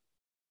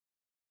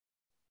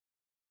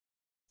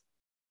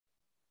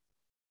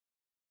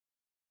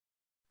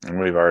 And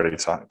we've already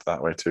talked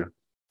that way too.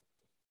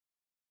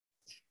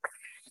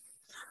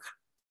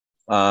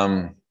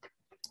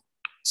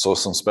 So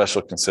some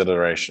special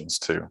considerations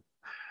too.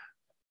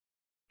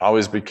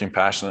 Always be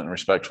compassionate and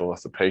respectful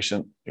with the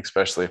patient,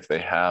 especially if they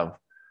have,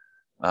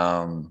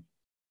 and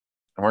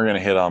we're going to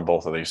hit on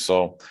both of these.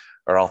 So,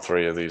 or all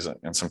three of these,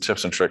 and some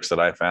tips and tricks that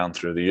I found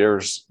through the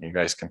years. You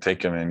guys can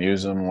take them and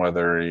use them,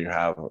 whether you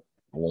have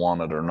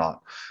wanted or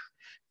not.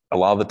 A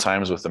lot of the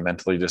times with a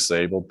mentally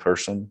disabled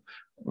person,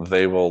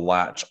 they will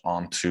latch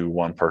onto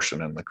one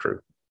person in the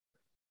crew.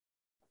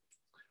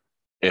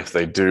 If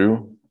they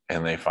do,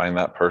 and they find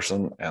that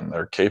person and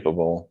they're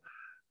capable,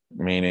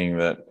 meaning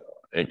that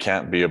it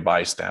can't be a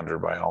bystander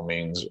by all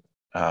means.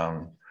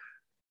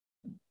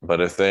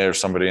 But if there's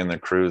somebody in the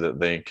crew that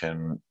they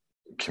can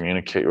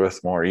communicate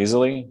with more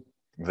easily,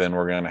 then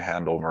we're going to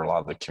hand over a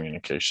lot of the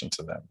communication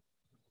to them.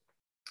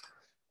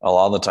 A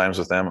lot of the times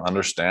with them,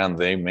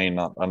 they may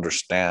not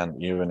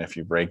understand, even if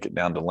you break it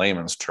down to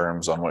layman's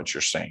terms on what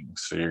you're saying.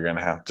 So you're going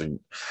to have to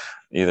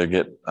either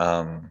get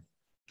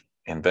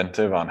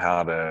inventive on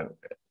how to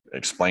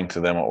explain to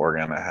them what we're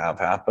going to have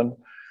happen,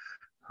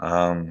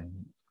 and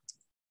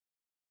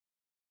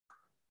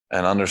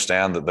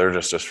understand that they're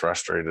just as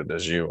frustrated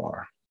as you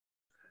are.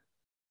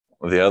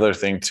 The other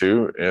thing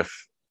too,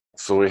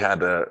 we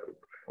had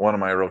one of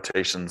my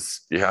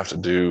rotations, you have to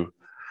do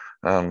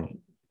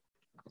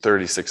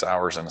 36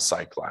 hours in a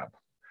psych lab.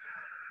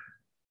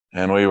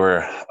 And we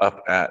were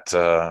up at,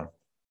 I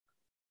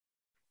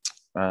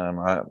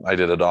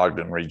did a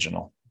Ogden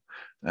regional,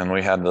 and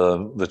we had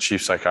the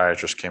chief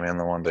psychiatrist came in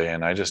the one day,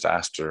 and I just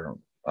asked her,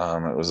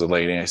 it was a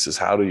lady, and I says,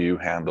 how do you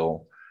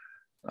handle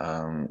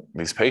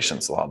these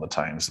patients? A lot of the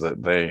times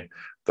that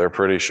they're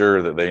pretty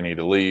sure that they need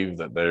to leave,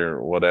 that they're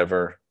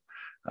whatever.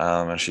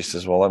 And she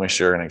says, well, let me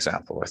share an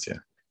example with you.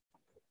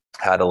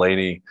 Had a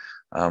lady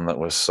that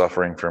was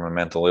suffering from a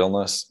mental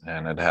illness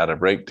and had a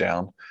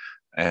breakdown,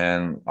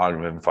 and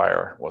Ogden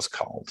Fire was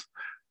called.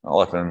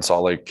 Up in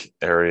Salt Lake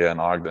area in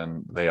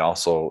Ogden, they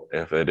also,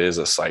 if it is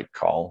a psych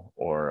call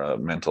or a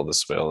mental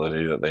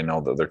disability that they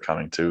know that they're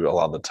coming to, a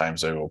lot of the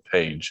times they will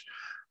page.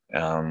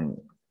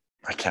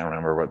 I can't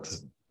remember what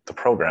the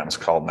program is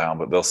called now,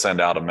 but they'll send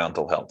out a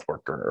mental health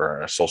worker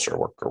or a social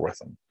worker with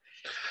them.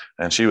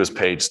 And she was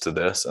paged to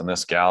this, and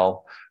this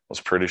gal was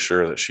pretty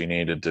sure that she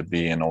needed to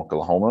be in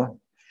Oklahoma,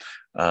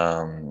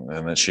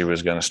 and that she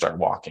was going to start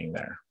walking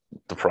there.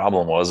 The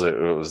problem was it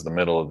was the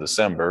middle of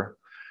December.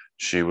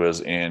 She was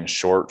in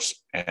shorts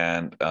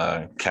and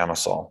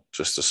camisole,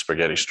 just a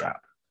spaghetti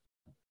strap,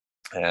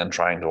 and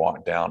trying to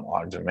walk down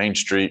Ogden Main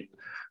Street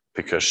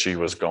because she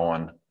was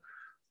going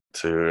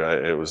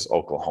to, it was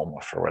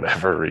Oklahoma for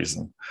whatever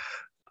reason.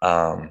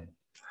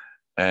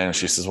 And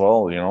she says,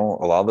 well, you know,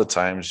 a lot of the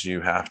times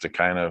you have to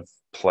kind of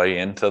play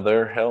into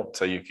their help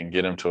so you can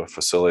get them to a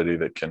facility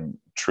that can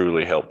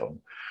truly help them.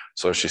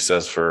 So she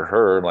says for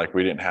her, like,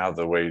 we didn't have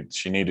the way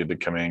she needed to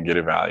come in, get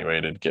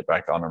evaluated, get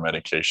back on her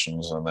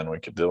medications, and then we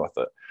could deal with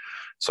it.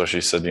 So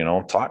she said, you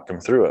know, talk them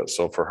through it.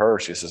 So for her,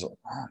 she says,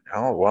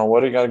 oh, well,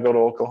 what do you got to go to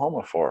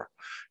Oklahoma for?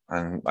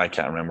 And I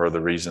can't remember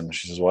the reason.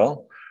 She says,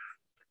 well,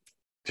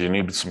 do you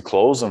need some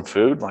clothes and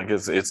food? Like,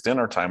 it's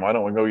dinner time. Why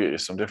don't we go get you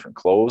some different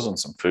clothes and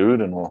some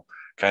food, and we'll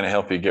kind of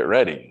help you get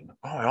ready.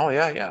 Oh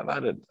yeah,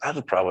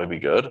 that'd probably be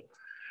good.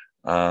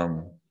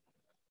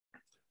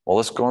 Well,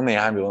 let's go in the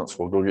ambulance.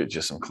 We'll go get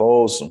you some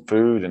clothes, some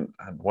food, and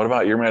what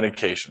about your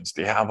medications?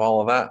 Do you have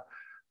all of that?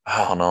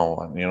 Oh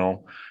no, you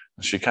know.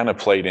 She kind of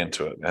played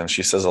into it, and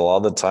she says a lot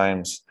of the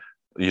times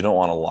you don't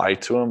want to lie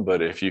to them,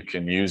 but if you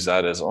can use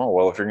that as, oh,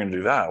 well, if you're going to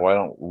do that, why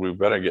don't we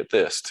better get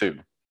this too?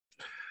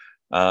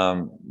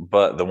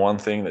 But the one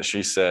thing that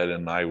she said,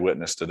 and I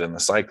witnessed it in the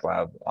psych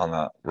lab on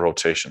that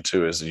rotation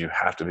too, is you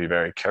have to be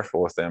very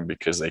careful with them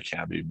because they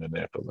can be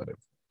manipulative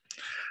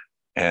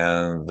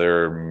and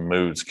their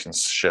moods can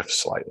shift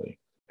slightly,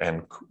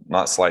 and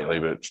not slightly,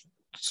 but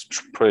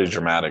pretty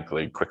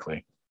dramatically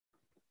quickly.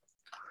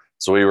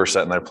 So we were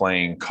sitting there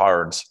playing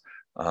cards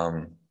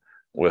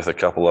with a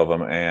couple of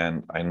them,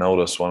 and I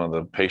noticed one of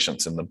the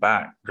patients in the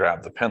back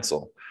grabbed the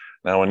pencil.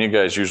 Now, when you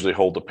guys usually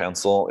hold the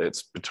pencil,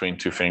 it's between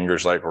two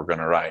fingers like we're going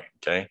to write,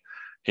 okay?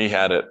 He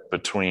had it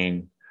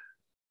between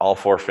all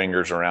four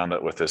fingers around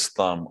it with his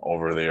thumb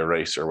over the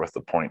eraser with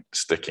the point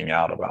sticking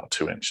out about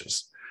 2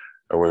 inches.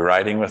 Are we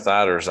writing with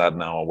that, or is that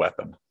now a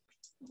weapon?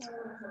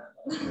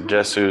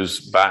 Guess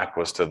whose back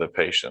was to the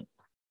patient?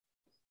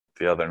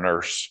 The other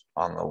nurse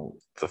on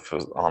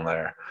on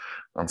there.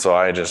 And so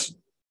I just,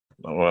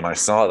 when I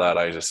saw that,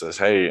 I just says,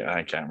 hey,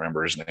 I can't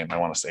remember his name. I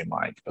want to say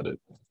Mike, but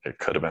it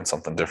could have been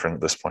something different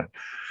at this point.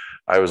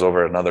 I was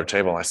over at another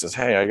table and I says,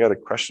 hey, I got a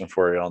question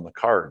for you on the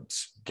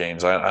cards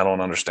games. I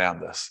don't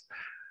understand this.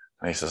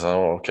 And he says,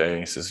 oh, okay.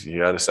 He says, you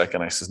got a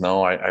second? I says,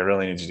 no, I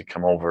really need you to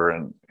come over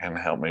and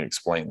help me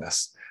explain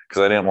this,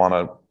 because I didn't want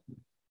to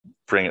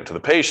bring it to the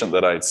patient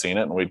that I'd seen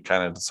it, and we'd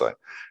kind of decide.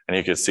 And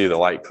you could see the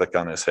light click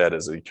on his head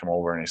as he come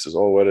over, and he says,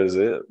 oh, what is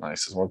it? And I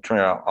says, well, come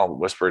here, I'll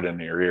whisper it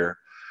into your ear.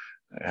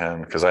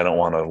 And because I don't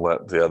want to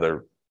let the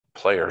other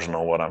players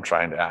know what I'm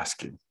trying to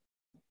ask you.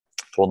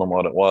 Told them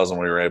what it was, and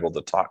we were able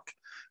to talk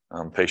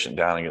patient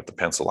down and get the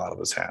pencil out of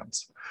his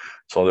hands.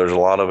 So there's a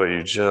lot of it.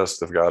 You just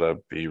have got to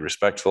be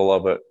respectful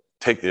of it.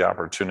 Take the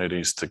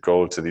opportunities to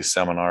go to these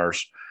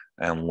seminars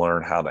and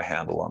learn how to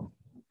handle them,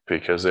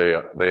 because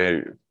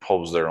they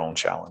pose their own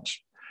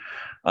challenge.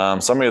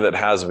 Somebody that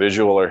has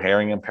visual or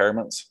hearing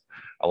impairments,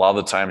 a lot of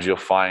the times you'll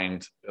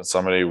find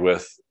somebody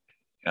with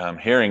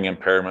hearing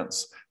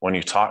impairments, when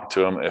you talk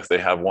to them, if they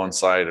have one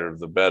side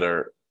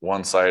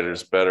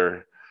is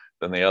better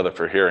than the other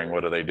for hearing,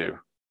 what do?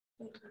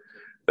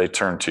 They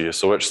turn to you.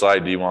 So which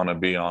side do you want to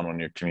be on when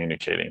you're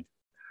communicating?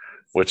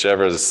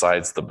 Whichever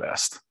side's the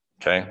best,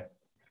 okay?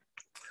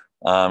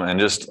 And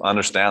just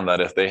understand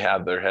that if they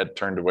have their head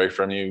turned away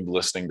from you,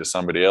 listening to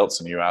somebody else,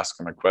 and you ask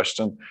them a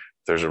question,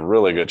 there's a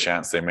really good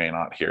chance they may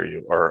not hear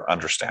you or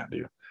understand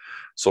you.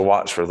 So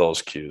watch for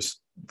those cues.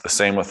 The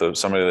same with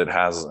somebody that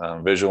has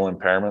visual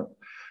impairment.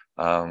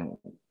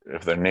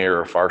 If they're near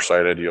or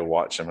farsighted, you'll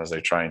watch them as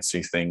they try and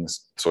see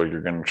things. So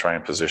you're going to try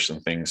and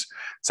position things.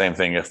 Same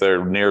thing, if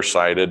they're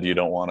nearsighted, you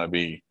don't want to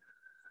be,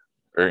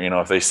 or,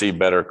 if they see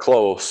better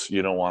close,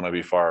 you don't want to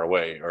be far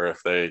away. Or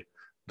if they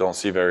don't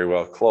see very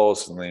well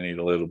close and they need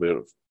a little bit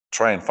of,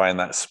 try and find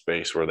that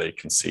space where they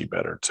can see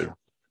better too.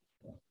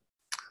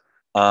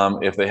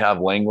 If they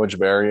have language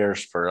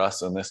barriers, for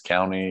us in this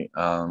county,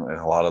 and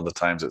a lot of the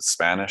times it's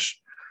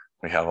Spanish.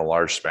 We have a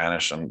large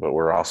Spanish, but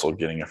we're also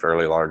getting a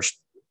fairly large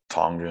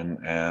Tongan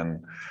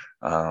and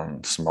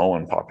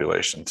Samoan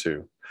population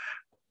too.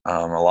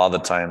 A lot of the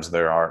times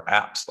there are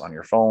apps on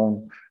your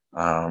phone.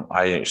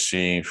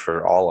 IHC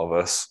for all of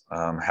us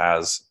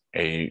has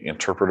a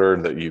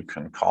interpreter that you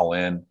can call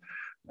in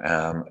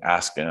and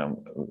ask him.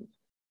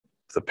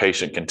 The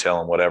patient can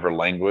tell him whatever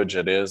language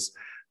it is,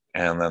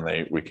 and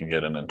then we can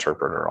get an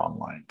interpreter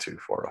online too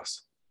for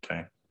us.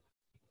 Okay.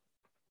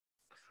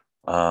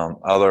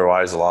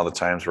 Otherwise, a lot of the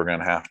times we're going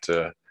to have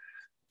to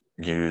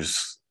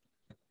use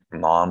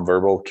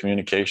nonverbal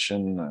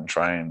communication and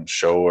try and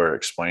show or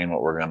explain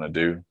what we're going to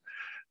do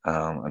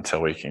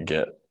until we can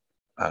get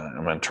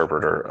an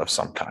interpreter of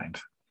some kind.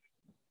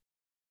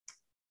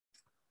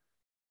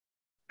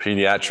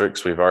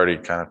 Pediatrics, we've already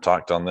kind of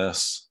talked on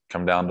this.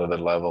 Come down to the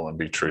level and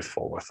be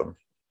truthful with them.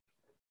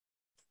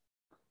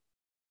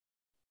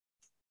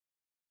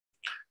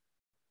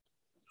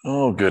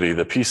 Oh, goody,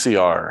 the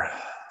PCR.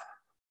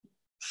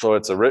 So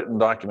it's a written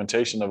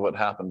documentation of what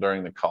happened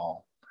during the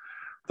call.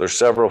 There's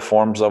several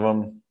forms of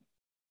them.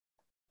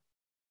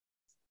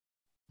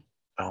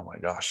 Oh my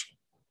gosh.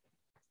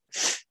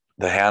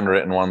 The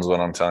handwritten ones, what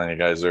I'm telling you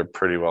guys, they're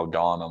pretty well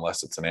gone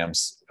unless it's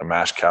a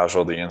mass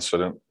casualty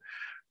incident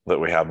that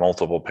we have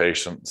multiple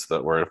patients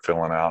that we're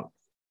filling out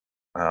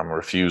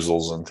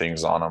refusals and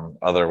things on them.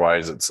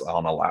 Otherwise, it's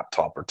on a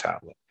laptop or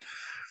tablet.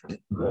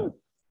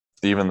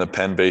 Even the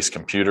pen-based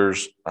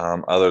computers,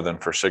 other than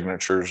for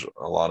signatures,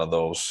 a lot of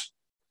those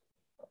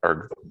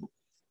are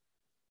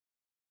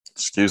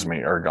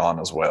gone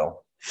as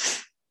well.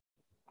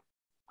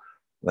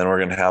 Then we're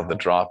going to have the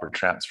drop or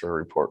transfer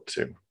report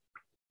too.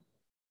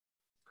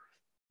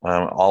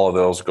 All of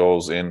those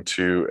goes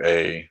into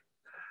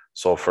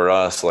so for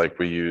us, like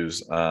we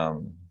use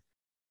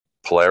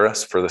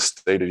Polaris for the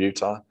state of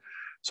Utah.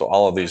 So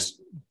all of these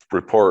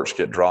reports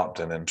get dropped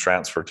and then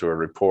transferred to a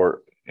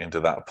report into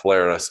that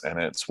Polaris, and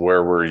it's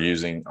where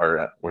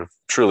we've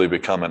truly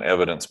become an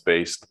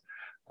evidence-based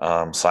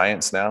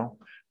science now,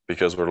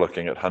 because we're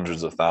looking at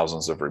hundreds of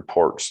thousands of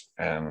reports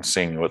and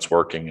seeing what's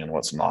working and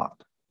what's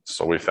not.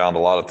 So we found a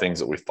lot of things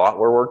that we thought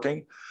were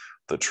working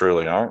that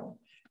truly aren't.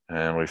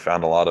 And we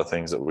found a lot of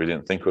things that we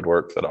didn't think would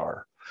work that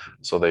are.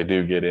 So they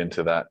do get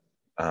into that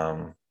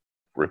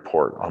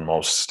report on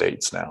most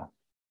states now.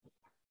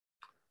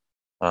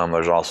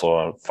 There's also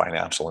a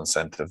financial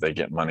incentive. They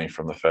get money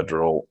from the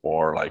federal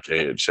or like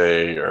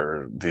AHA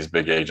or these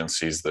big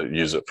agencies that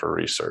use it for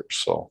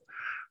research. So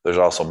there's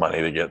also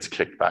money that gets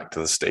kicked back to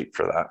the state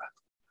for that.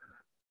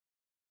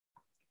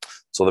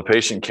 So the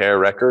patient care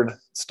record,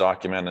 it's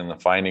documenting the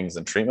findings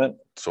and treatment.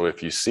 So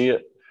if you see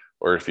it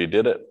or if you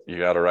did it, you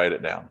got to write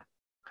it down.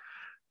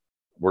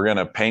 We're going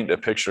to paint a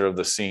picture of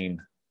the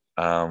scene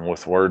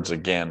with words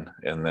again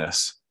in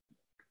this.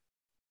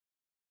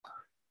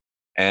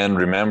 And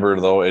remember,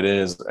 though, it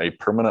is a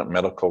permanent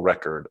medical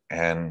record,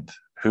 and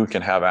who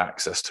can have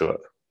access to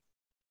it?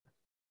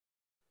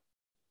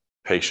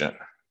 Patient.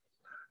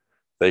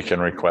 They can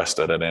request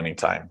it at any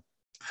time.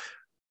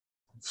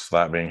 So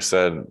that being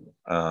said,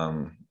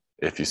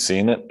 if you've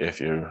seen it,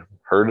 if you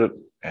heard it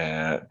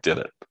and did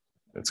it,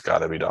 it's got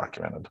to be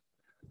documented.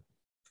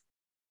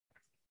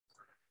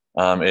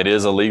 It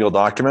is a legal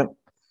document,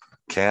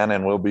 can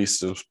and will be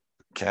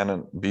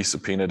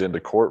subpoenaed into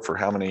court for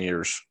how many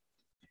years?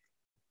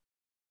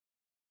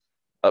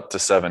 Up to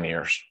 7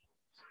 years.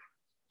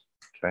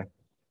 Okay.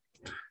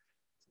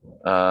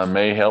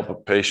 May help a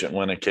patient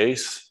win a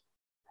case.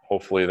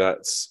 Hopefully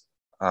that's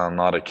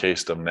not a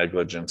case of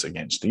negligence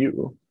against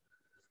you,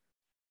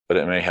 but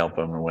it may help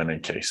them win a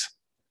case.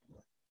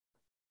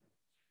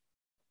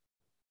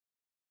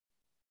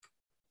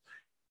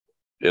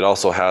 It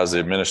also has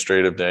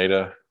administrative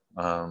data.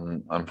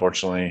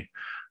 Unfortunately,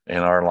 in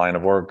our line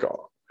of work,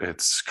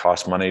 it's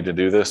cost money to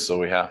do this, so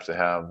we have to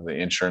have the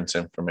insurance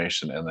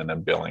information and then a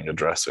billing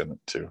address in it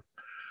too.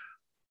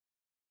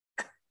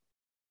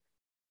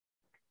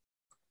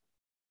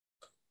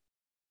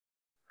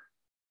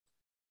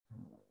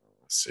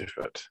 Let's see if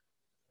it.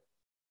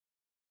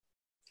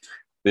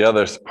 The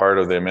other part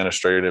of the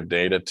administrative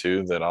data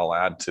too that I'll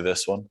add to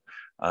this one,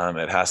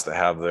 it has to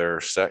have their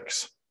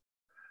sex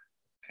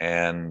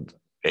and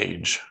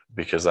age,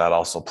 because that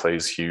also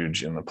plays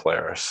huge in the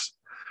Polaris.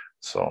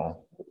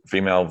 So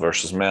female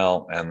versus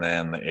male, and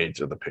then the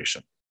age of the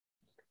patient.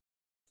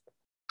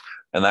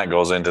 And that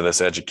goes into this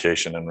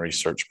education and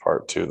research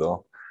part too,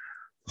 though.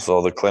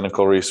 So the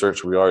clinical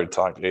research, we already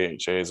talked,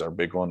 AHA is our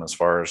big one as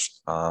far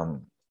as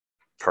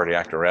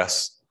cardiac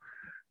arrest.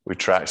 We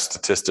track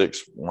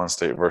statistics, one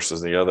state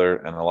versus the other,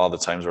 and a lot of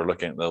the times we're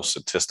looking at those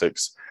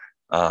statistics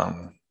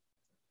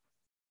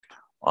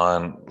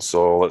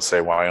so let's say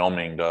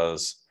Wyoming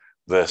does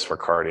this for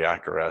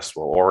cardiac arrest.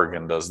 Well,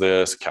 Oregon does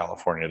this,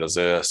 California does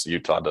this,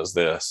 Utah does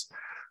this.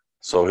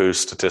 So who's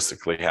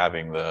statistically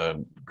having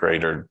the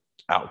greater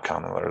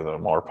outcome or the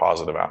more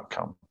positive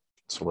outcome?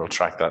 So we'll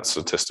track that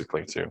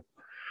statistically too.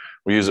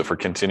 We use it for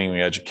continuing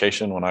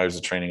education. When I was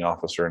a training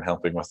officer and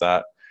helping with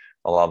that,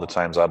 a lot of the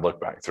times I'd look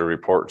back through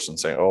reports and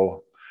say,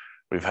 oh,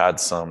 we've had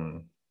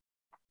some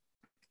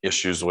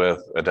issues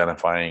with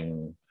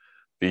identifying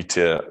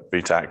VTAC,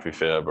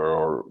 VFib,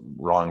 or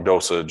wrong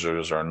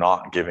dosages, or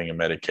not giving a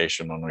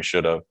medication when we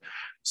should have.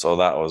 So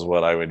that was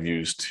what I would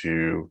use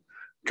to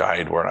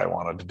guide where I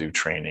wanted to do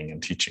training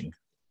and teaching.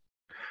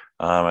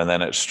 And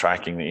then it's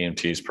tracking the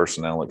EMT's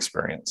personnel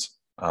experience.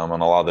 And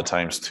a lot of the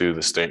times too,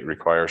 the state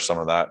requires some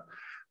of that.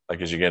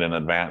 Like as you get in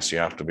advance, you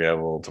have to be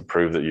able to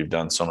prove that you've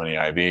done so many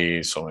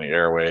IVs, so many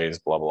airways,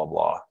 blah, blah,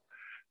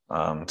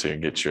 blah, to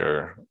get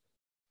your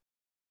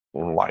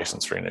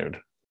license renewed.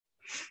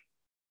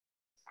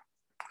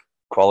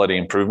 Quality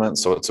improvement.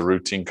 So it's a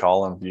routine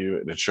call and view.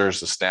 It ensures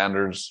the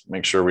standards,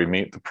 make sure we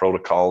meet the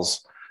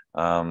protocols.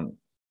 And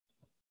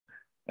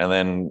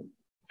then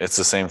it's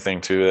the same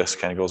thing too. This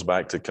kind of goes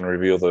back to can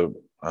reveal the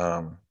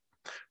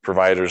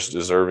providers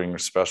deserving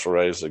special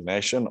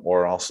resignation,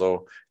 or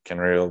also can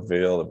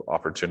reveal the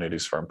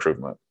opportunities for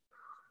improvement.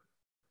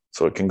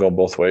 So it can go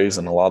both ways.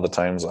 And a lot of the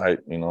times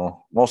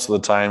most of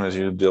the time as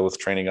you deal with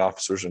training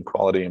officers and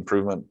quality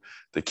improvement,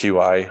 the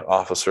QI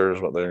officers,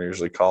 what they're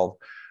usually called,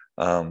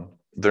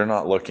 they're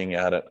not looking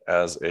at it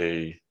as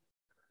a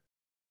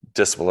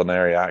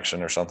disciplinary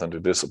action or something to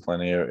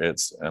discipline you.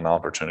 It's an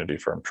opportunity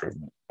for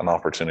improvement, an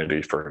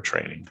opportunity for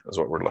training is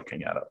what we're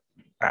looking at it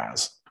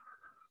as.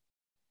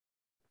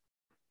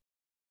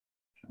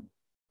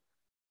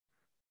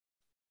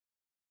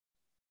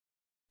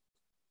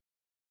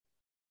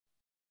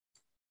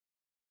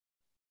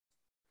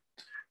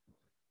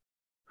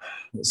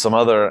 Some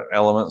other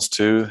elements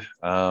too.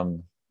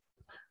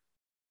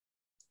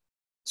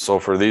 So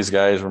for these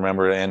guys,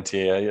 remember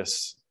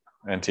NTSA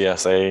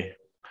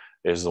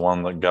is the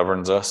one that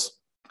governs us.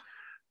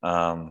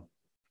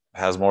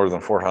 Has more than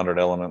 400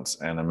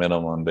 elements and a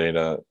minimum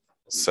data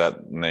set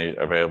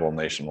available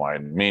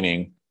nationwide,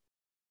 meaning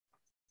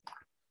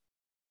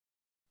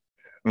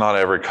not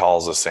every call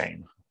is the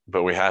same,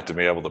 but we have to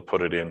be able to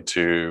put it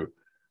into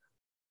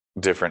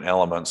different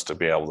elements to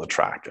be able to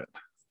track it.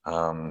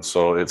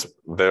 So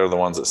they're the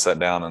ones that sat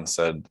down and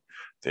said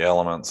the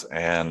elements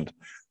and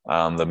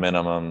the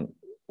minimum.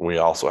 We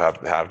also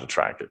have to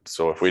track it.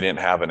 So if we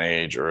didn't have an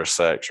age or a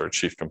sex or a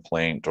chief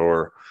complaint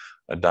or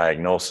a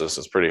diagnosis,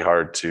 it's pretty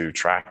hard to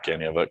track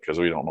any of it because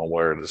we don't know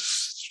where to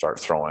start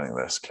throwing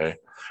this. Okay.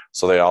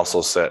 So they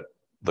also set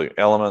the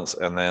elements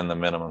and then the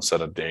minimum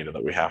set of data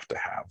that we have to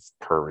have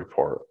per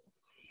report.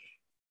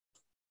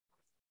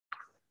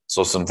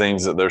 So some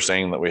things that they're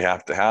saying that we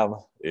have to have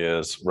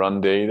is run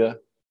data.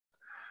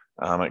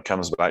 It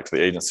comes back to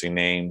the agency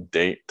name,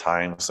 date,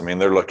 times. I mean,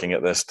 they're looking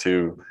at this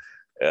too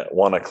at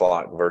 1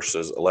 o'clock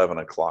versus 11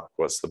 o'clock.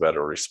 What's the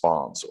better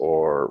response?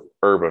 Or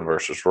urban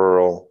versus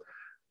rural.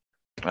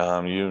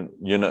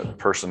 Unit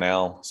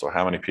personnel. So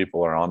how many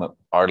people are on it,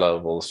 our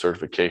level of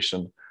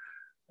certification,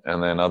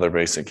 and then other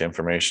basic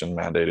information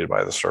mandated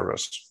by the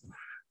service,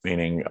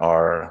 meaning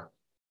our,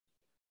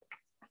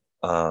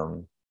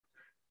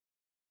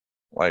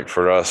 like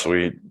for us,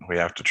 we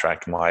have to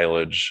track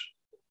mileage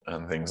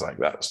and things like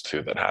that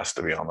too. That has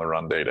to be on the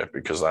run data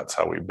because that's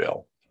how we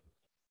bill.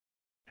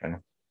 Okay.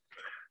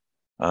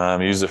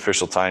 Use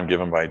official time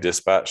given by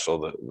dispatch so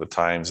that the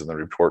times and the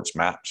reports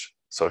match.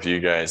 So if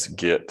you guys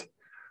get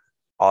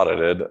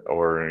audited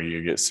or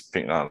you get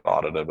subpoenaed, not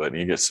audited, but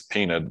you get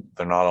subpoenaed,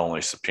 they're not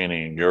only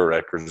subpoenaing your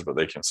records, but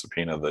they can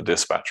subpoena the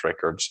dispatch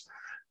records,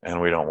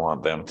 and we don't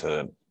want them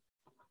to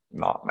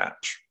not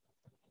match.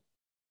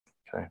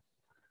 Okay.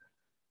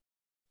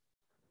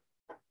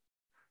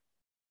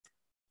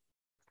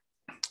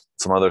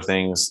 Some other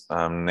things,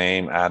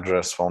 name,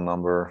 address, phone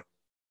number,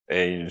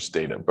 age,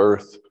 date of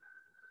birth.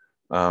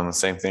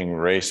 Same thing,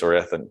 race or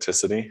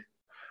ethnicity.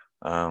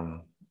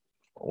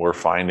 We're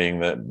finding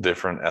that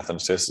different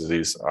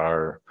ethnicities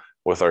are,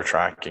 with our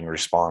tracking,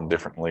 respond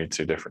differently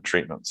to different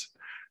treatments,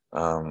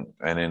 and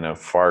in a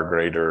far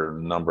greater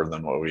number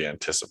than what we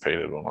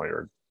anticipated when we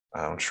were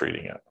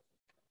treating it.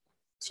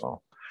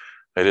 So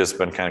it has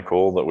been kind of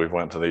cool that we've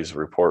went to these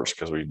reports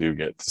because we do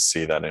get to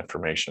see that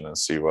information and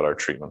see what our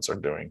treatments are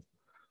doing.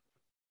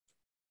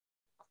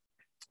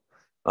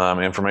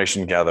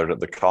 Information gathered at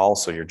the call.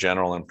 So your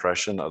general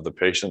impression of the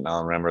patient.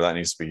 Now remember that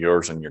needs to be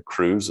yours and your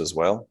crew's as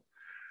well.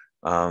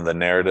 The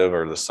narrative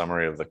or the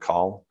summary of the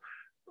call.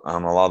 A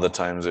lot of the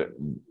times it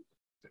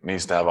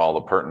needs to have all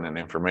the pertinent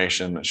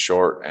information,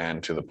 short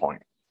and to the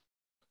point.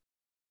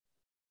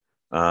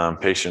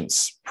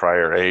 Patient's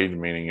prior aid,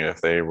 meaning if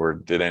they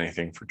did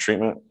anything for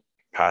treatment,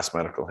 past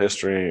medical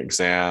history,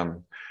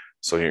 exam.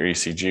 So your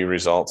ECG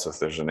results, if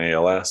there's an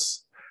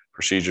ALS,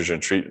 procedures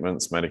and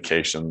treatments,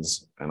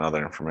 medications, and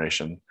other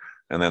information.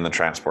 And then the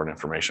transport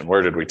information.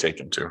 Where did we take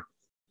him to?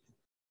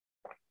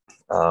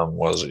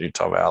 Was it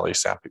Utah Valley,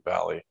 Sappi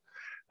Valley?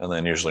 And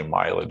then usually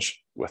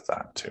mileage with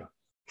that too.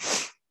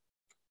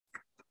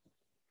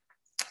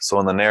 So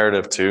in the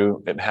narrative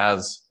too, it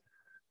has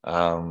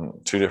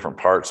 2 different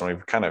parts, and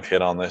we've kind of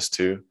hit on this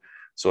too.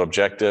 So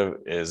objective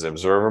is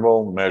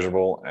observable,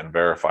 measurable, and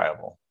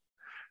verifiable,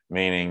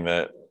 meaning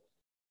that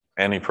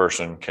any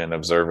person can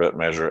observe it,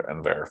 measure it,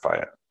 and verify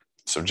it.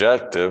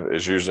 Subjective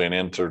is usually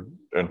an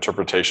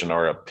interpretation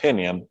or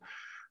opinion,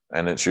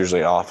 and it's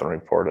usually often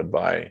reported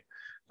by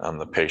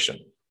the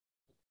patient.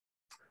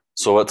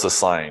 So what's a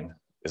sign?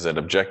 Is it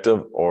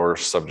objective or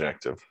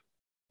subjective?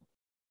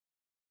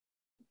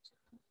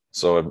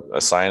 So a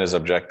sign is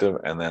objective,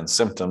 and then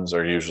symptoms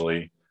are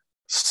usually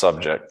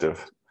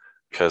subjective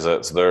because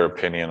it's their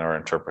opinion or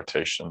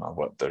interpretation of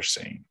what they're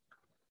seeing.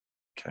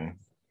 Okay.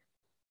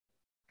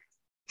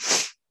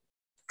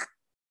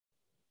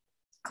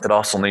 It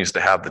also needs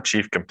to have the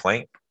chief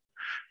complaint.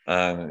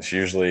 It's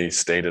usually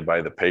stated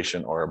by the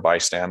patient or a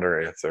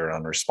bystander if they're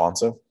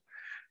unresponsive.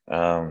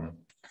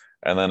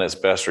 And then it's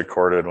best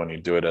recorded when you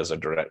do it as a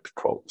direct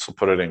quote. So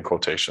put it in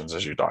quotations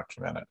as you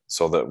document it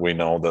so that we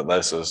know that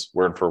this is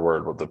word for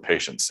word what the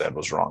patient said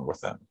was wrong with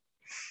them.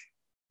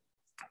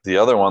 The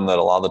other one that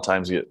a lot of the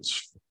times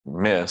gets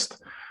missed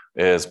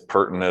is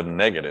pertinent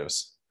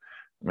negatives,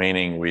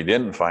 meaning we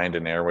didn't find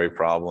an airway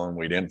problem.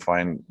 We didn't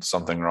find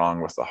something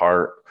wrong with the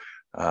heart.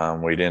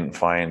 We didn't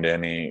find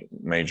any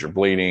major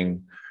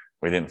bleeding.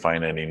 We didn't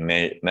find any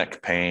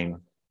neck pain.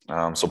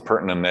 So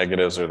pertinent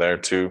negatives are there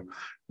too.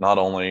 Not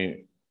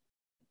only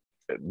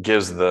it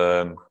gives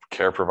the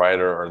care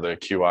provider or the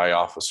QI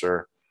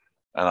officer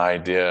an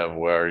idea of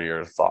where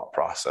your thought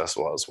process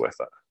was with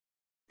it.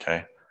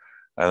 Okay.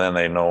 And then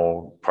they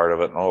know part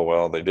of it. Oh,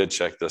 well, they did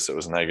check this. It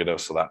was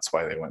negative. So that's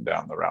why they went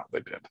down the route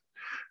they did.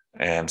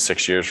 And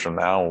 6 years from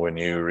now, when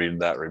you read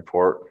that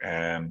report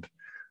and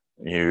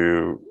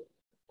you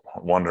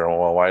wonder,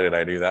 well, why did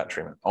I do that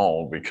treatment?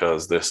 Oh,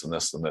 because this and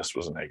this and this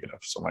was negative.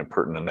 So my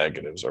pertinent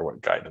negatives are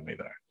what guided me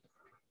there.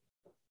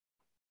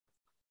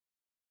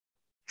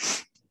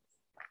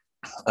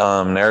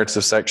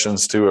 Narrative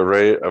sections to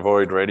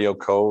avoid radio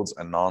codes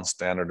and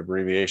non-standard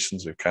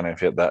abbreviations. We've kind of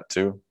hit that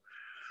too.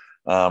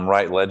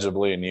 Write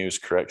legibly and use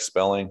correct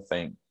spelling.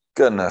 Thank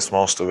goodness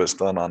most of it's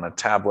done on a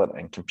tablet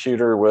and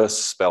computer with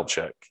spell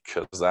check,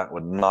 because that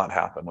would not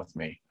happen with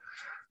me.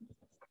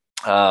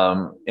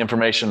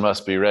 Information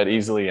must be read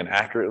easily and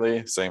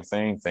accurately. Same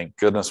thing. Thank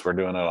goodness we're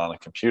doing it on a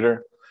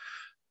computer.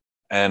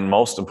 And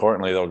most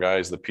importantly though,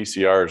 guys, the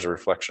PCR is a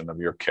reflection of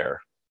your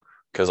care.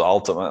 Because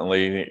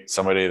ultimately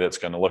somebody that's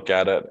going to look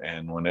at it,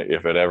 and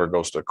if it ever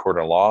goes to a court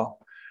of law,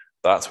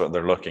 That's what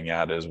they're looking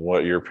at, is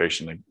what your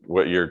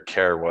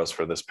care was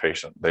for this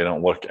patient. They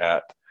don't look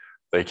at,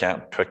 they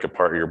can't pick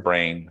apart your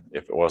brain.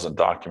 If it wasn't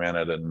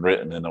documented and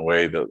written in a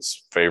way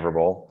that's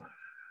favorable,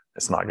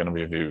 it's not going to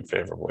be viewed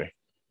favorably.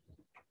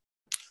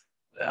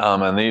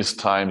 And these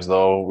times,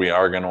 though, we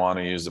are going to want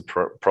to use the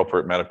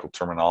appropriate medical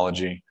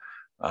terminology.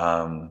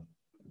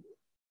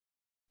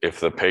 If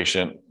the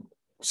patient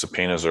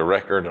subpoenas a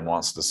record and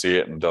wants to see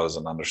it and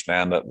doesn't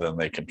understand it, then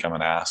they can come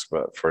and ask.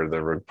 But for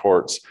the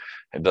reports,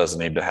 it does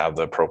need to have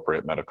the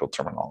appropriate medical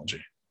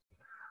terminology.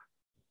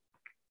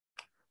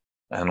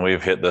 And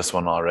we've hit this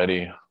one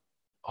already,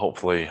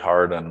 hopefully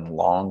hard and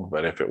long,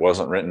 but if it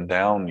wasn't written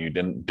down, you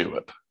didn't do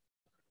it.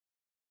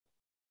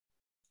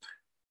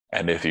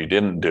 And if you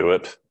didn't do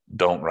it,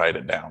 don't write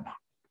it down.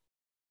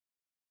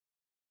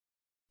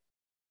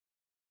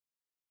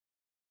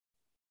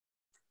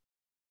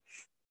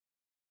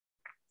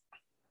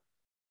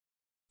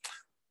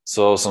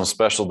 So some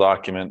special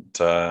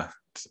the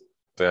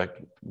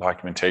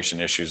documentation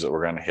issues that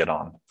we're going to hit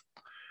on.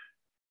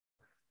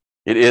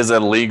 It is a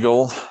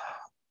legal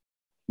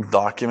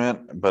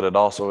document, but it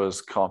also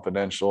is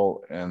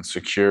confidential and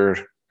secure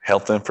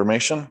health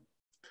information.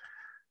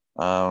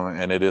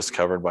 And it is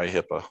covered by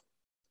HIPAA.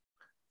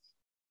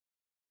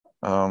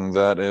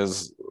 That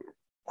is,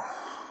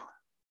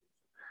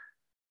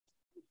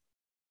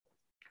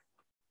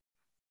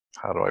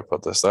 how do I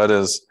put this? That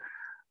is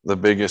the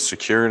biggest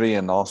security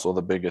and also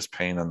the biggest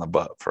pain in the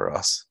butt for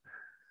us.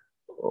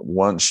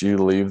 Once you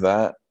leave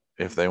that,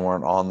 if they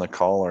weren't on the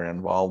call or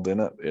involved in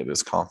it, it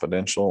is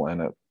confidential and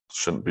it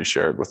shouldn't be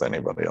shared with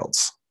anybody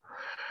else.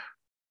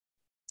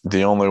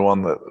 The only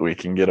one that we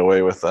can get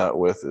away with that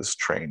with is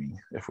training.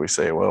 If we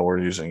say, well, we're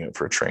using it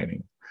for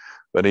training.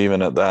 But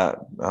even at that,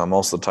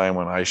 most of the time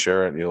when I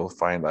share it, you'll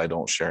find I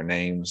don't share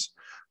names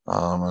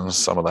and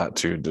some of that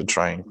too, to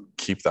try and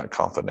keep that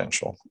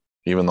confidential,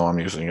 even though I'm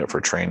using it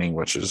for training,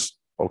 which is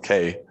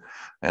okay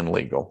and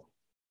legal.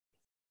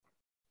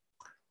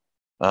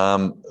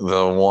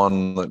 The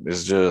one that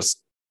is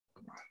just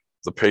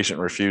the patient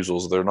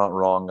refusals, they're not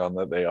wrong on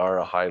that. They are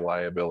a high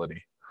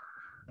liability.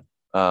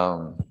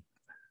 Those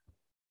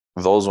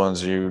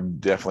ones you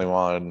definitely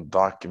want to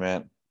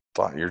document,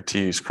 dot your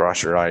T's,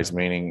 cross your I's,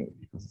 meaning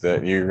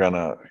that you're going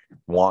to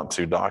want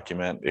to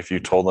document. If you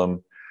told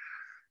them,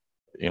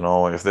 you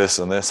know, if this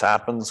and this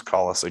happens,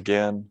 call us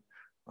again.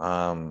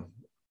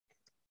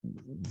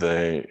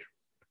 They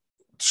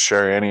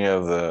share any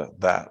of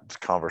that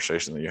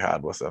conversation that you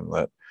had with them,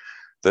 that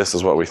this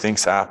is what we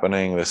think's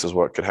happening. This is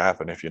what could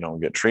happen if you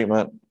don't get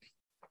treatment.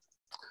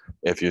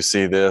 If you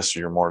see this,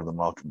 you're more than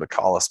welcome to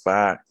call us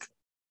back.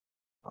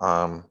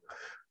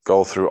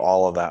 Go through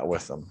all of that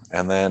with them,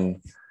 and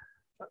then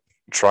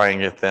try and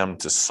get them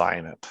to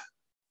sign it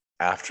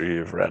after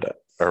you've read it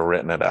or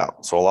written it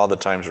out. So a lot of the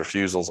times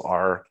refusals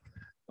are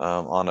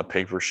on a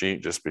paper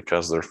sheet just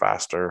because they're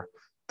faster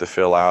to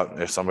fill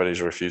out. If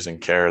somebody's refusing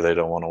care, they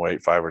don't want to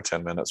wait 5 or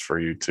 10 minutes for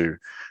you to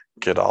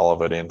get all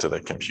of it into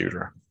the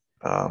computer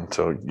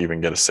to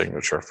even get a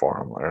signature for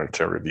them or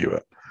to review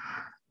it.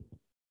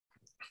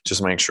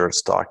 Just make sure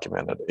it's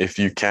documented. If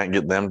you can't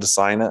get them to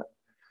sign it,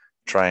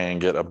 try and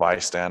get a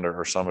bystander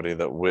or somebody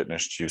that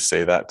witnessed you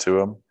say that to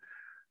them.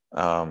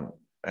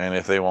 And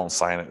if they won't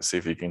sign it, see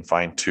if you can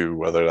find 2,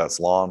 whether that's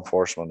law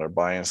enforcement or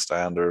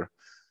bystander.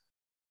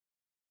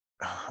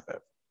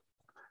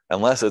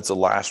 Unless it's a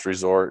last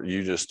resort,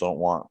 you just don't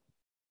want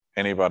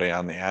anybody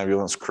on the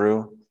ambulance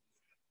crew.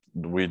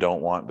 We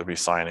don't want to be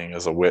signing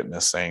as a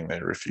witness saying they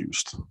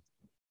refused,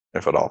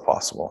 if at all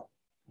possible.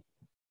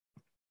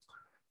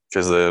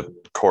 Because the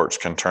courts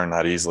can turn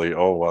that easily.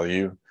 Oh, well,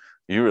 you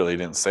really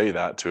didn't say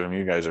that to him.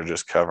 You guys are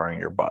just covering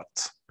your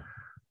butts.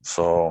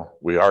 So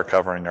we are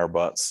covering our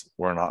butts.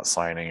 We're not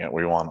signing it.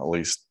 We want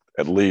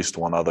at least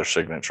one other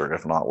signature,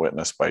 if not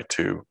witnessed by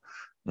 2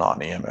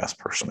 non-EMS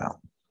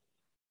personnel.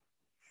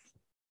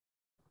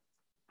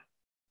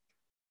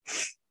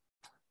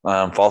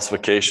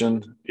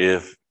 Falsification,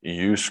 if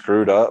you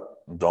screwed up,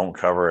 don't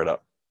cover it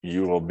up.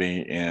 You will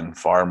be in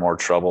far more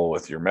trouble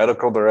with your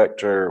medical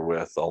director,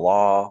 with the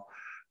law,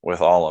 with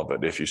all of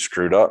it. If you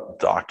screwed up,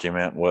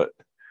 document what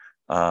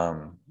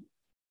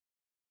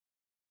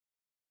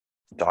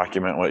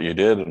you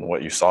did and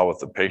what you saw with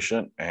the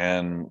patient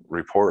and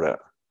report it,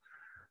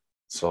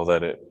 so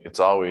that it's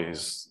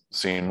always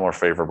seen more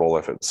favorable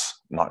if it's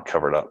not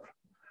covered up.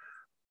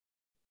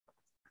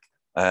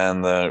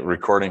 And the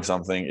recording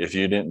something, if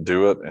you didn't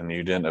do it and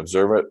you didn't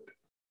observe it,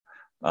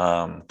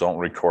 don't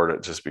record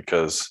it just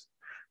because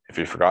if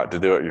you forgot to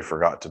do it, you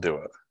forgot to do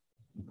it,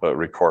 but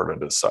record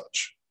it as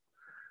such.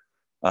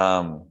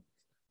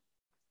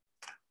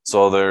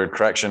 So there are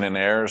correction in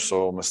errors,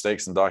 so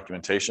mistakes in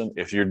documentation.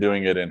 If you're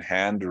doing it in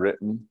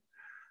handwritten,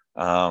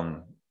 draw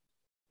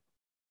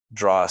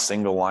a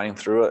single line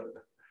through it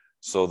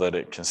so that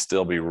it can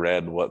still be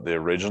read what the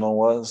original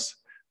was,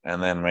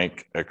 and then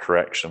make a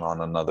correction on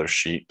another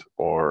sheet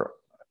or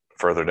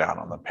further down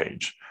on the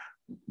page.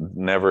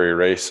 Never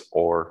erase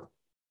or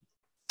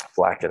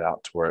black it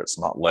out to where it's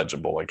not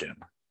legible again.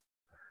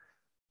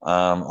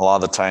 A lot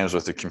of the times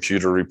with the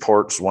computer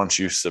reports, once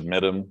you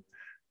submit them,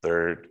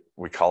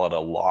 we call it a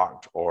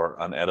locked or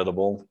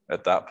uneditable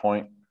at that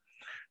point.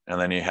 And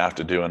then you have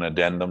to do an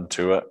addendum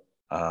to it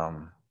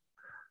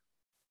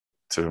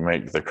to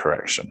make the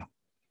correction.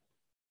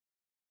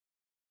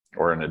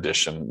 Or an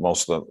addition.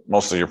 Most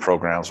of your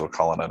programs will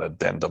call it an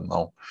addendum,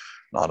 though,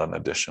 not an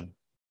addition.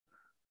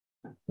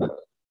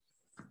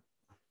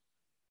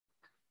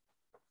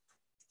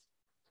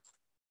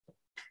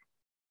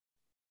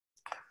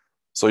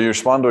 So you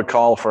respond to a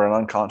call for an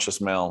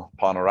unconscious male.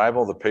 Upon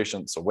arrival, the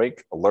patient's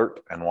awake, alert,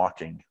 and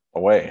walking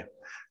away.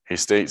 He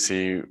states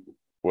he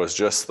was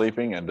just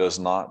sleeping and does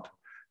not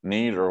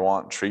need or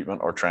want treatment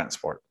or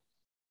transport.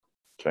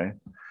 Okay,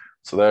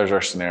 so there's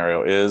our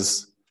scenario.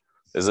 Is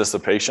this a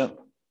patient?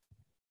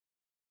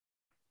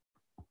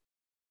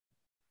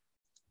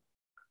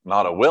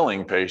 Not a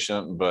willing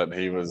patient, but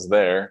he was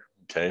there.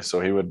 Okay,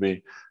 so he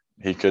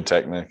could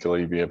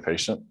technically be a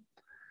patient.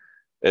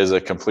 Is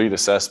a complete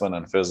assessment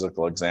and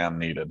physical exam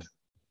needed?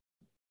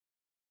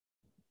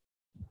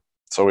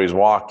 So he's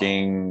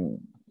walking,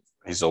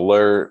 he's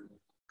alert.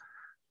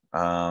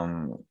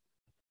 There's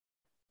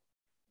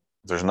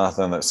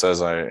nothing that says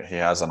he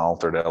has an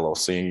altered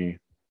LOC.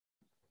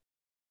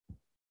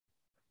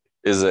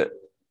 Is it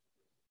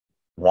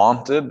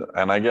wanted?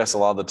 And I guess a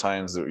lot of the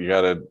times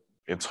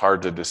it's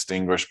hard to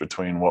distinguish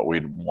between what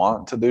we'd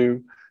want to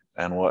do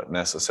and what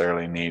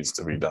necessarily needs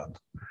to be done.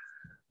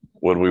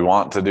 Would we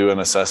want to do an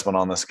assessment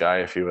on this guy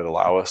if he would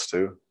allow us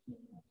to?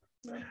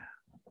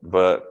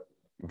 But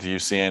do you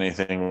see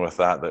anything with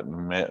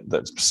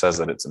that says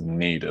that it's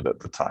needed at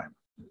the time?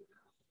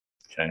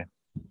 Okay,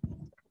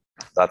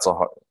 that's a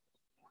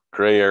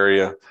gray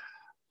area.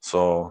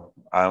 So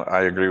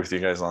I agree with you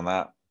guys on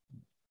that.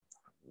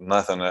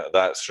 Nothing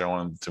that's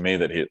showing to me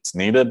that it's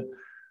needed.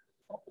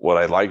 Would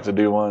I like to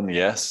do one?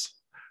 Yes.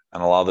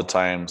 And a lot of the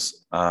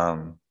times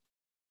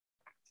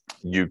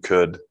you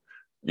can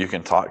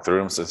talk through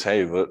them and says,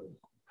 hey, look,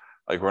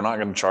 like, we're not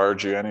going to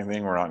charge you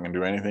anything. We're not going to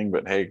do anything,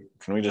 but hey,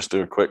 can we just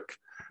do a quick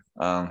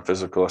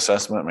physical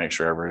assessment, make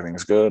sure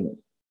everything's good?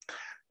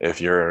 If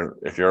you're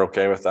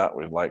okay with that,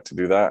 we'd like to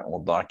do that.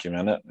 We'll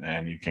document it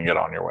and you can get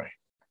on your way.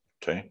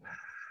 Okay.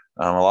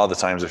 A lot of the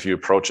times, if you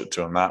approach it to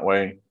them that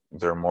way,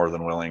 they're more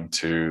than willing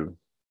to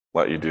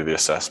let you do the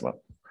assessment.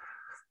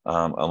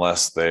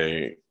 Unless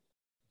they,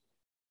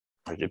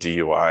 like a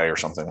DUI or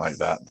something like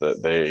that,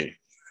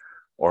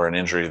 or an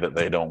injury that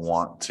they don't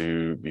want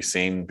to be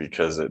seen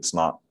because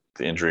the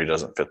injury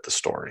doesn't fit the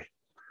story,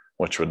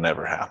 which would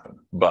never happen,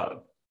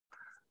 but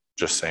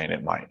just saying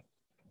it might.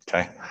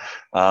 Okay.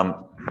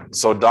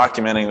 So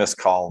documenting this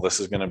call, this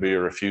is going to be a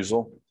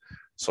refusal.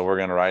 So we're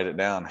going to write it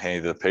down. Hey,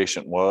 the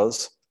patient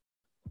was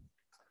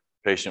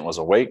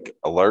awake,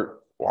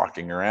 alert,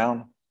 walking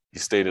around. He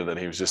stated that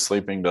he was just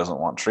sleeping, doesn't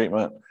want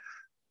treatment,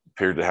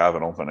 appeared to have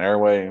an open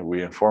airway.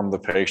 We informed the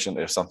patient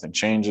if something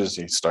changes,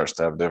 he starts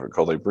to have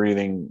difficulty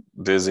breathing,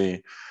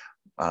 dizzy,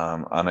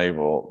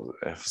 unable,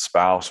 if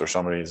spouse or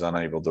somebody is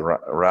unable to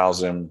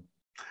arouse him,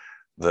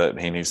 that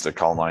he needs to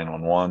call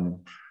 911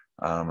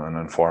 and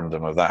inform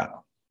them of that.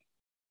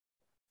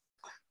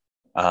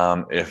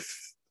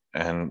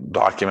 And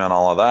document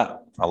all of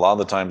that. A lot of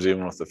the times,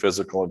 even with the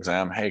physical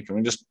exam, hey, can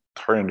we just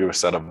hurry and do a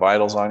set of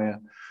vitals on you?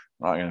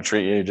 I'm not going to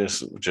treat you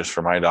just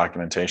for my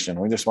documentation.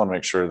 We just want to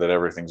make sure that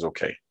everything's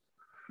okay.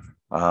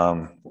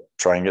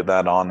 Try and get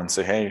that on and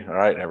say, hey, all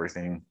right,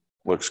 everything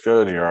looks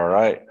good. You're all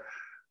right.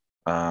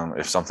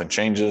 If something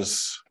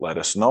changes, let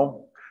us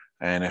know.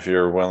 And if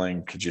you're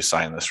willing, could you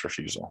sign this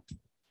refusal?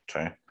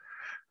 Okay.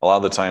 A lot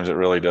of the times it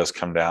really does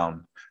come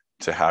down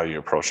to how you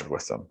approach it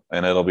with them.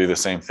 And it'll be the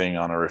same thing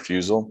on a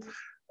refusal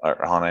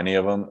or on any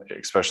of them,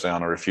 especially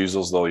on a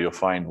refusals, though you'll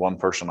find one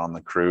person on the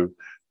crew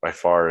by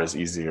far is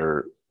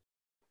easier,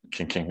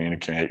 can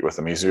communicate with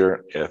them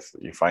easier. If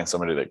you find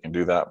somebody that can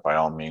do that, by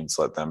all means,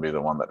 let them be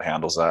the one that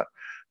handles that.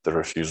 The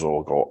refusal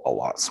will go a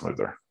lot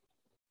smoother.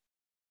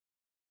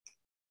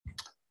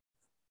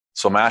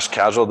 So MASH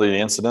casualty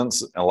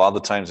incidents, a lot of the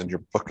times in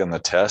your book and the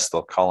test,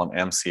 they'll call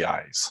them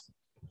MCIs.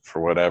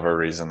 For whatever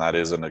reason, that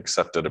is an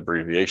accepted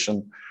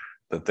abbreviation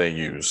that they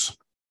use.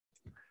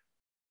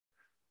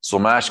 So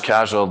MASH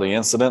casualty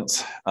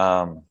incidents.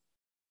 So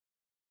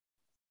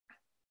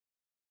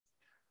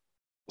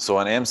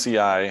an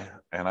MCI,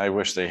 and I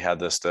wish they had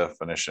this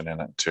definition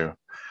in it too.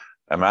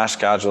 A MASH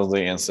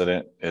casualty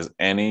incident is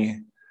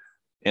any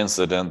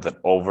incident that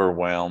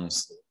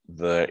overwhelms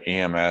the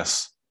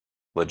EMS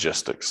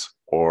logistics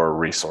or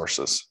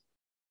resources.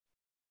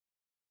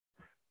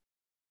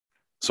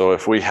 So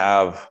if we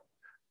have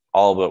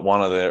all but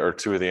one of or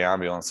two of the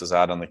ambulances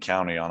out in the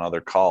county on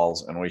other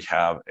calls, and we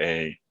have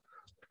a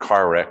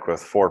car wreck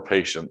with 4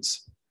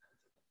 patients,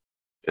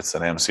 it's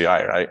an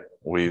MCI, right?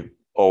 We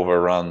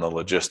overrun the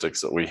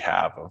logistics that we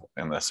have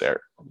in this area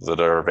that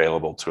are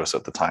available to us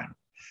at the time.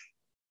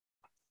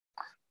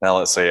 Now,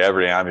 let's say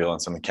every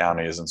ambulance in the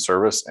county is in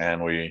service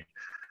and we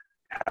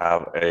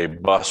have a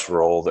bus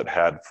roll that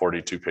had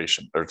 42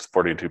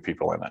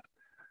 people in it.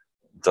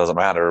 It doesn't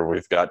matter.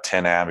 We've got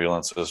 10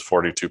 ambulances,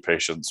 42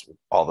 patients.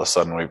 All of a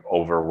sudden, we've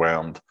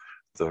overwhelmed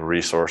the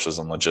resources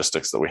and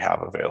logistics that we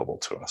have available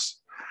to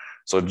us.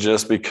 So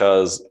just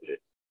because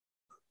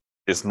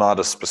it's not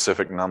a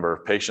specific number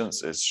of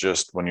patients, it's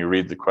just when you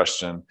read the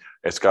question,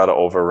 it's got to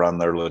overrun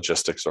their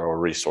logistics or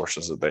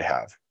resources that they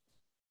have.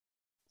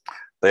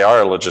 They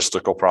are a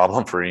logistical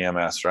problem for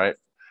EMS, right?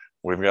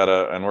 We've got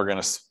to, and we're going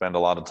to spend a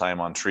lot of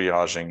time on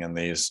triaging in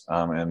these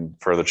and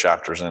further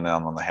chapters and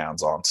on the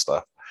hands-on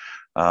stuff.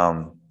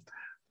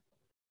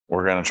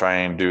 We're going to try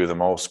and do the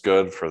most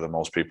good for the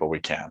most people we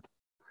can.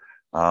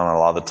 A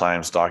lot of the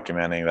times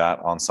documenting that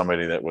on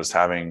somebody that was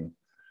having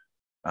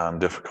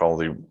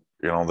difficulty,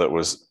 that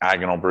was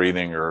agonal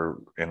breathing or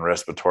in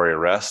respiratory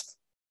arrest.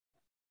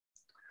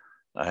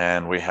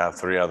 And we have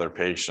 3 other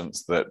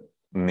patients that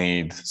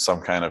need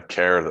some kind of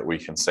care that we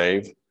can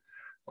save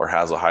or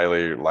has a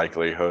highly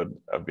likelihood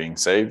of being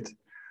saved.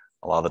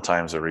 A lot of the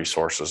times the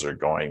resources are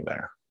going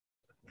there.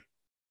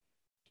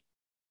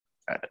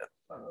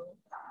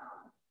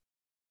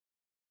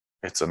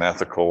 It's an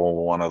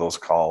ethical one of those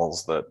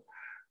calls that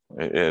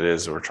it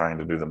is, we're trying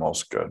to do the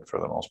most good for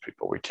the most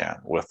people we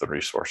can with the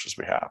resources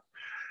we have.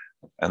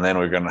 And then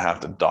we're going to have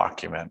to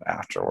document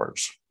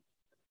afterwards.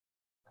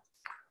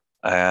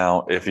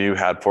 Now, if you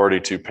had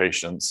 42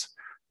 patients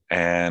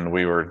and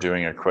we were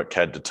doing a quick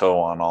head to toe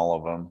on all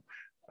of them,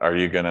 are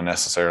you going to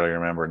necessarily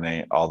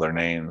remember all their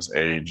names,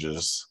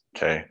 ages?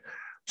 Okay.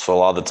 So a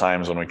lot of the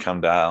times when we come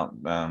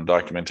down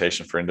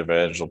documentation for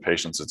individual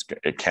patients,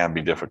 it can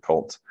be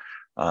difficult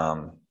for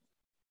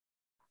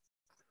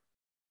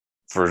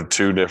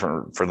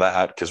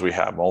that because we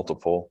have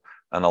multiple.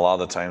 And a lot of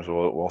the times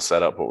we'll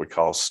set up what we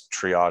call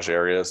triage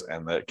areas,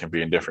 and that can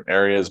be in different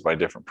areas by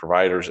different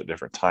providers at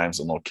different times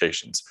and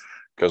locations,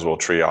 because we'll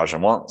triage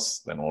them once,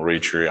 then we'll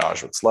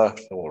re-triage what's left,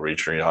 and we'll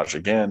re-triage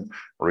again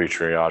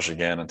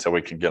until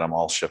we can get them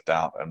all shipped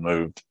out and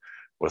moved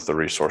with the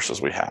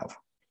resources we have.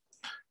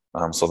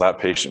 So that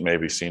patient may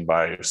be seen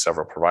by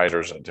several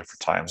providers at different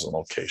times and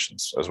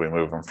locations as we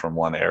move them from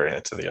one area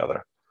to the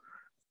other.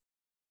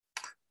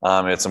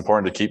 It's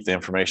important to keep the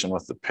information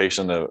with the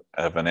patient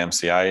of an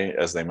MCI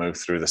as they move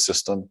through the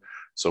system.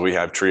 So we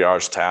have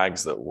triage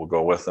tags that will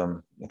go with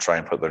them. We'll try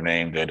and put their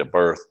name, date of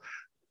birth,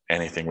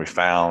 anything we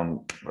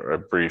found, or a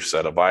brief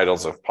set of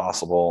vitals if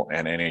possible,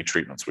 and any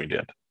treatments we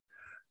did.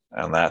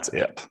 And that's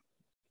it.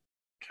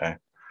 Okay.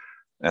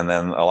 And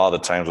then a lot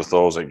of the times with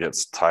those, it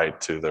gets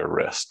tied to their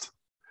wrist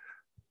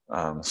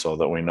so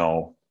that we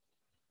know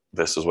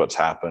this is what's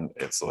happened.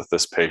 It's with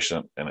this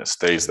patient, and it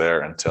stays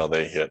there until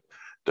they hit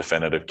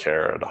definitive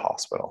care at a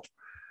hospital.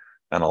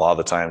 And a lot of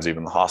the times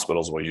even the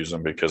hospitals will use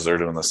them because they're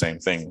doing the same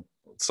thing.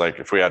 It's like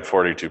if we had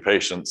 42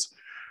 patients,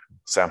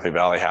 Sanpete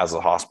Valley has a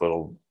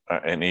hospital,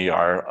 an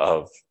ER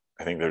of,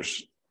 I think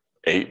there's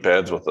 8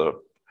 beds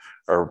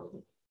or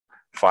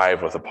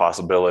 5 with a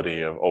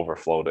possibility of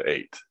overflow to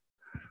 8.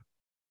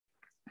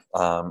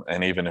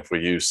 And even if we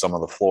use some of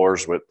the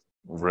floors with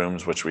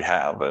rooms, which we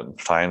have at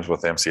times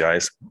with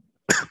MCIs,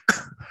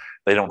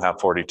 they don't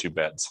have 42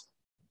 beds.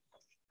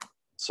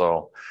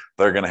 So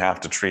they're going to have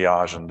to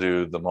triage and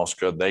do the most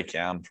good they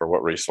can for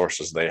what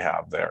resources they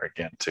have there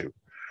again too.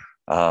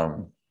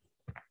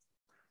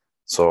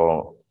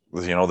 So,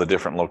 the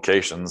different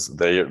locations,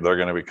 they're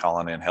going to be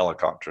calling in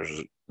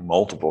helicopters,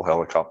 multiple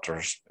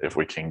helicopters, if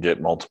we can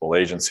get multiple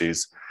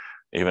agencies,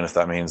 even if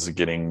that means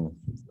getting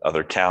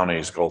other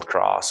counties, Gold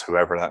Cross,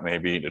 whoever that may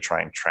be, to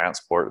try and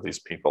transport these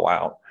people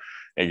out.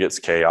 It gets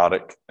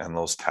chaotic, and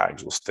those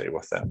tags will stay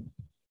with them.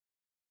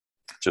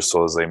 Just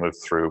so as they move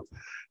through,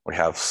 we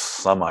have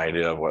some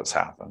idea of what's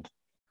happened.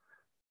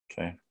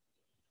 Okay.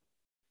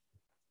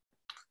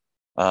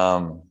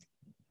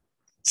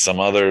 Some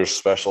other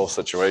special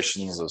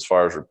situations as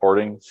far as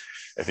reporting.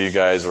 If you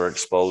guys were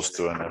exposed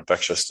to an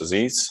infectious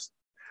disease,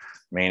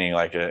 meaning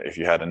like if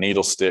you had a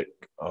needle stick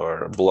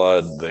or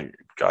blood that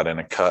got in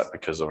a cut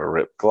because of a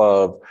ripped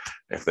glove,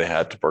 if they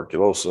had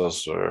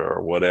tuberculosis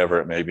or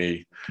whatever it may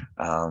be,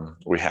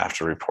 we have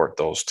to report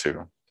those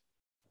too.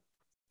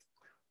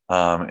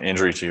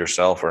 Injury to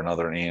yourself or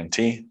another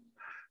EMT,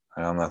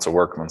 that's a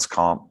workman's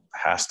comp,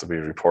 has to be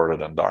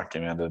reported and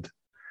documented.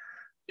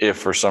 If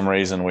for some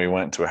reason we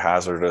went to a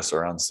hazardous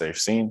or unsafe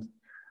scene,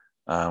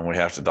 we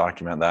have to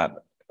document that,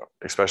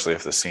 especially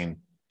if the scene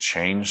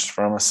changed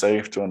from a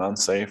safe to an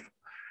unsafe,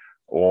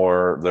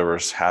 or there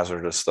was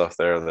hazardous stuff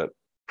there that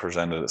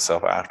presented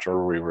itself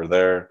after we were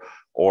there,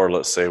 or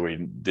let's say we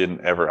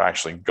didn't ever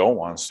actually go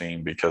on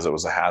scene because it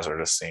was a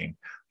hazardous scene.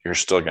 You're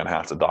still going to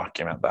have to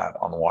document that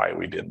on why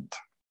we didn't,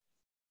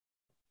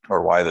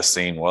 or why the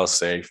scene was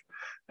safe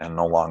and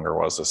no longer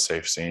was a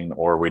safe scene,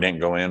 or we didn't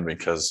go in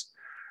because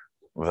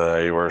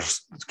they were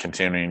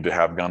continuing to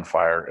have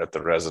gunfire at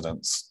the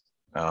residence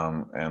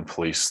and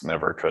police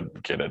never could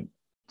get it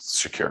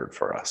secured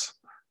for us.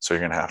 So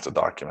you're going to have to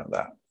document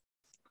that.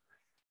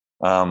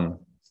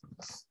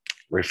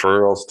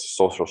 Referrals to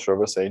social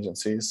service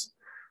agencies,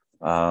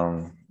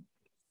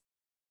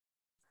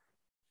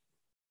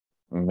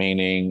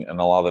 meaning, and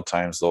a lot of the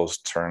times those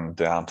turn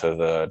down to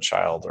the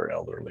child or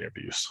elderly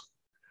abuse.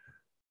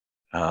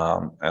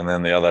 And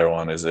then the other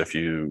one is if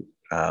you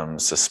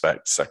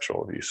suspect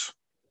sexual abuse,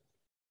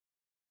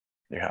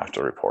 you have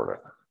to report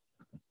it.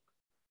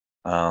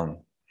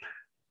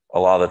 a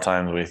lot of the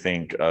times we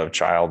think of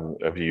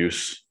child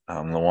abuse.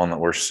 The one that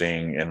we're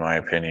seeing, in my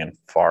opinion,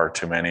 far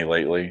too many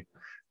lately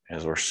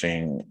is we're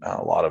seeing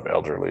a lot of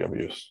elderly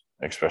abuse,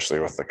 especially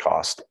with the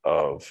cost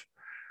of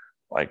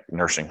like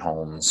nursing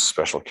homes,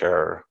 special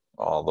care.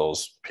 All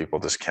those people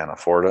just can't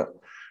afford it.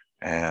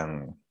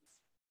 And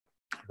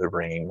they're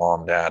bringing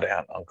mom, dad,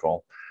 aunt,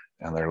 uncle,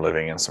 and they're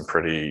living in some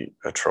pretty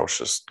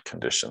atrocious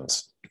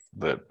conditions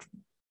that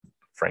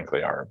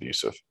frankly are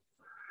abusive.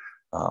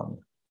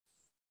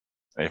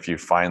 If you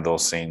find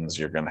those scenes,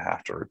 you're going to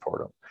have to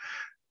report them.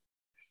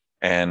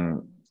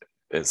 And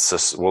it's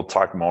just, we'll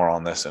talk more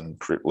on this in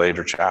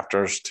later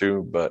chapters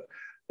too, but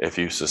if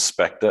you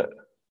suspect it,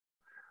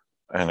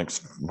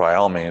 and by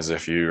all means,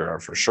 if you are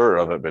for sure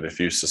of it, but if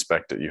you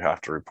suspect it, you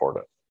have to report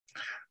it.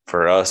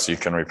 For us, you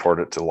can report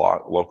it to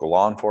local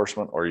law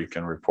enforcement, or you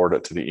can report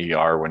it to the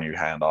ER when you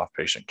hand off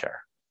patient care.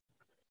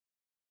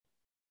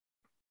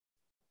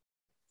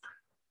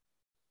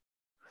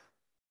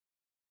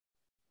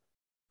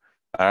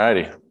 All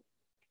righty.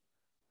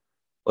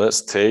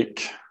 Let's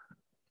take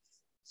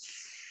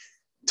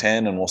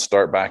 10 and we'll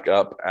start back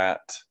up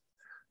at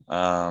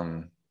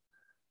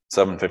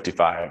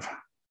 7:55.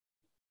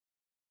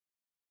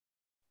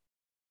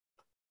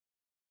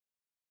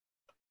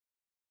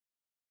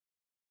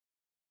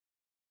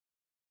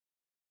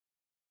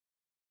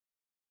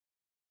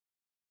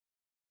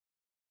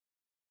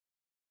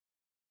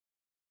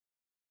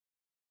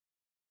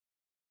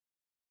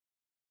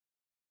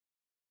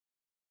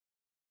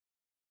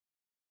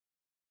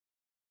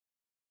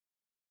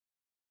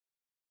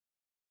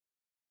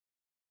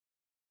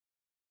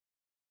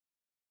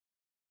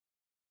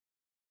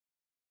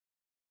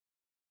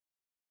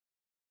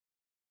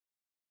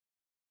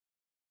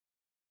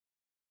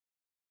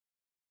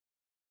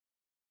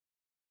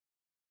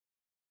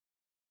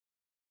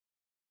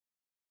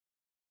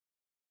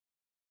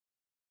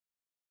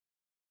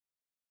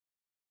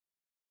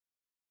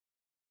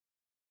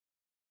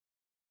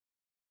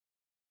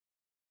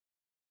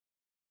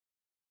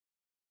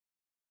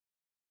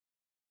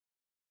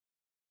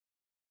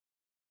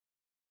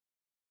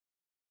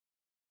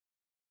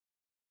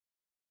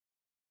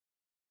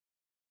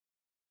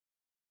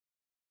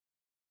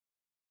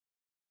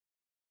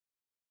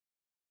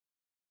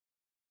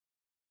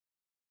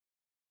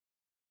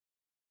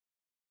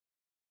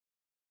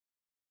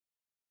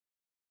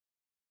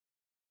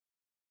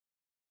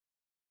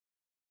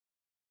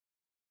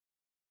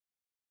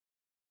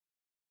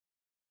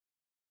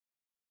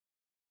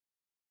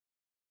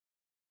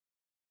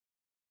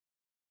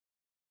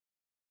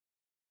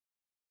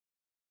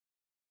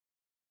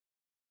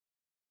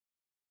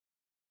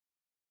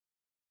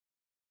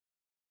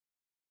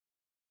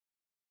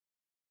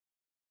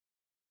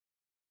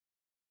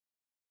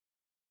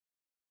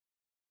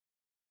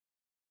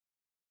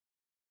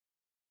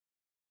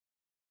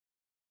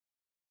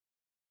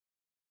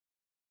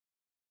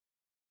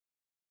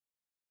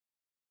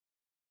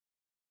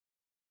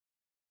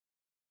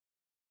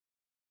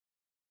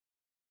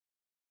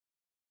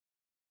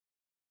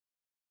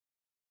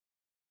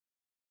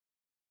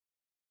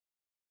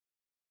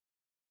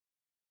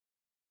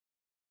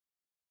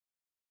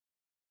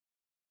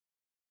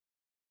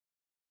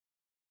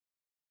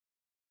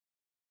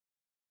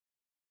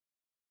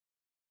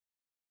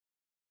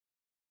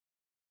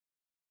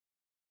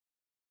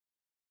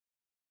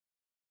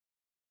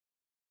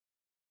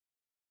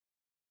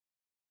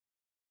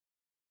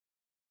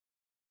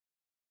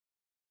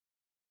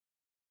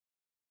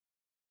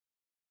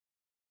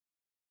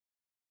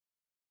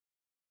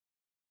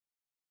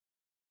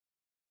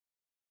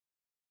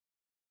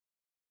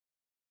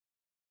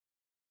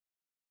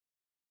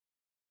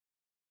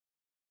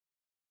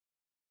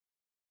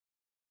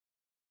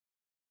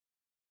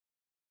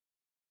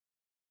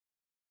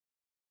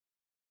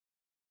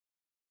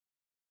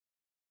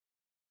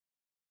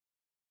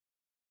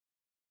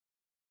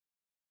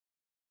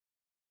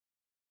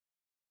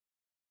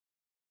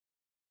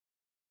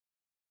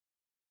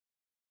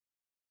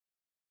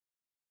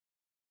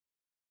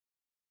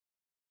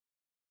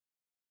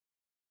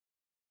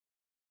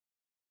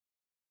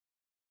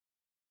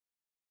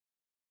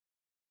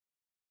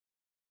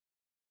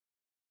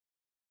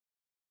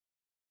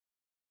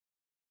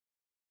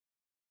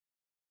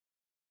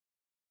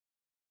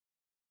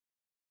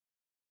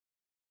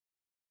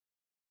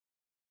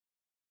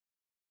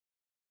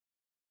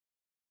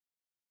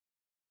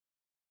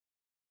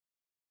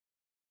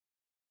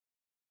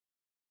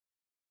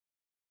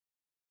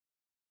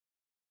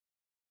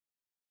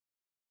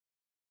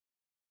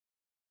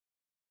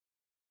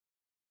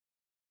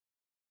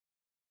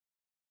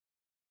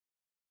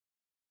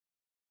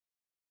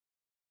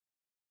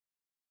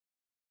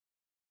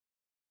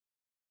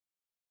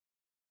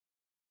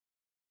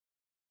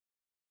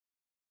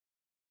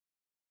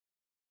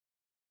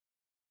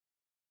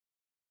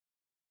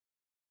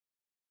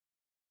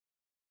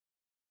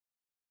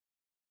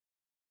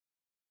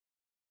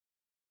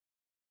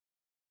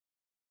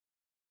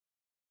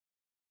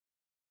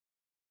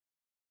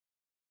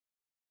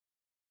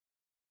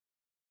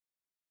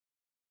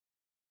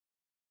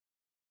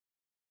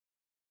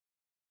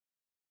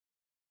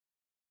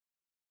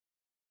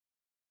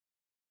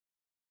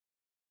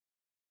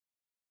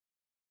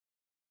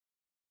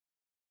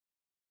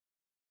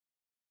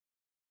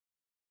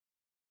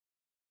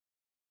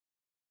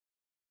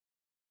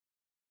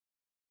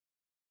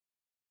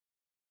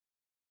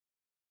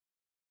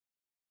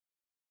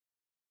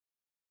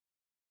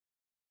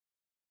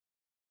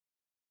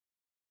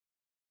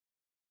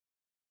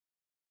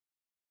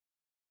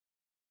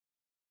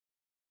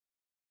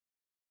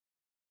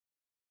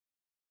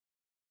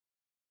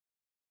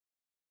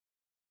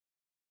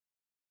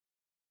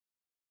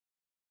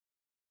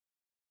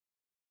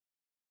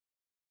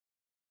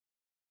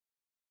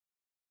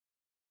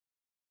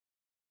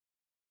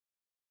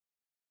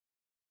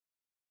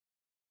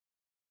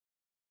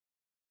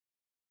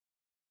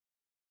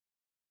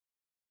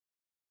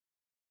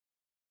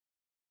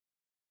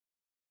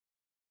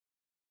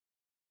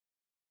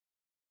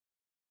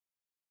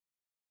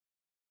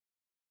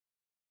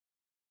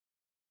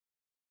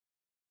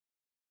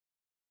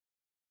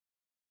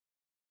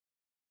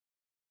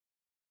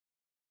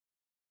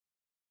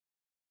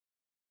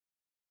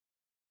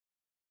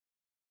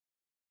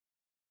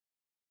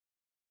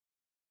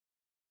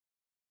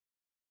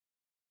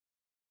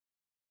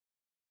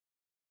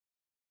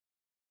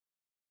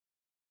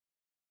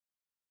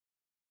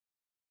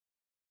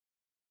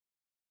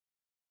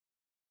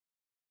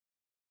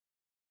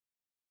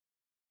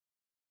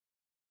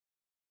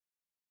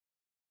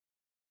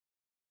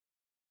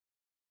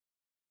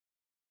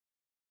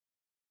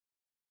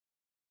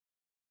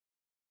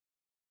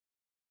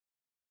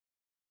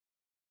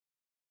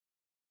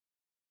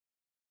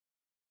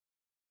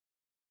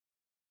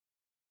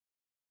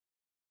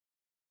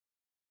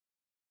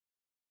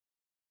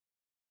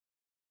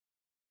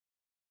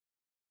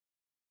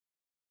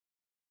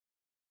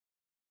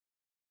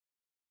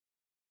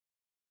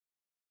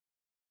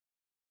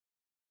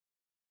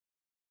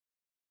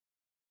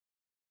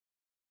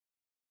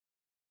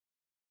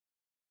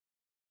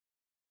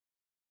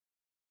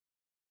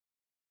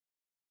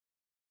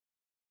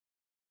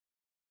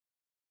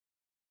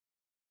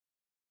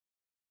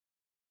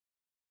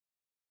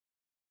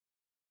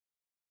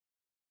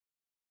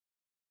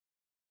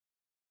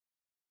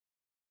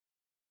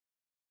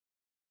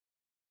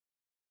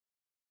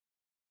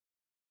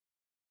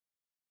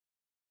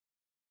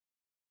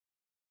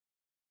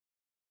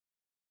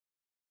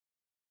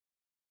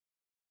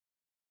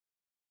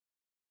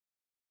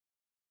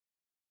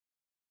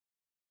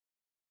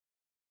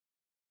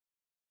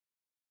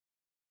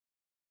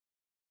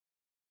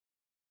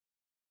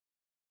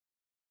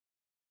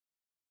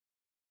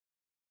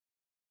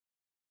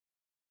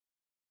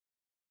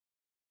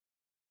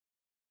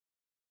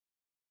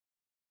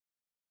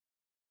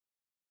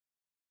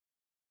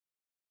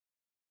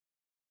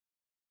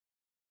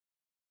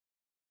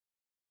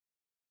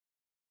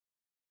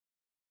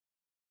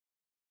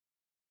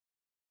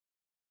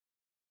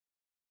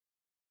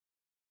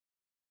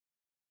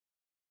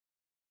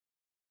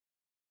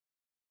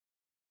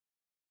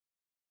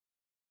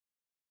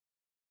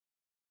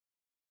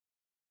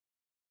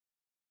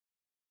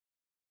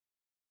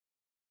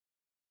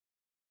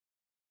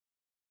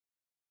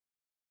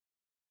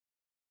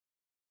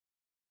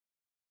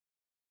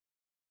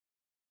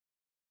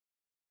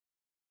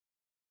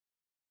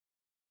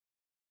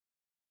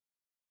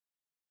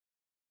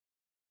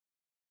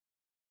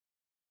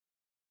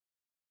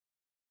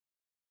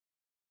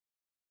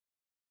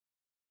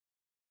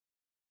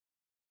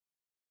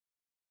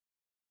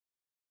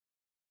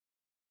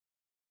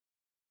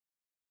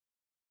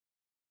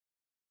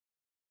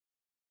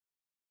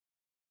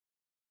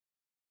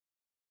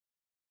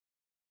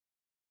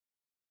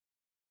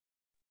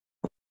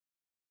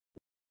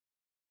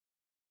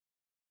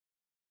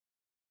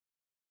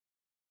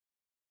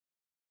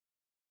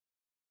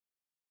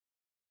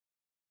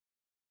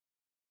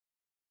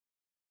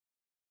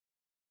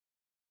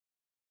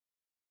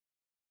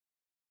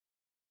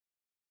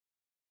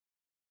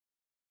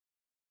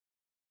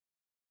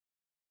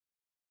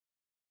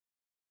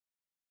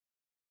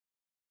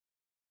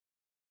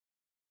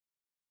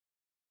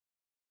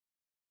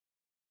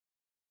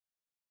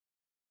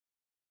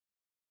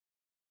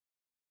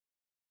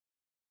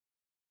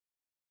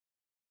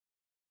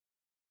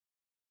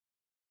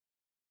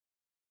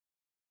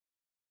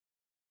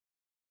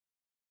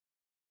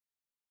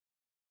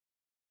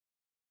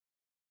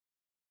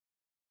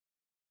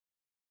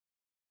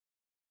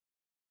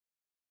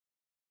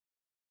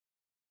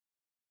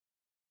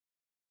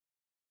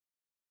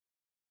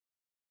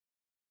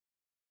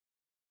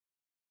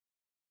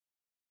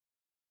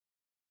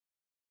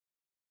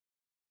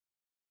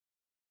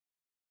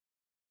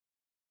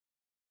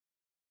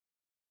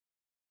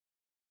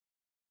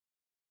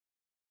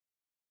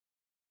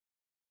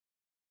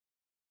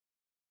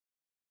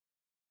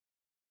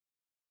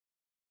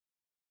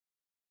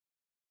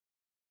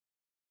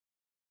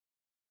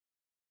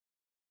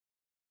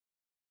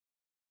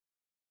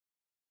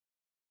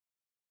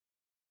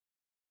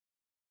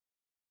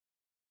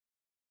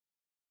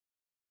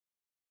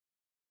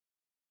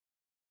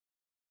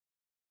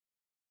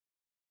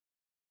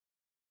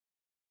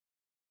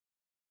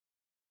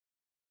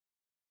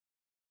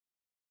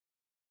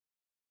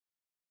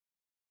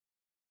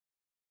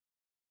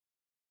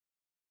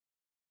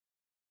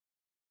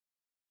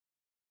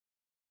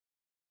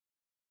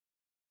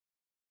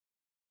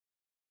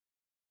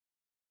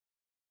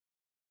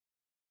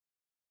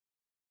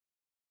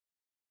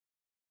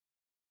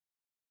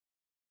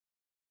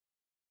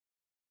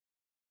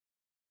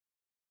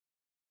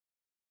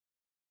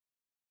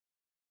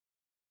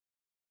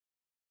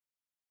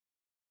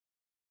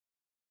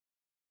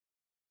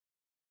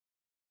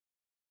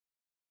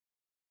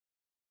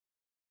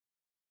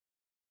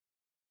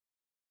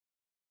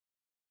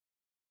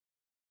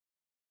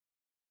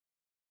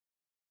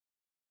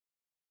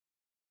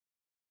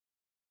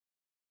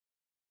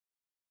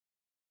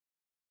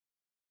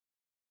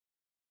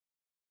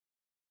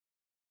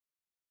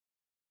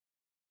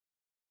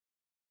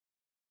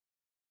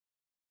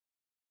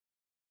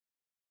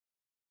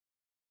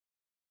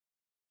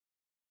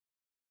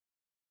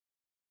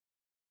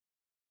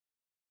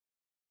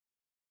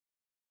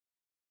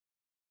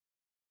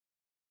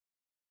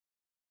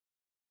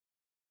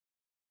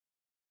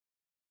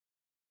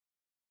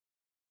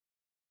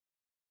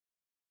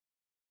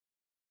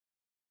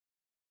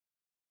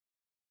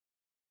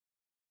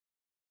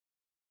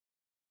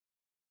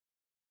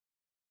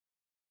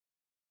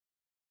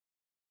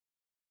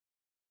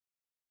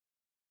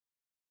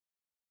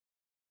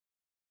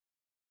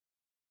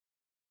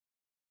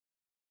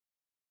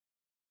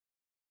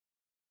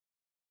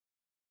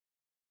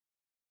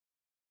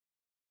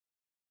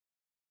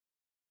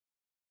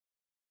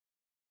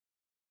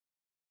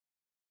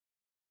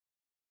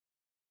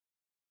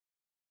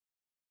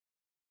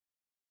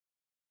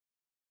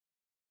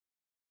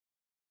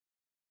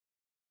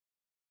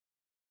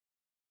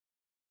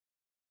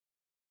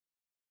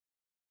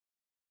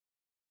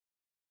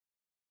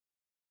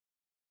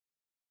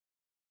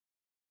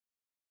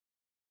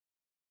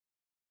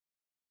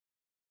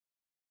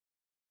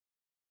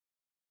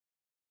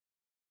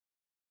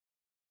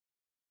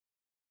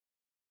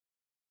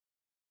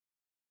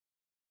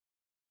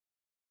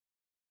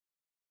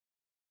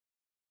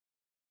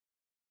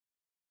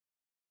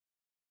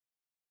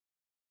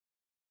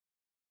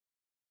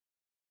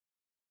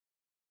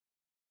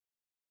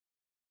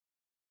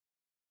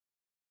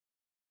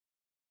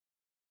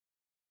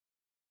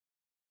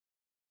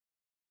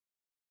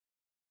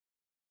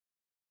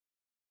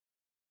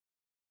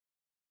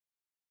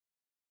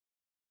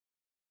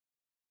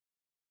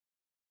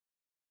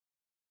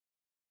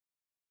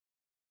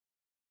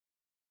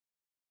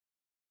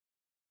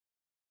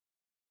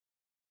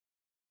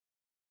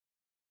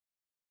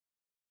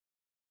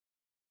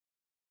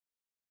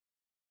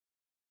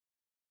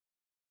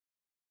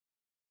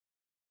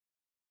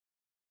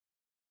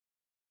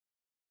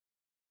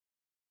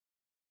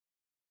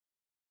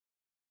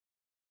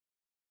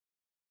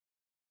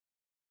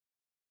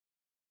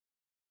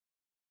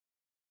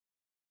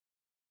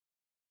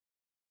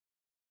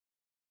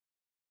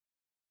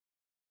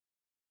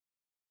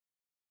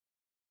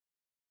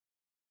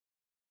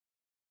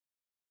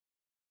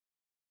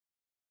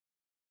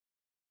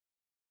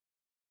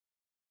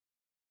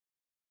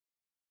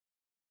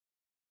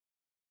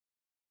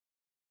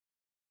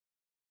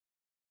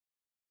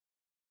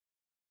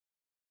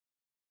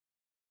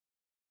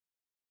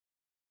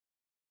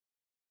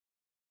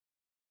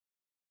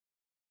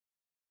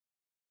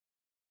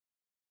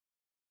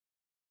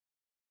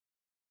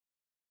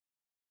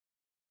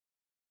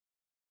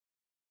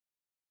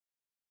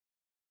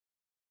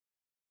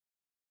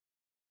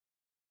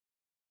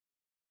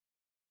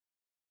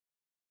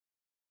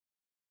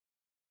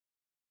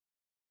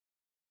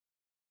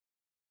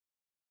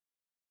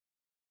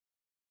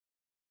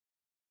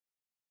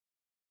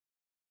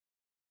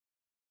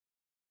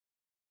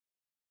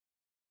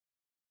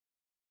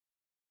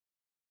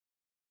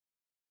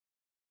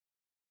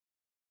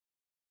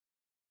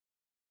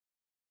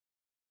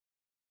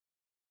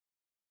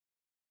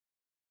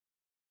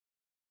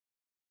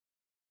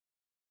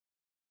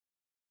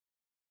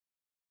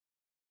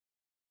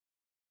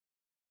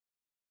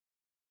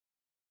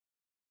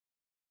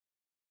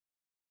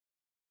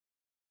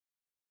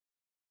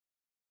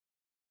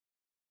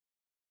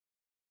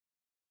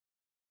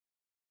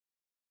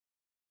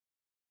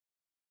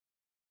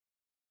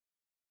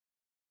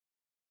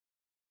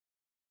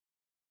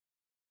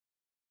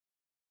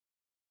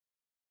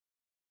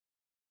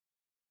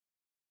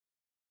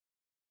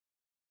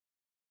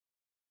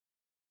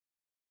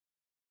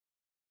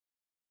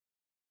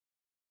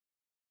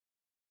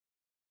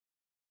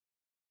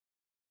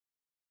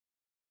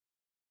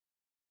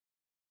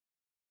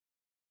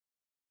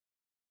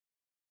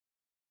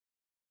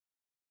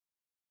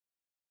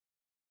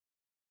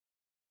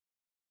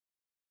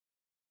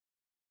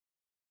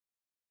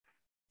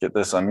 get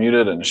this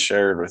unmuted and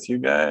shared with you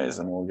guys,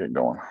 and we'll get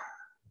going.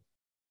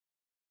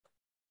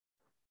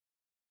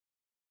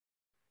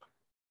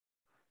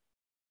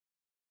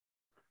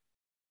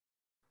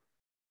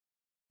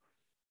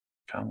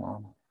 Come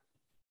on.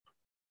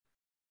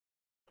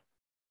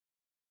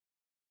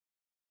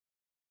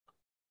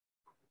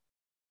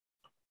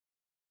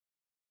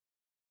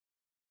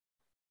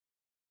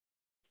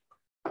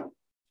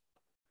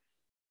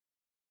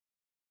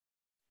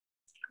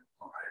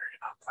 Why are you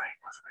not playing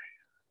with me?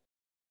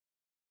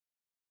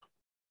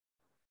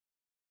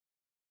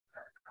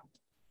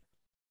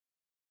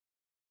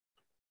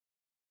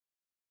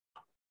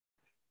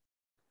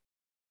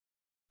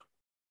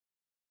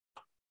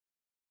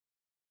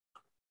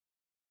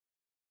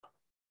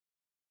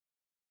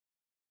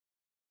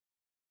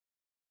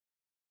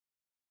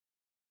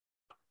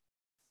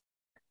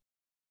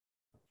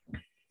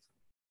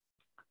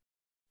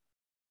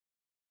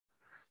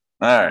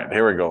 All right,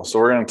 here we go. So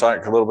we're going to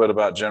talk a little bit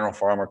about general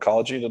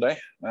pharmacology today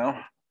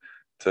now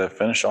to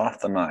finish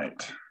off the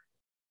night.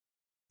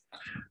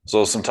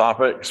 So some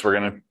topics, we're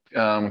going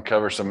to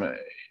cover some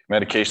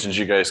medications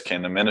you guys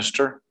can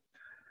administer,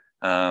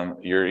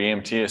 your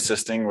EMT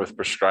assisting with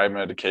prescribed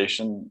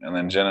medication, and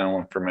then general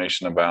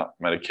information about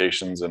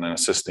medications and then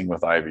assisting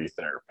with IV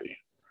therapy.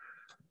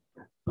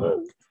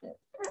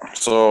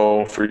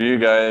 So for you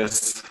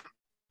guys,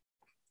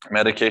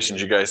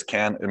 medications you guys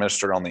can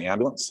administer on the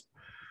ambulance.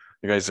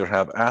 You guys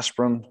have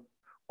aspirin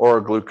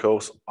or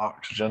glucose,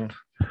 oxygen.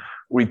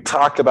 We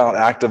talk about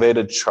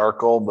activated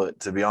charcoal, but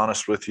to be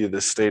honest with you,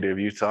 the state of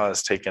Utah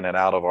has taken it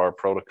out of our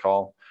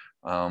protocol.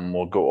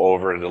 We'll go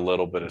over it a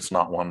little bit. It's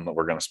not one that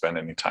we're going to spend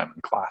any time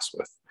in class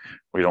with.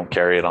 We don't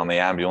carry it on the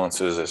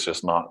ambulances. It's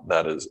just not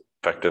that as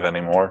effective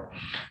anymore.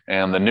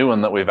 And the new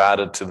one that we've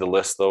added to the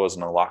list, though, is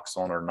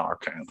naloxone or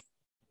Narcan.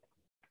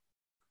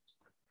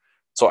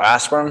 So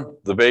aspirin,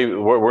 the baby,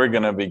 what we're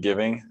going to be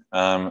giving,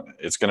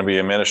 it's going to be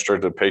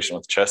administered to a patient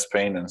with chest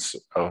pain and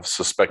of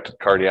suspected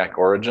cardiac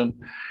origin.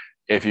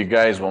 If you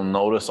guys will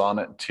notice on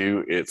it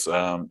too, it's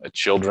a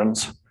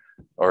children's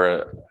or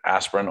an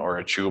aspirin or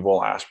a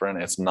chewable aspirin.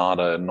 It's not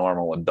a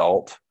normal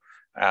adult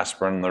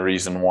aspirin. The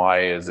reason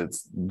why is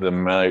it's the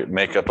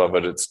makeup of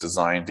it. It's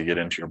designed to get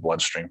into your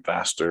bloodstream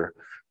faster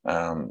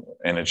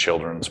in a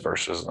children's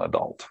versus an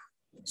adult.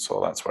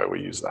 So that's why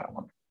we use that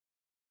one.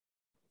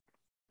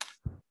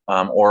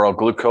 Oral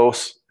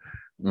glucose,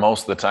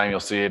 most of the time you'll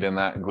see it in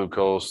that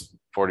glucose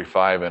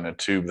 45 in a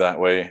tube that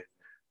way.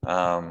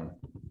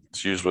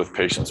 It's used with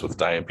patients with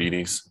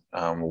diabetes.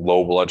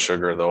 Low blood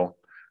sugar, though,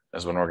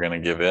 is when we're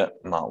going to give it,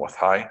 not with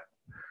high.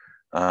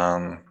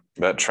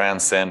 That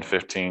Transcend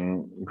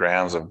 15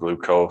 grams of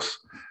glucose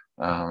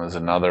is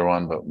another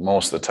one, but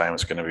most of the time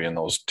it's going to be in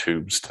those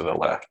tubes to the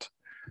left.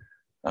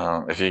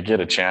 If you get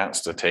a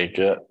chance to take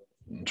it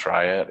and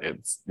try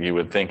it, you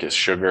would think it's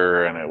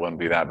sugar and it wouldn't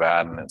be that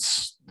bad, and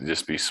it's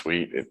just be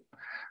sweet.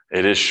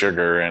 It is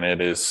sugar and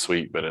it is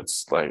sweet, but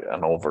it's like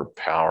an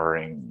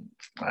overpowering,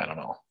 I don't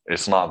know.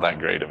 It's not that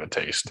great of a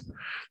taste.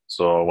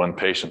 So when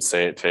patients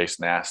say it tastes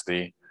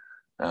nasty,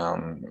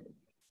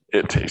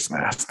 it tastes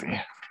nasty.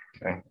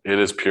 Okay? It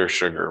is pure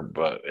sugar,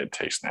 but it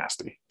tastes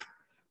nasty.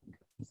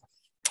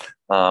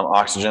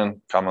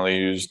 Oxygen, commonly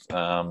used.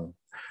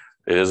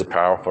 It is a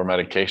powerful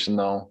medication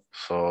though.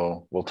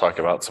 So we'll talk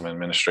about some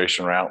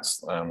administration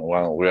routes.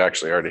 Well, we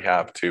actually already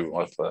have two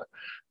with the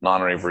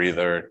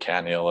non-rebreather,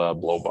 cannula,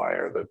 blow-by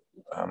are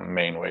the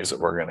main ways that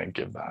we're going to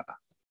give that.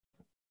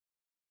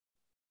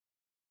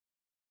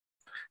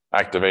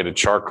 Activated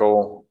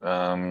charcoal,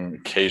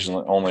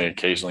 only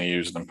occasionally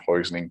used in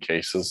poisoning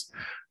cases.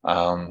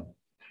 The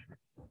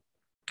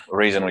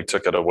reason we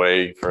took it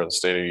away for the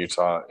state of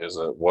Utah is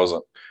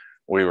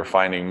we were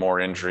finding more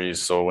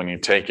injuries. So when you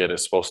take it,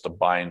 it's supposed to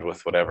bind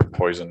with whatever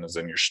poison is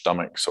in your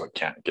stomach so it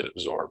can't get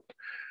absorbed.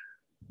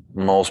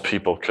 Most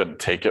people couldn't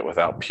take it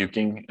without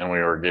puking, and we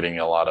were getting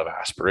a lot of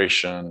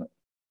aspiration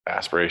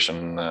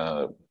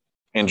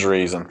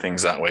injuries and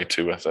things that way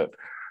too with it.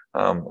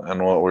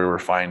 And what we were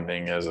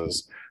finding is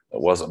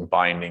it wasn't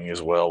binding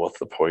as well with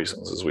the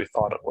poisons as we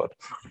thought it would.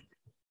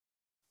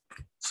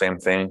 Same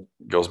thing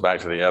goes back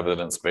to the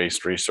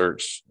evidence-based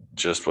research,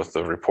 just with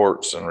the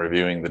reports and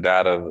reviewing the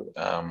data.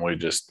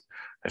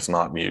 It's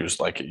not used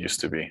like it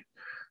used to be.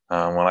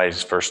 When I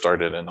first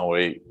started in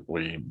 2008,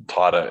 we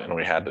taught it and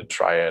we had to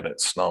try it at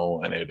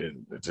snow, and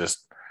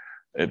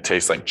it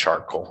tastes like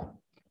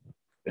charcoal.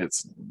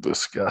 It's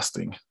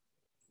disgusting.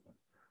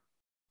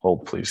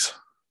 Hold, please.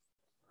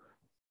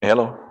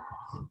 Hello. Hey,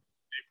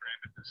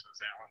 Brandon, this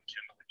is Alan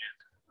Kendall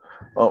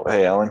again. Oh,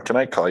 hey, Alan, can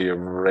I call you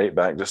right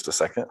back just a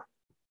second?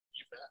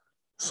 You bet.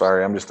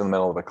 Sorry, I'm just in the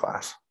middle of a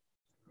class.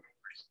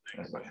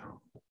 Anybody?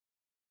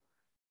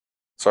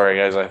 Sorry,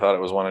 guys, I thought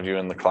it was one of you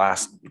in the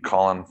class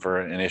calling for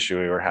an issue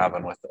we were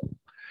having with it.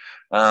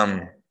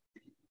 And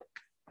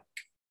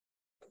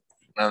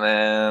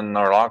then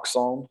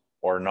naloxone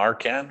or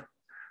Narcan.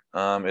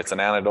 It's an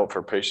antidote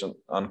for patient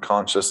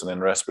unconscious and in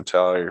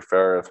respiratory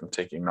failure from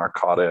taking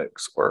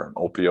narcotics or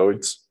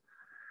opioids.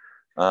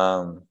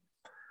 The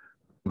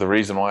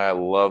reason why I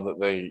love that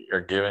they are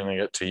giving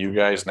it to you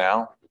guys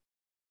now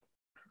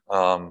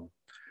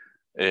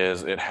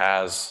is it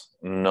has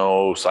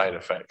no side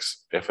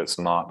effects if it's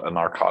not a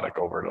narcotic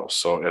overdose.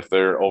 So if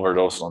they're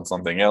overdosed on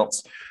something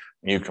else,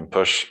 you can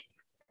push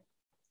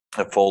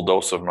a full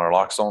dose of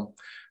naloxone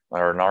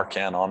or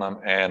Narcan on them,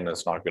 and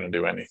it's not going to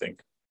do anything.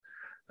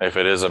 If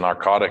it is a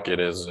narcotic, it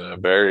is a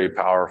very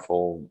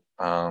powerful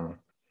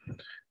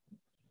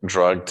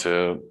drug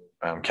to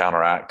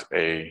counteract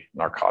a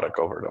narcotic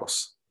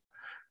overdose.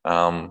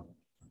 Some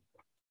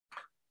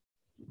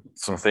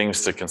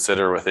things to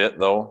consider with it,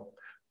 though.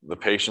 The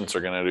patients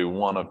are going to do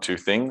one of two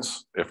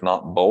things, if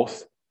not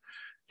both.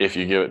 If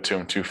you give it to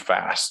them too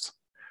fast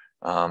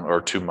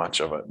or too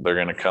much of it, they're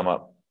going to come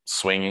up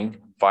swinging,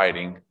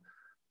 fighting,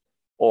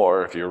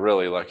 or if you're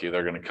really lucky,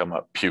 they're going to come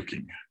up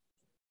puking.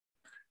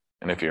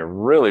 And if you're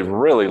really,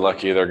 really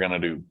lucky, they're going to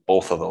do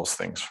both of those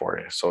things for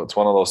you. So it's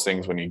one of those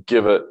things when you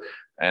give it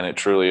and it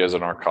truly is a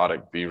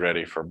narcotic, be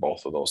ready for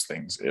both of those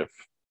things if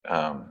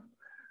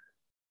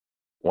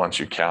once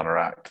you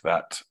counteract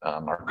that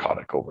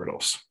narcotic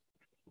overdose.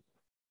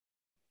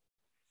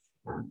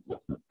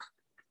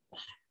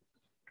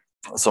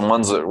 Some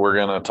ones that we're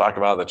going to talk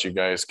about that you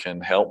guys can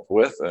help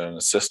with and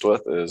assist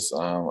with is,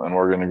 and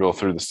we're going to go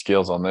through the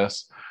skills on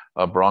this,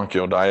 a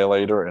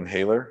bronchodilator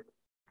inhaler.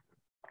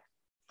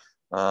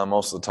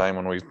 Most of the time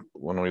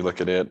when we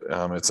look at it,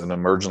 it's an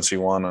emergency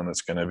one, and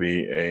it's going to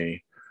be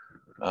a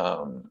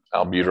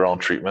albuterol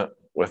treatment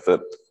with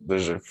it.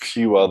 There's a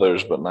few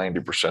others, but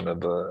 90% of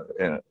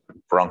the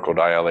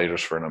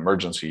bronchodilators for an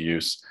emergency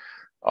use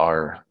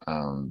are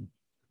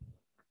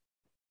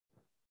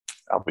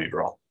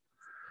albuterol.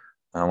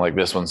 Like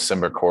this one's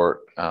Symbicort,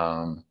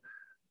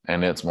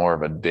 and it's more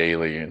of a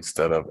daily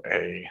instead of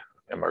a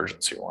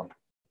emergency one.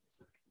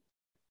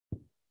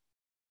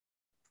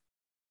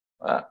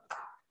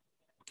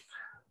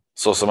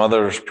 So some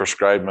others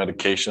prescribed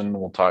medication,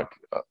 we'll talk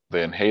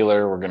the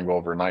inhaler, we're going to go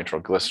over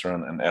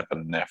nitroglycerin and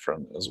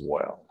epinephrine as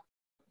well.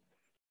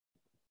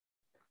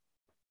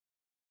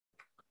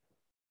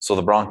 So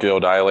the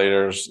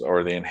bronchodilators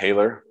or the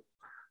inhaler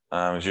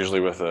is usually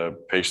with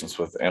patients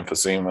with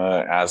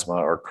emphysema, asthma,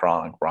 or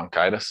chronic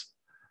bronchitis.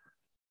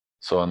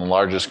 So in the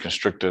largest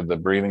constricted the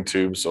breathing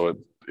tube, so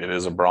it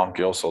is a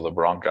bronchial, so the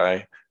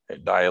bronchi,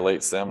 it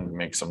dilates them and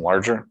makes them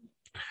larger.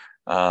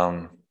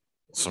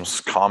 Some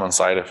common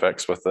side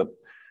effects with it,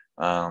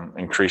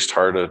 increased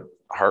heart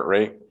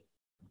rate.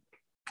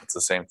 It's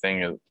the same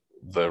thing,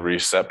 the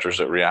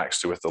receptors it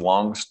reacts to with the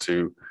lungs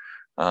to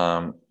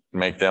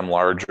make them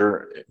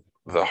larger.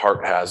 The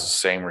heart has the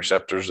same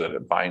receptors that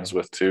it binds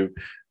with too.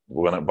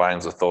 When it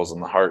binds with those in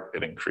the heart,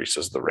 it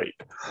increases the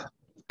rate.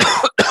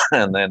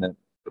 And then it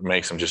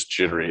makes them just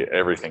jittery.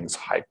 Everything's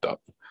hyped up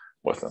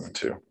with them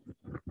too.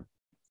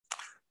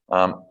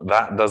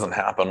 That doesn't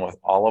happen with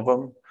all of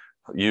them.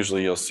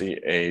 Usually you'll see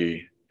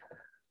a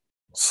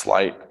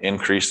slight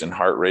increase in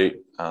heart rate,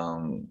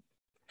 but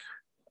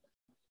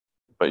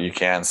you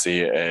can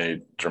see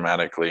a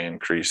dramatically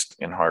increased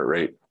in heart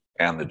rate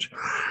and the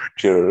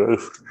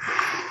jitters.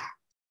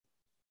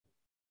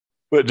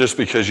 But just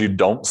because you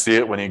don't see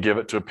it when you give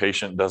it to a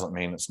patient doesn't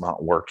mean it's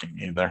not working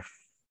either.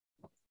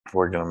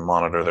 We're going to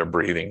monitor their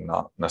breathing,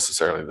 not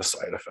necessarily the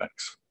side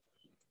effects.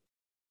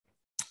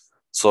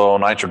 So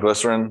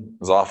nitroglycerin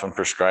is often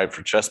prescribed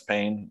for chest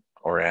pain,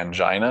 or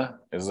angina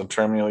is the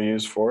term you'll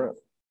use for it.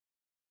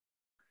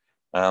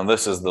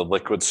 This is the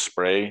liquid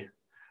spray.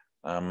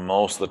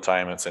 Most of the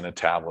time it's in a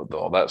tablet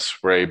though. That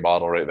spray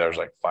bottle right there is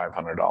like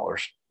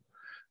 $500.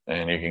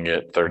 And you can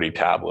get 30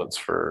 tablets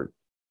for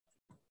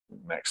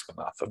next to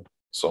nothing.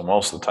 So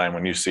most of the time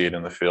when you see it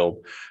in the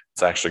field,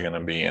 it's actually going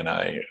to be in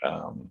a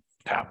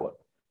tablet.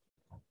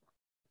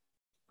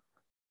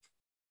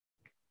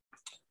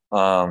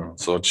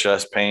 So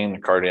chest pain,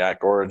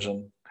 cardiac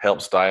origin,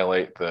 helps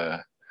dilate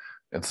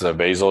it's a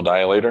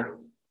vasodilator.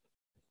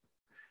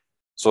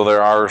 So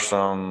there are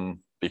some,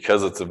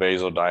 because it's a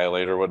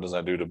vasodilator, what does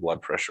that do to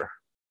blood pressure?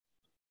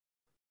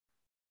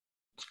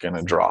 It's going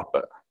to drop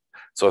it.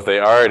 So if they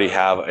already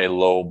have a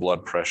low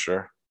blood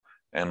pressure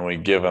and we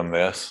give them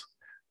this,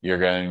 you're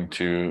going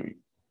to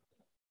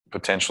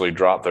potentially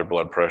drop their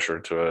blood pressure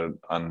to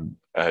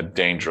a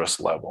dangerous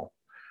level.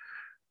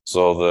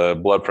 So the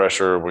blood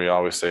pressure, we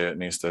always say it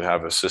needs to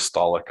have a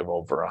systolic of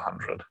over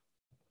 100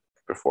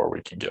 before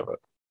we can give it.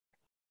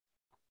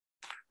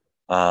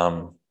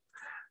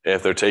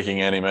 If they're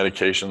taking any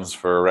medications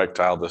for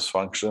erectile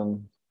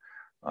dysfunction,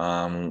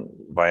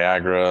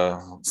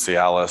 Viagra,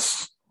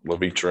 Cialis,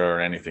 Levitra, or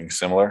anything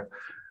similar,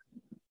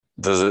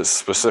 does it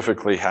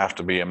specifically have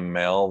to be a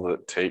male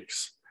that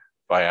takes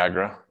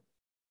Viagra?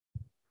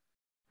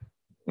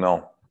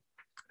 No.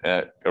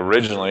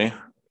 Originally,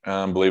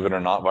 believe it or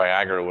not,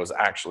 Viagra was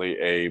actually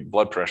a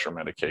blood pressure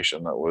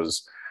medication that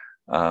was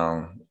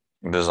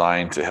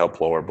designed to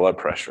help lower blood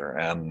pressure.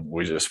 And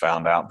we just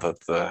found out that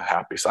the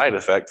happy side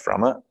effect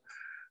from it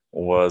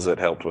was it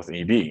helped with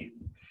ED.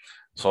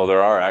 So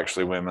there are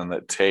actually women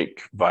that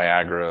take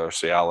Viagra or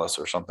Cialis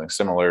or something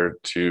similar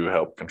to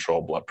help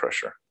control blood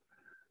pressure.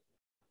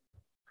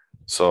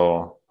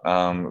 So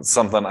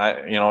something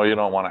you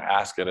don't want to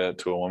ask it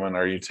to a woman,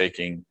 are you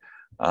taking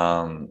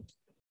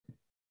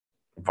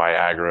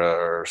Viagra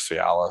or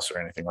Cialis or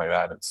anything like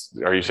that. It's,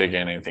 are you taking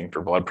anything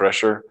for blood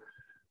pressure?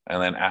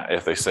 And then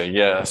if they say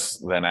yes,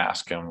 then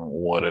ask them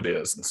what it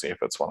is and see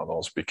if it's one of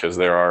those, because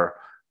there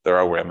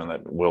are women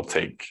that will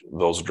take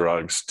those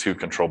drugs to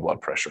control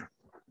blood pressure.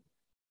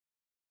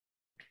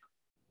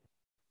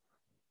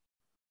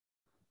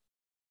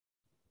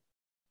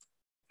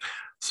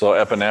 So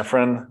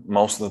epinephrine,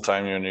 most of the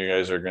time when you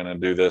guys are going to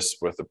do this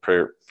with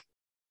a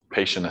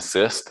patient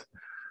assist,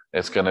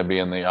 it's going to be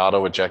in the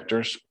auto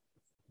ejectors.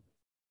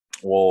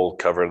 We'll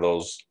cover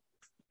those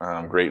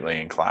greatly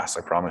in class,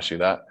 I promise you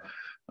that.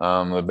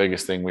 The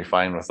biggest thing we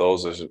find with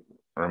those is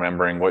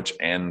remembering which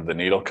end the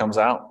needle comes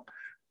out,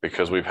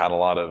 because we've had a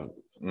lot of,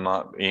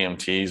 not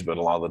EMTs, but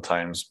a lot of the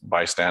times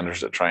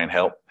bystanders that try and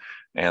help.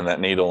 And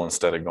that needle,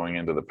 instead of going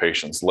into the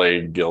patient's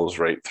leg, goes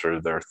right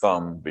through their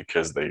thumb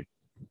because they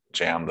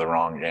jammed the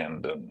wrong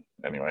end. And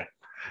anyway,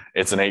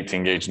 it's an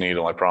 18 gauge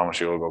needle. I promise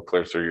you, it'll go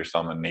clear through your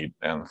thumb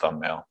and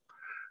thumbnail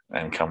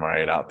and come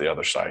right out the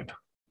other side.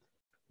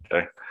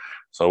 Okay.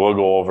 So we'll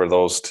go over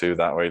those two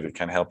that way that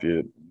can help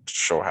you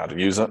show how to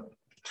use it.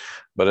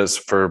 But it's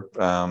for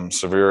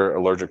severe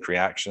allergic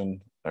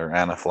reaction or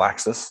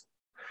anaphylaxis.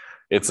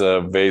 It's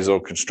a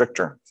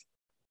vasoconstrictor.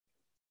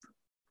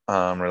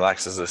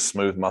 Relaxes the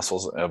smooth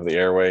muscles of the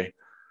airway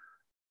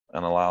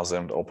and allows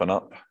them to open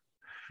up.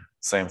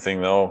 Same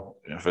thing though,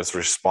 if it's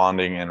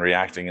responding and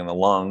reacting in the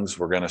lungs,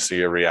 we're going to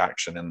see a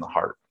reaction in the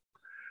heart.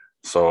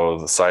 So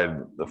the side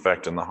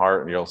effect in the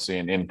heart, you'll see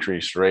an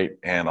increased rate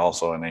and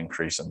also an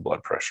increase in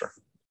blood pressure.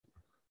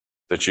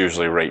 That's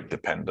usually rate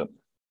dependent.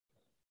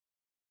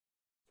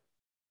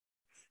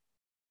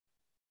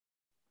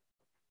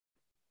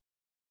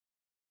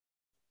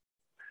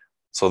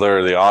 So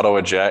they're the auto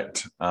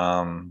eject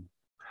or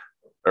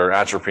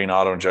atropine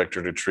auto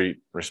injector to treat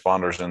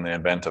responders in the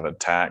event of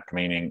attack,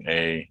 meaning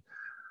a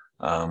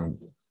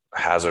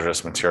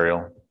hazardous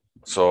material.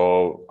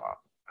 So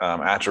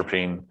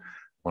atropine,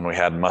 when we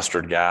had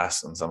mustard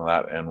gas and some of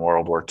that in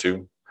World War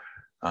II,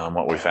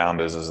 what we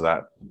found is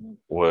that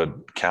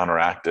would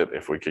counteract it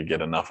if we could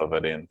get enough of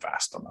it in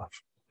fast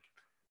enough.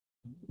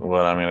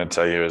 What I'm going to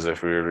tell you is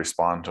if we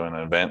respond to an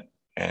event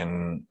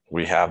and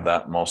we have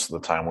that, most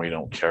of the time we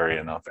don't carry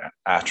enough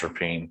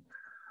atropine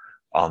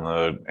on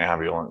the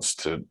ambulance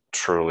to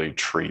truly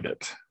treat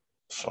it.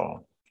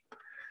 So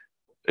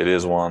it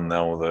is one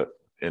though that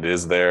it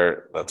is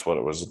there. That's what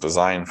it was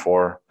designed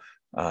for.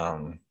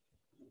 So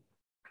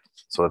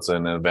it's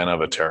an event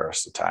of a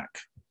terrorist attack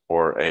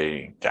or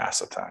a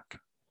gas attack.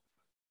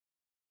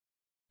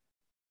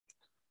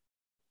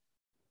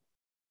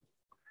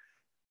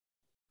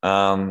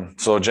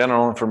 So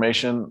general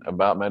information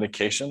about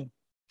medication.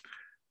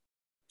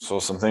 So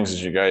some things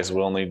that you guys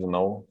will need to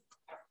know.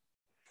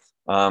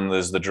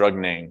 There's the drug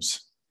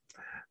names.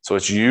 So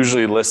it's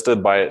usually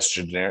listed by its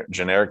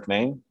generic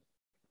name,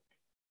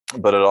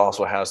 but it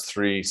also has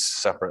 3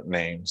 separate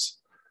names.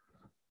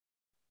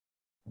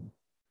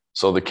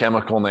 So the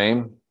chemical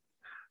name,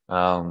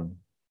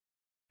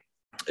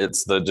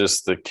 it's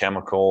just the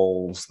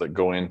chemicals that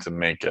go in to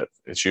make it.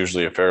 It's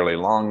usually a fairly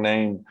long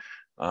name.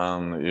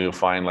 You'll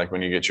find, like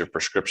when you get your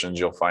prescriptions,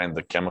 you'll find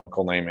the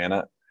chemical name in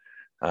it.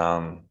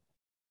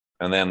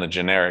 And then the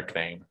generic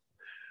name.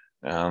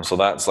 So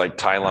that's like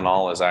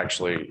Tylenol is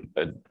actually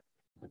a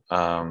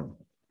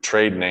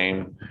trade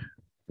name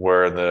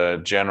where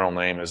the general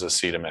name is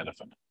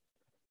acetaminophen.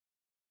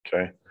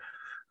 Okay.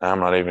 I'm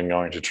not even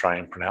going to try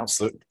and pronounce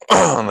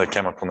the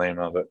chemical name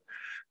of it.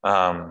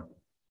 But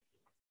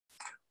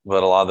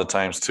a lot of the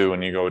times too,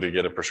 when you go to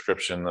get a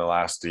prescription, they'll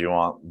ask, do you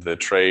want the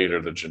trade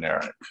or the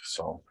generic?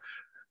 So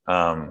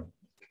some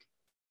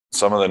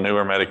of the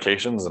newer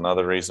medications,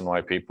 another reason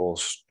why people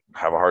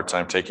have a hard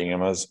time taking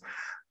them is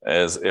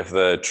if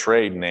the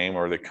trade name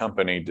or the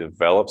company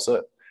develops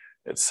it,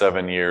 it's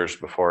 7 years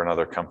before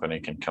another company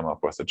can come up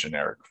with a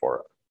generic for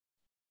it.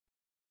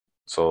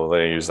 So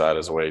they use that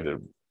as a way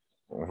to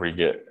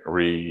recoup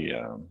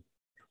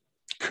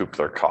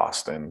their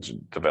cost in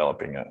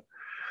developing it.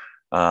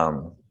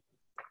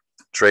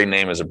 Trade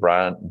name is a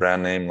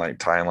brand name like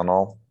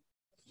Tylenol.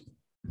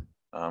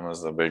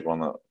 Is the big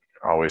one that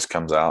always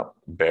comes out.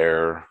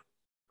 Bayer.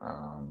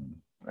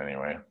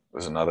 Anyway,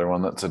 there's another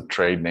one that's a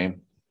trade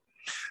name.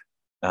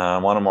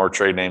 One or more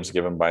trade names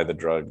given by the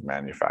drug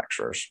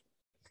manufacturers.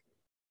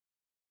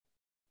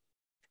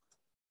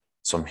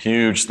 Some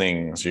huge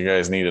things. You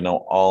guys need to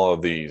know all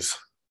of these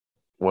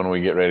when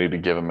we get ready to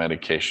give a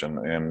medication,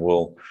 and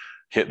we'll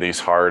hit these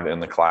hard in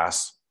the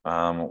class.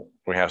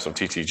 We have some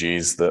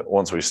TTGs that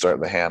once we start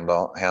the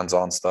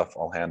hands-on stuff,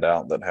 I'll hand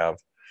out that have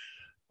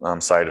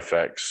side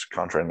effects,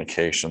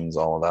 contraindications,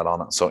 all of that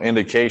on it. So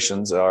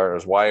indications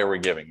is why are we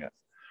giving it?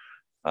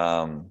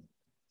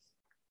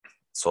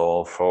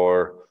 So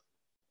for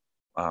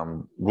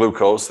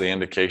glucose, the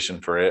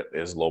indication for it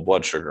is low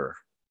blood sugar.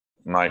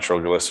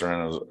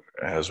 Nitroglycerin is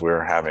as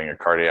we're having a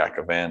cardiac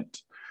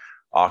event.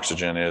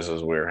 Oxygen is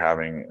as we're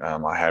having a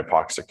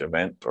hypoxic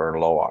event or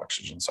low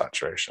oxygen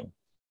saturation.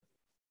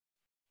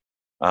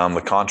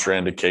 The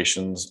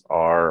contraindications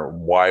are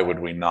why would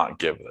we not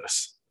give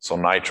this? So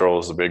nitro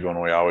is the big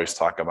one we always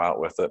talk about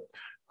with it.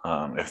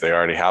 If they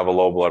already have a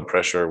low blood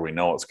pressure, we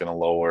know it's going to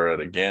lower it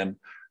again.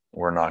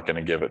 We're not going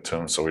to give it to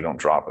them so we don't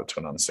drop it to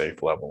an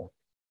unsafe level.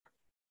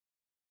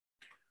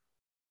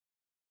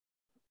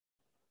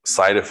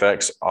 Side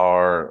effects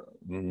are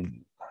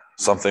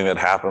something that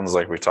happens,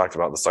 like we talked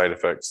about the side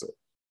effects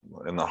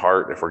in the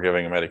heart. If we're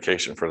giving a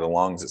medication for the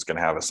lungs, it's going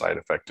to have a side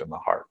effect in the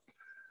heart.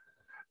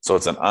 So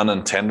it's an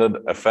unintended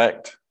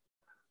effect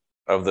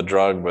of the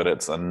drug, but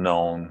it's a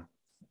known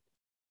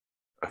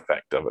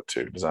effect of it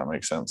too. Does that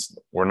make sense?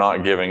 We're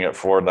not giving it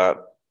for that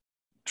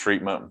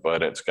treatment,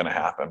 but it's going to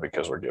happen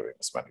because we're giving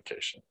this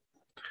medication.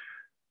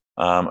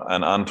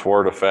 An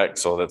untoward effect,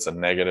 so that's a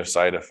negative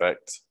side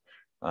effect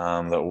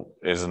that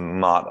is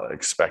not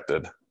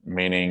expected,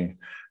 meaning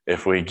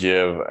if we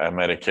give a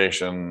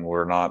medication,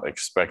 we're not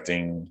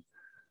expecting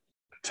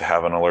to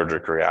have an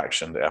allergic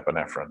reaction to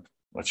epinephrine,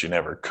 which you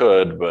never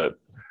could, but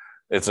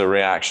it's a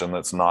reaction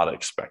that's not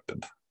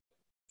expected.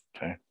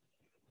 Okay.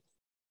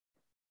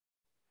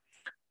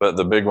 But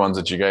the big ones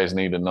that you guys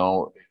need to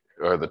know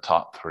are the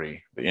top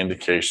three: the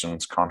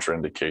indications,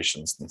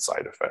 contraindications, and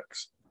side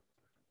effects.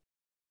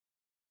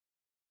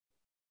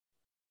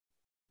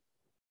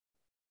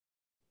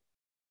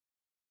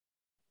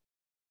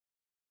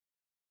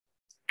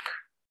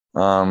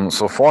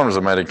 So forms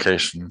of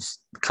medications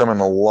come in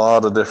a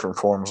lot of different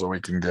forms that we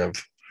can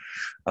give.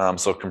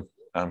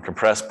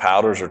 Compressed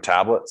powders or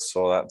tablets.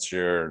 So that's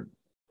your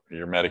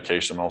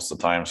medication most of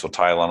the time. So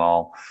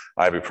Tylenol,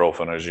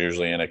 ibuprofen is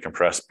usually in a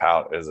compressed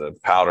powder, is a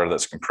powder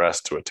that's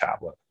compressed to a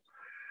tablet.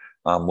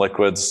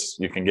 Liquids,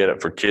 you can get it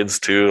for kids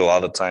too. A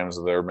lot of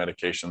times their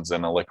medication's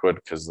in a liquid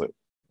because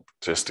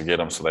just to get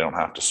them so they don't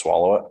have to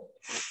swallow it.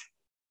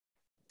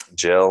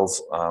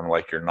 Gels,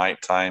 like your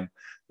nighttime,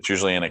 it's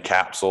usually in a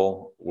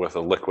capsule with a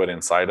liquid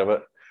inside of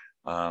it.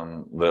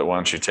 That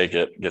once you take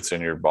it, gets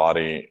in your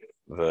body,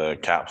 the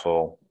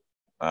capsule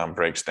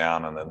breaks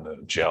down and then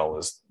the gel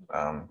is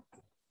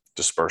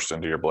dispersed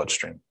into your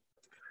bloodstream.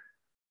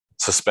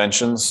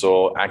 Suspensions,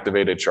 so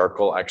activated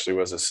charcoal actually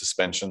was a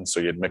suspension. So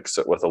you'd mix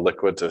it with a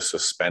liquid to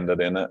suspend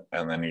it in it,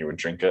 and then you would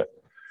drink it.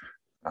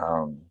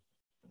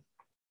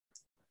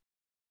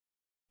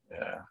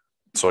 Yeah.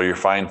 So your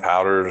fine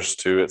powders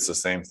too, it's the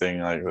same thing.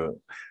 Like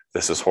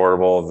this is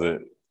horrible.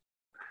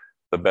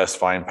 The best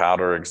fine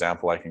powder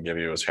example I can give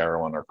you is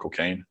heroin or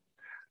cocaine,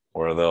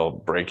 where they'll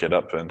break it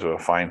up into a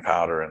fine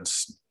powder and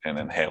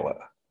inhale it.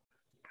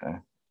 Okay.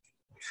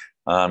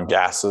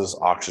 Gases,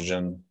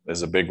 oxygen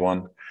is a big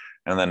one.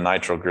 And then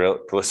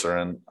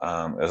nitroglycerin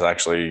is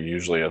actually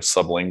usually a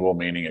sublingual,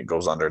 meaning it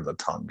goes under the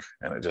tongue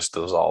and it just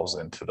dissolves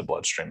into the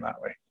bloodstream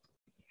that way.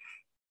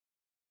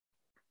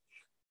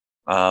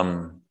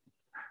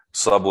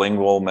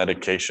 Sublingual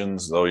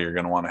medications, though, you're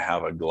going to want to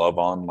have a glove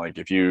on. Like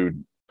if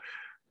you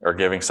are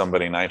giving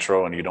somebody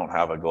nitro and you don't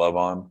have a glove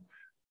on,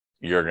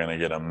 you're going to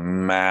get a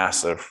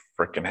massive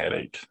freaking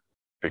headache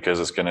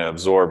because it's going to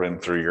absorb in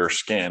through your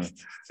skin.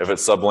 If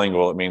it's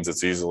sublingual, it means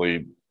it's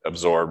easily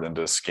absorbed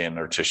into skin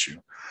or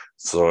tissue.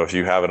 So if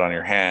you have it on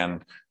your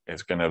hand,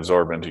 it's going to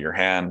absorb into your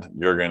hand.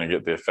 You're going to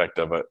get the effect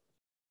of it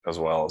as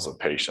well as a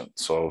patient.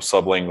 So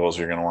sublinguals,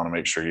 you're going to want to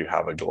make sure you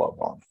have a glove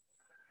on.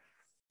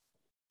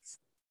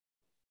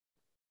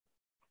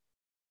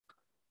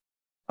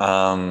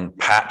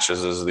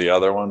 Patches is the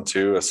other one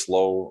too, a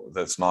slow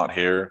that's not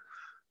here.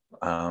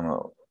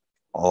 A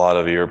lot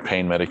of your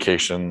pain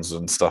medications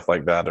and stuff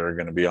like that are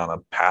going to be on a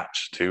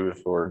patch too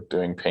if we're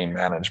doing pain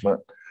management.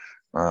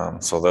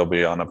 So they'll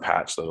be on a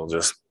patch that'll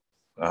just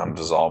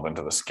dissolve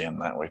into the skin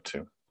that way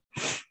too.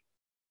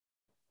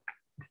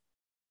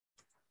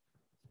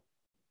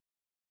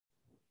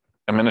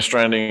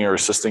 Administering or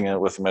assisting it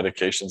with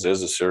medications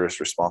is a serious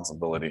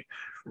responsibility.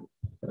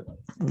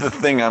 The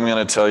thing I'm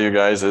going to tell you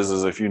guys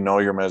is if you know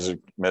your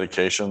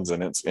medications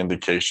and its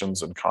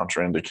indications and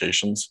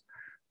contraindications,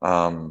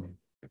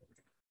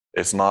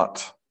 it's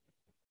not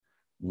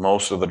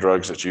most of the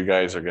drugs that you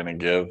guys are going to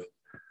give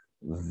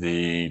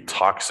the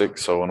toxic.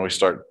 So when we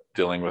start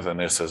dealing with, and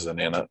this isn't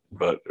in it,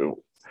 but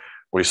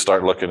we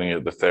start looking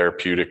at the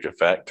therapeutic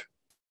effect.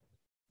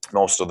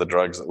 Most of the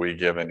drugs that we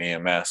give in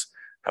EMS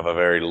have a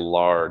very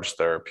large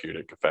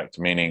therapeutic effect,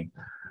 meaning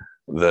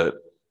that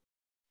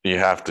you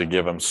have to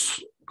give them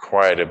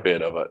quite a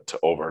bit of it to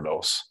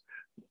overdose.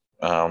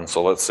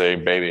 So let's say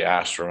baby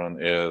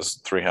aspirin is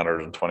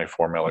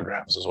 324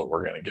 milligrams is what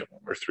we're going to give them,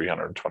 or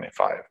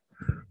 325.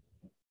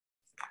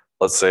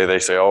 Let's say they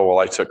say, oh, well,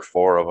 I took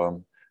 4 of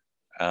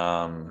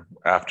them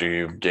after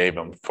you gave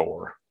them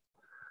 4.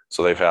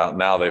 So they've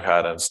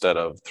had instead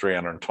of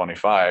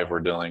 325, we're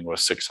dealing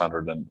with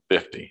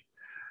 650.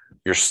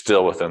 You're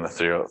still within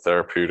the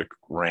therapeutic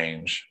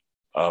range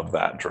of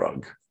that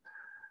drug.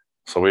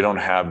 So we don't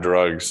have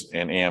drugs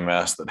in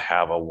EMS that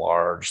have a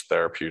large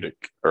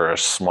therapeutic or a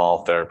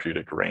small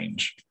therapeutic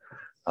range.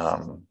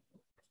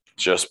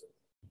 Just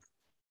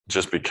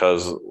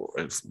because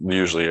it's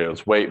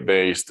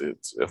weight-based,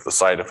 if the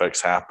side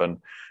effects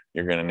happen,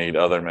 you're going to need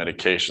other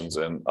medications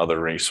and other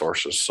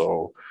resources.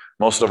 So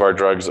most of our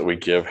drugs that we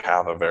give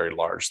have a very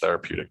large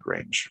therapeutic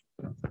range.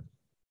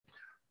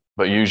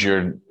 But use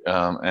your,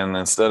 and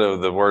instead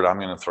of the word I'm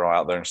going to throw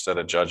out there, instead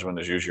of judgment,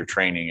 is use your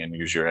training and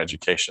use your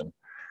education.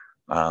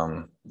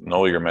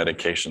 Know your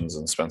medications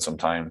and spend some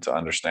time to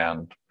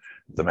understand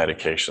the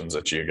medications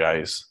that you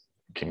guys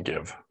can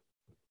give.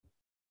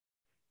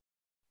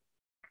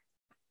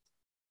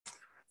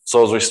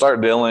 So as we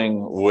start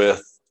dealing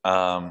with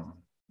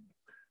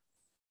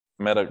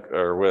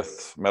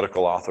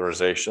medical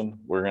authorization,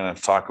 we're going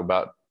to talk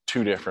about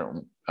two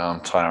different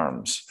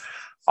terms.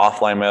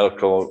 Offline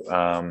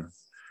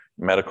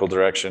medical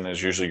direction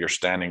is usually your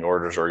standing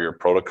orders or your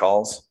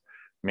protocols,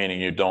 meaning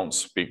you don't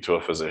speak to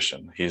a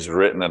physician. He's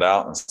written it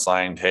out and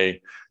signed,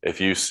 hey, if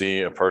you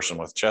see a person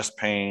with chest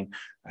pain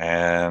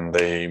and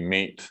they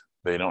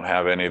don't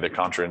have any of the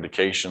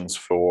contraindications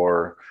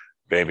for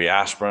baby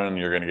aspirin,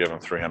 you're going to give them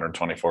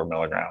 324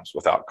 milligrams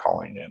without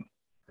calling in.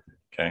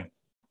 Okay.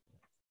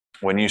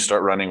 When you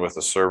start running with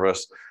a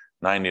service,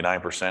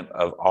 99%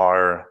 of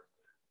our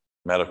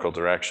medical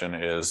direction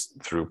is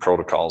through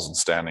protocols and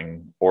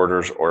standing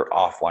orders or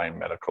offline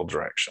medical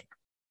direction.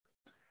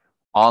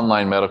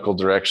 Online medical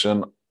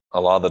direction, a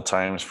lot of the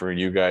times for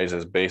you guys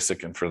is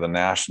basic, and for the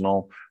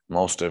national,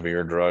 most of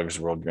your drugs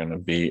are going to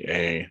be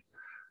a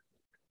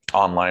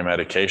online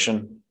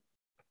medication,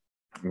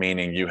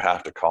 meaning you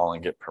have to call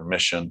and get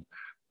permission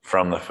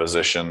from the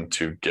physician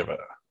to give it.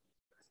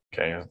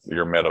 Okay,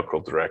 your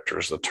medical director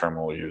is the term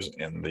we'll use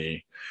in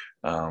the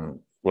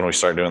when we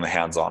start doing the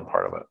hands-on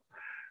part of it.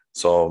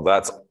 So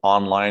that's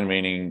online,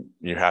 meaning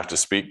you have to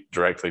speak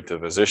directly to the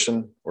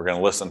physician. We're going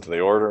to listen to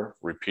the order,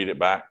 repeat it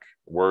back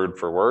word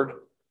for word,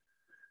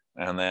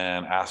 and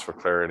then ask for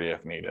clarity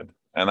if needed.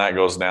 And that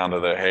goes down to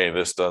the, hey,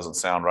 this doesn't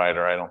sound right,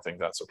 or I don't think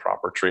that's a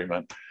proper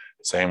treatment.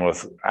 Same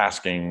with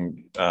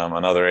asking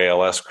another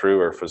ALS crew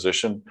or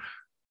physician,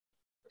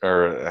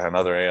 or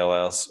another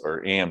ALS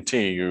or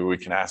EMT, we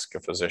can ask a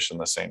physician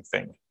the same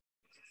thing.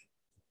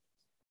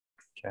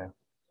 Okay.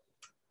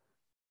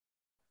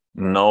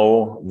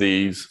 Know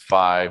these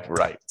 5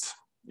 rights.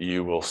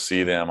 You will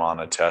see them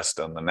on a test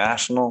in the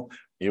national.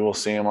 You will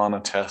see them on a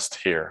test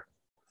here.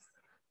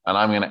 And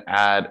I'm going to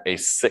add a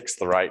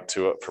 6th right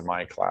to it for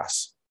my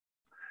class.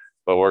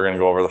 But we're going to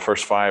go over the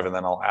first 5 and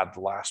then I'll add the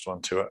last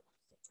one to it.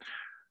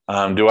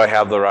 Do I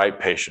have the right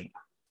patient?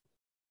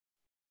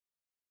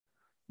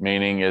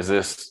 Meaning, is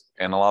this,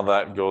 and a lot of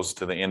that goes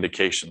to the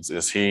indications.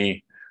 Is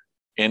he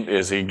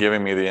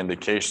giving me the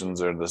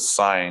indications or the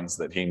signs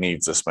that he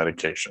needs this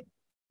medication?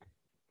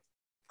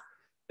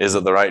 Is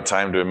it the right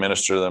time to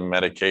administer the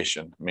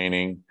medication?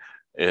 Meaning,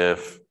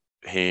 if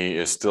he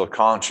is still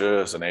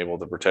conscious and able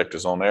to protect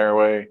his own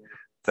airway,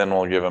 then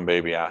we'll give him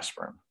baby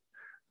aspirin.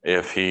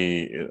 If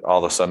he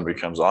all of a sudden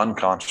becomes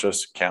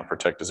unconscious, can't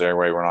protect his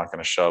airway, we're not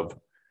going to shove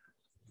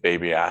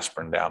baby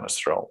aspirin down his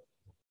throat.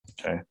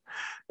 Okay.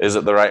 Is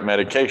it the right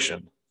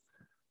medication?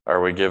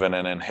 Are we giving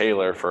an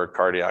inhaler for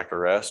cardiac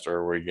arrest, or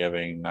are we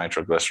giving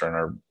nitroglycerin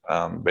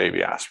or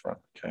baby aspirin?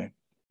 Okay.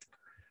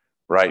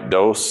 Right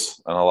dose,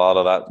 and a lot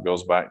of that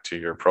goes back to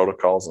your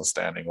protocols and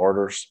standing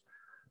orders.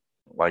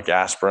 Like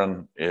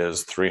aspirin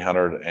is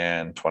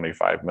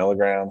 325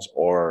 milligrams,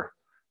 or,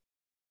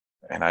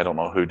 and I don't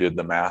know who did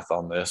the math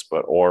on this,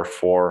 but or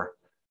 4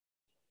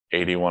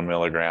 81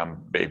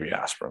 milligram baby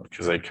aspirin,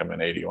 because they come in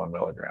 81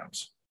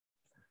 milligrams.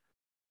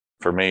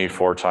 For me,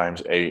 4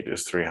 times 8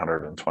 is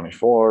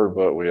 324,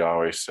 but we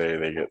always say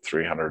they get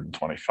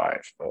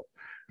 325. But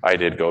I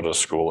did go to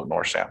school at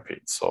North St.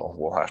 Pete, so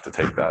we'll have to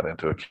take that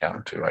into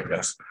account too, I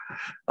guess.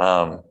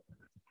 And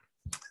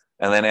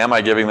then, am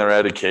I giving the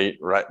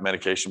right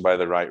medication by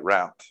the right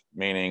route?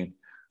 Meaning,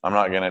 I'm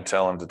not going to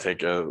tell him to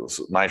take a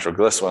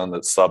nitroglycerin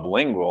that's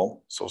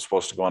sublingual, so it's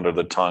supposed to go under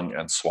the tongue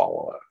and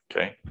swallow it,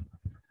 okay?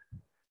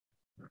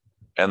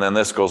 And then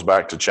this goes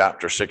back to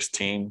chapter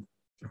 16.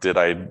 Did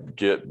I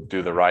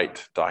do the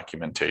right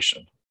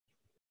documentation?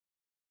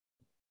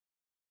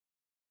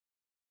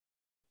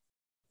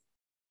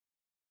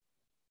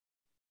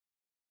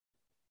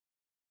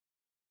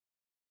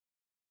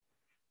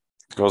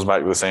 It goes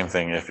back to the same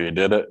thing. If you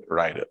did it,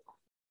 write it.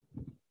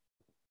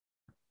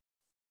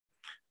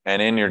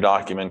 And in your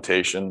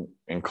documentation,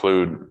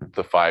 include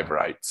the 5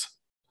 rights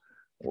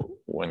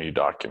when you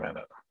document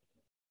it.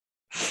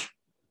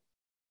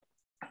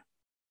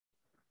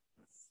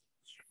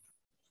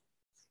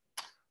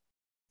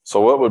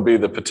 So what would be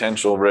the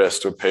potential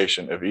risk to a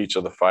patient if each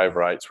of the 5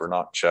 rights were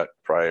not checked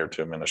prior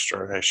to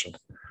administration?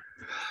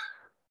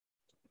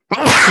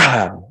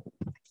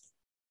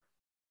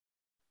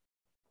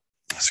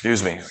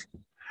 Excuse me.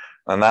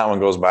 And that one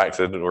goes back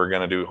to, we're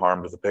going to do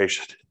harm to the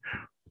patient.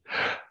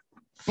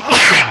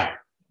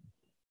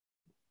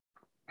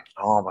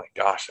 Oh my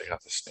gosh, I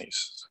got the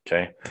sneeze.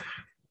 Okay.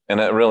 And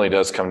it really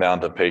does come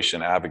down to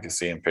patient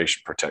advocacy and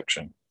patient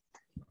protection.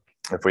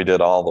 If we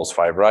did all those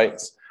 5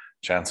 rights,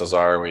 chances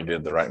are we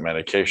did the right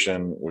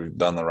medication, we've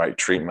done the right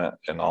treatment,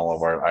 and all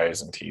of our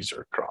I's and T's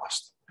are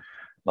crossed.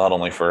 Not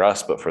only for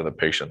us, but for the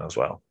patient as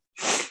well.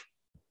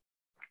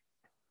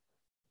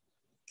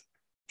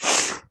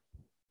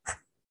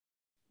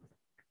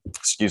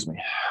 Excuse me.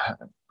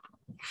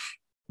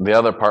 The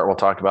other part we'll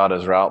talk about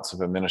is routes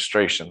of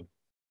administration.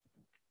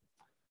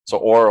 So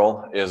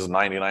oral is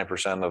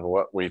 99% of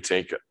what we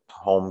take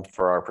home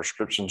for our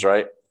prescriptions,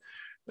 right?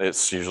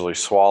 It's usually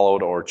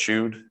swallowed or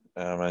chewed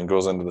and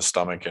goes into the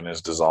stomach and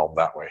is dissolved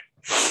that way.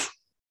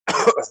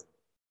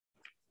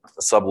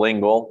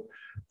 Sublingual,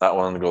 that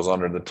one goes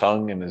under the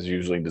tongue and is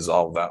usually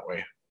dissolved that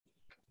way.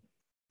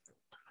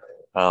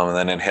 And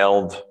then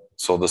inhaled,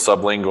 so the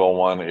sublingual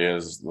one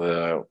is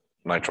the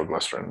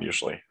nitroglycerin,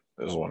 usually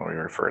is one we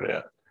refer to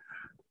it.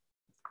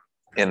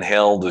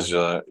 Inhaled is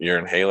your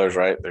inhalers,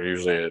 right? They're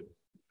usually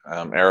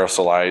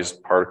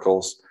aerosolized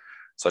particles,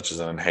 such as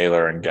an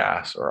inhaler and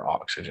gas or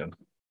oxygen.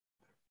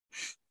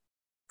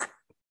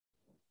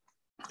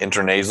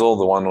 Intranasal,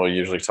 the one we'll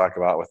usually talk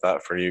about with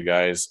that for you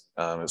guys,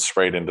 is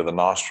sprayed into the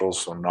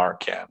nostrils. So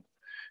Narcan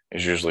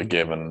is usually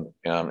given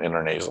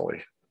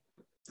intranasally.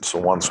 So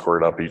one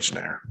squirt up each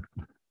nair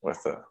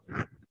with the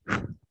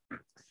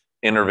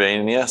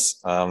intravenous.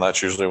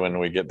 That's usually when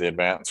we get the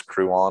advanced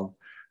crew on.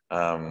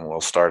 We'll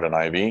start an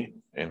IV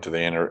into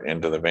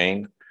the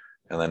vein,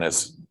 and then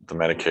it's the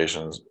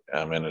medications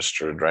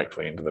administered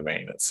directly into the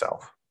vein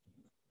itself.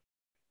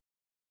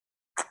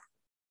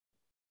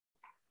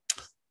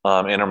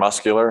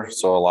 Intramuscular.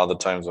 So a lot of the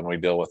times when we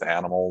deal with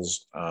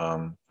animals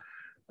and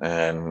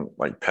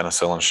like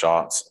penicillin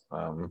shots,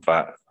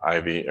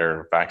 IV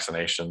or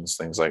vaccinations,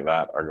 things like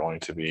that are going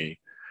to be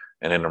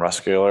an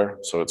intramuscular.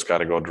 So it's got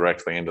to go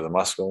directly into the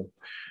muscle.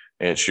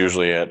 It's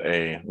usually at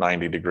a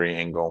 90-degree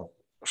angle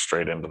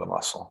straight into the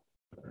muscle.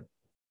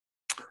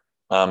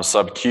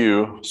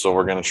 Sub-Q. So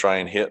we're going to try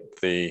and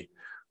hit the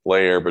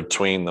layer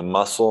between the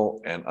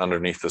muscle and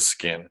underneath the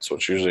skin. So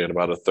it's usually at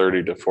about a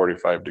 30 to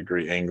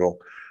 45-degree angle.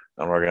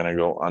 And we're going to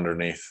go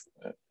underneath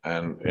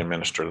and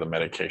administer the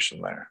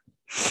medication there.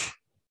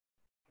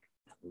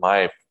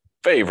 My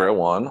favorite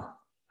one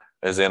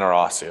is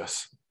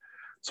interosseous.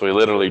 So we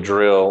literally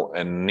drill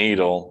and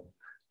needle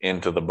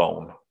into the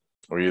bone.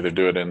 We either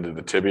do it into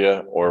the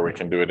tibia or we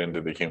can do it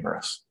into the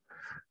humerus.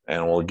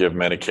 And we'll give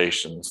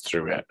medications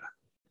through it.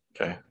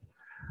 Okay.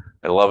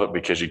 I love it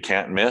because you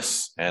can't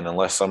miss. And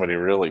unless somebody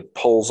really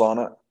pulls on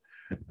it,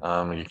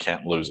 you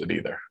can't lose it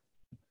either.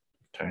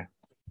 Okay.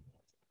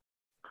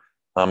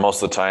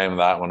 Most of the time,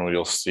 that one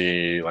you'll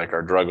see like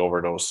our drug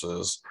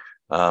overdoses,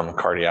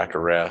 cardiac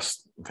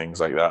arrest,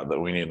 things like that, that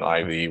we need an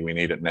IV, we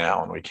need it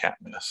now, and we can't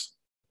miss.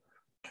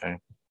 Okay.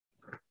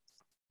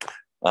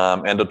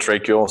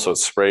 Endotracheal, so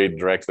it's sprayed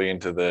directly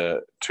into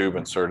the tube,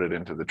 inserted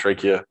into the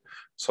trachea.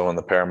 So when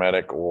the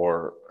paramedic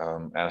or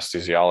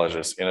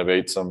anesthesiologist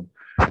intubates them,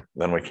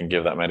 then we can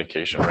give that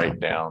medication right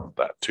down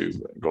that tube.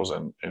 It goes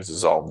in, it's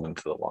dissolved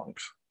into the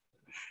lungs.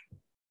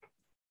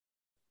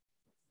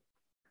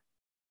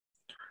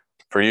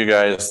 For you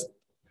guys,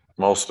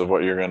 most of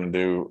what you're going to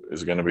do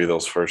is going to be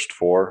those first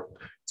four.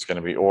 It's going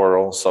to be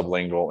oral,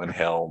 sublingual,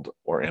 inhaled,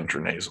 or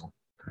intranasal.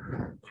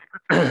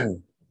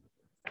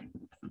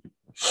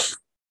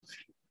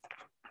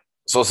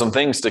 So some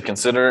things to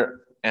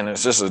consider, and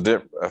it's just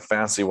a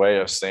fancy way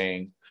of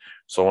saying,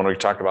 so when we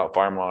talk about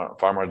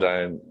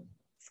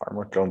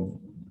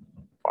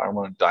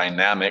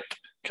pharmacodynamic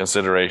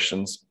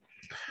considerations,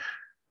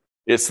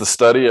 it's the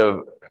study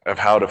of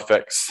how it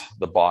affects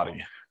the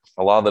body.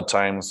 A lot of the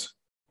times,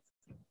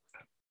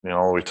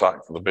 we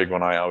talk, the big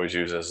one I always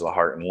use is the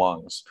heart and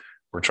lungs.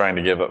 We're trying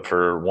to give it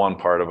for one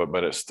part of it,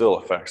 but it still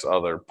affects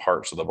other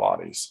parts of the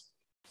bodies.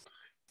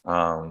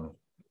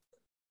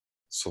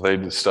 So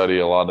they study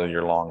a lot of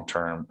your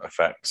long-term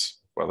effects,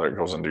 whether it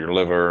goes into your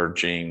liver,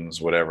 genes,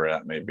 whatever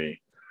that may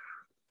be.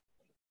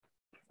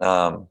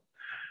 And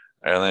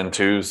then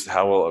two,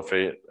 how will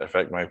it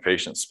affect my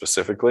patient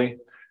specifically?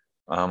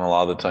 A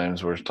lot of the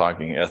times we're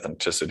talking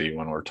ethnicity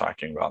when we're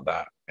talking about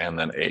that, and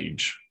then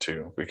age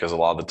too, because a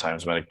lot of the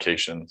times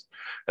medications,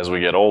 as we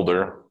get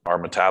older, our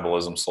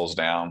metabolism slows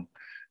down,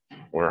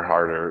 we're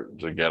harder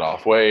to get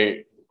off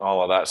weight,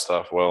 all of that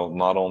stuff. Well,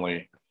 not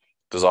only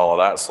does all of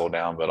that slow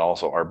down, but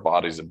also our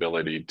body's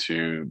ability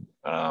to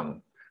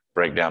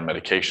break down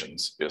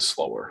medications is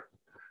slower.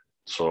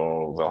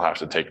 So they'll have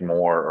to take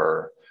more,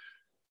 or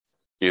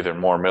either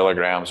more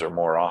milligrams or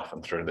more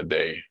often through the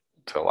day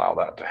to allow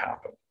that to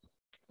happen.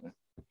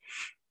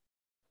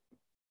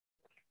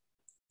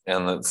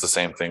 And it's the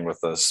same thing with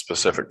the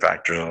specific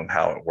factors on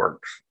how it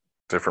works.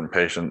 Different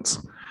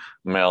patients,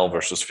 male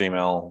versus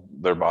female,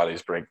 their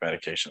bodies break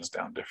medications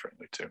down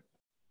differently too.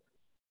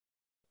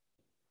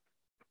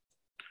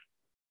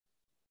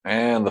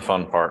 And the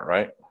fun part,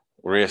 right?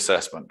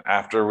 Reassessment.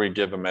 After we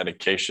give a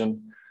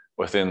medication,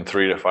 within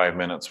 3 to 5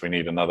 minutes, we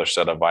need another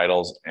set of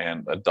vitals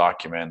and a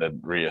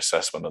documented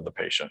reassessment of the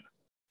patient.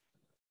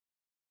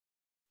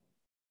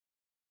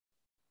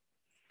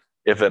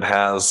 If it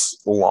has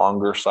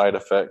longer side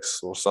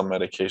effects, or some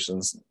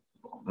medications,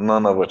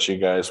 none of what you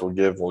guys will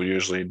give will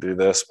usually do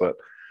this, but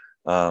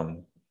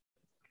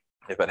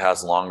if it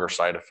has longer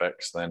side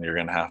effects, then you're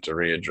going to have to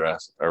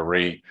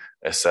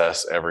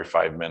reassess every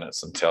 5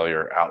 minutes until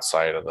you're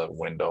outside of the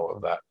window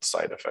of that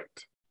side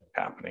effect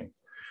happening.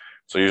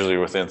 So usually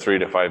within 3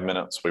 to 5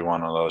 minutes, we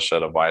want another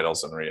set of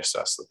vitals and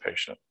reassess the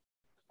patient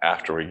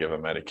after we give a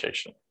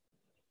medication.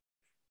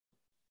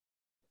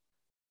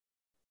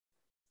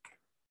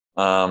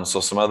 So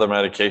some other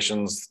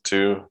medications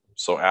too.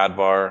 So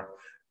Advar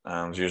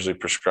is usually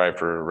prescribed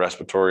for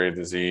respiratory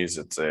disease.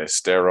 It's a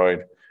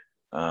steroid.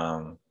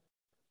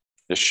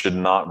 This should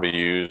not be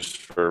used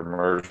for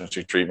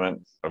emergency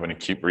treatment of an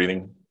acute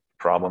breathing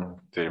problem.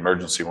 The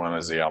emergency one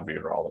is the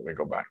albuterol that we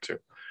go back to.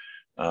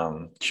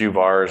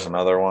 Qvar is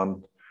another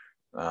one.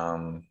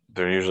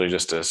 They're usually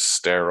just a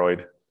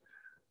steroid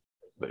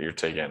that you're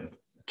taking.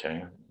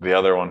 Okay. The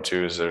other one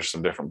too is there's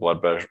some different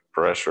blood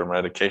pressure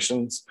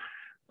medications.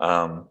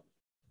 In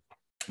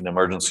an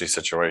emergency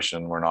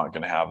situation, we're not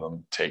going to have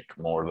them take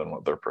more than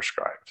what they're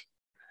prescribed.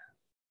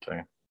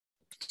 Okay.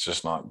 It's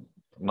just not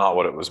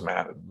what it was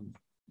meant.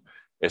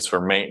 It's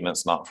for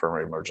maintenance, not for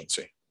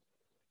emergency.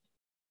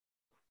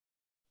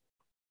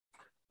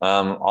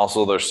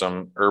 Also, there's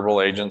some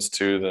herbal agents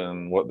too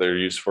than what they're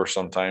used for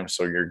sometimes.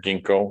 So your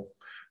ginkgo,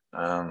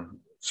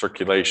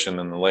 circulation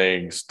in the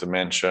legs,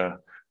 dementia,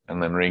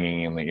 and then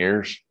ringing in the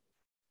ears.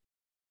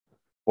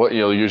 What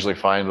you'll usually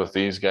find with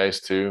these guys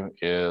too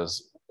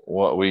is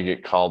what we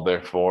get called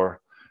there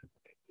for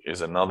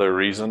is another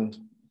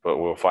reason, but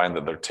we'll find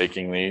that they're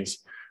taking these.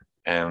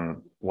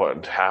 And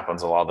what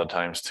happens a lot of the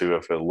times too,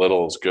 if a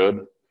little is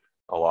good,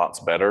 a lot's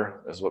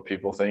better is what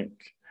people think.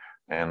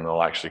 And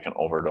they'll actually can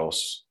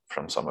overdose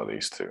from some of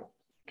these too.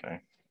 Okay.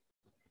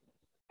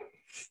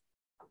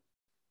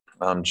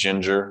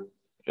 Ginger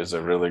is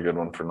a really good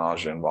one for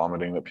nausea and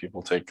vomiting that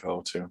people take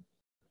though too.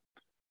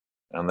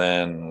 And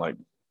then like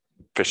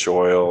fish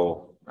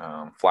oil,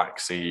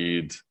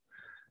 flaxseed.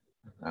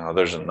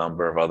 There's a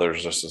number of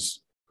others. This is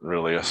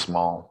really a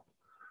small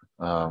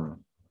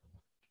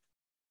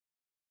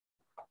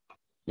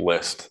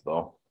list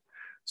though.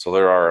 So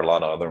there are a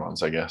lot of other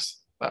ones, I guess,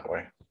 that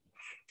way.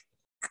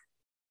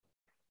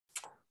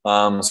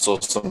 So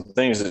some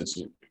things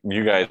that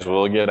you guys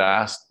will get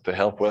asked to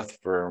help with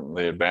for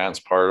the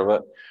advanced part of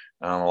it.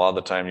 A lot of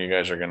the time you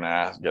guys are going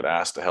to get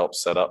asked to help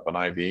set up an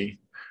IV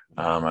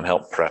and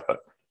help prep it.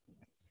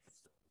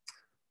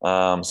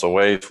 So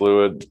way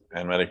fluid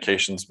and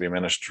medications be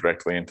administered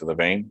directly into the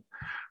vein.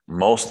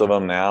 Most of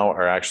them now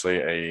are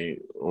actually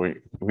we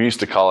used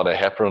to call it a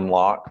heparin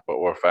lock, but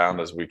we're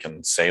found as we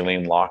can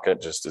saline lock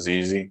it just as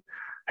easy.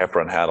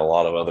 Heparin had a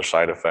lot of other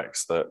side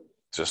effects that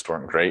just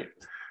weren't great.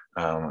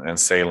 And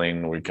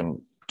saline, we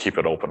can keep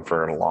it open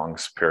for a long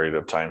period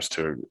of times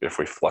too, if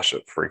we flush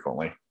it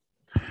frequently.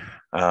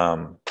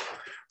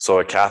 So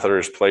a catheter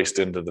is placed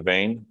into the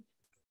vein.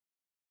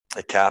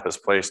 A cap is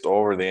placed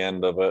over the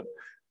end of it,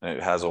 and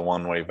it has a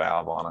one-way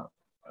valve on it.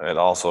 It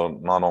also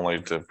not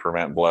only to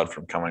prevent blood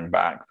from coming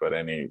back, but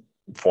any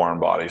foreign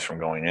bodies from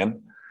going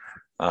in.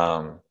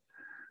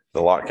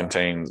 The lock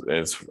contains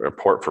it's a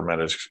port for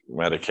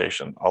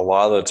medication. A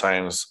lot of the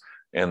times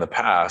in the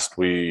past,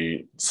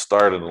 we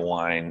started a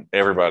line,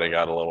 everybody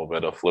got a little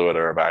bit of fluid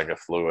or a bag of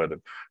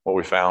fluid. What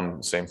we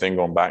found, same thing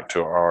going back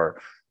to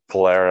our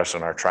Polaris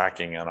and our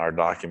tracking and our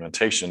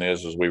documentation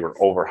is we were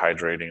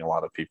overhydrating a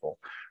lot of people.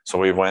 So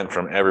we went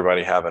from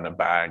everybody having a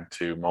bag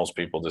to most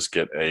people just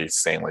get a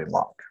saline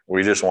lock.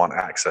 We just want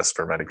access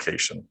for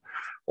medication.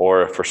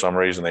 Or if for some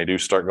reason they do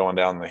start going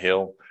down the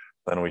hill,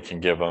 then we can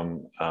give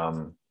them,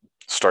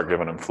 start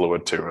giving them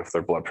fluid too if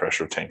their blood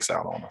pressure tanks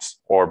out on us,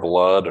 or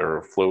blood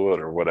or fluid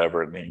or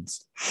whatever it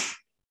needs.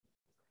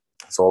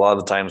 So a lot of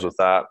the times with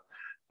that,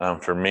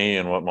 for me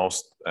and what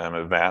most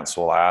advanced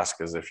will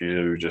ask is if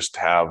you just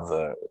have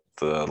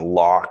the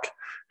lock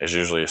is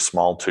usually a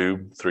small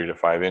tube, 3 to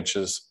 5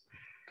 inches.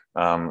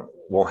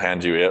 We'll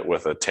hand you it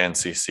with a 10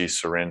 cc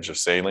syringe of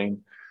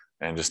saline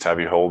and just have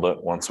you hold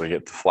it. Once we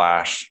get the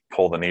flash,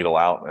 pull the needle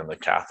out and the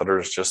catheter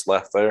is just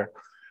left there,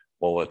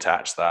 we'll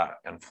attach that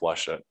and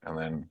flush it and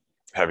then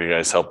have you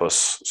guys help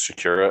us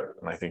secure it.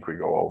 And I think we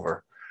go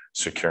over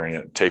securing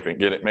it, taping,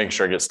 making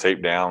sure it gets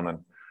taped down and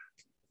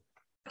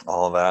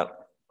all of that.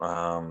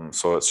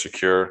 So it's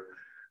secure.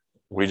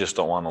 We just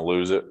don't want to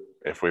lose it.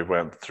 If we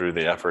went through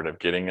the effort of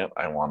getting it,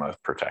 I want to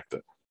protect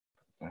it.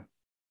 Okay.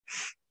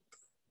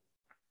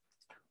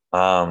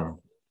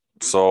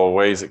 So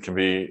ways it can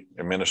be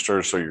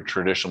administered. So your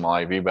traditional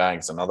IV bag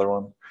is another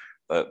one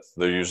that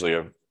they're usually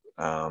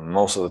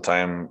most of the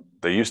time,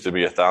 they used to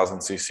be 1,000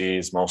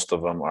 cc's. Most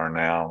of them are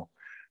now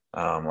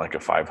like a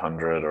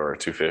 500 or a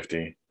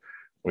 250.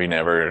 We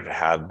never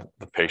had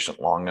the patient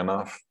long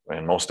enough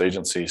in most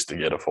agencies to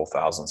get a full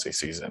 1,000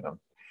 cc's in them.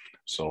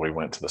 So we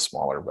went to the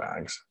smaller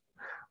bags.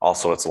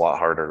 Also, it's a lot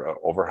harder to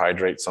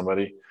overhydrate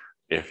somebody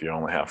if you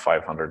only have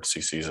 500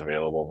 cc's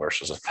available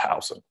versus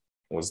 1,000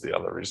 was the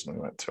other reason we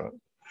went to it.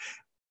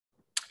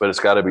 But it's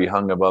got to be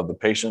hung above the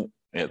patient.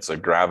 It's a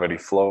gravity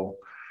flow.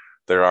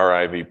 There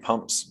are IV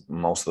pumps.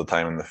 Most of the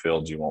time in the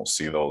field, you won't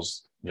see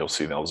those. You'll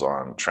see those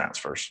on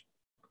transfers.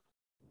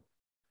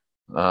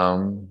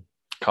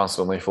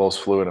 Constantly flows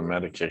fluid and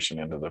medication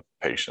into the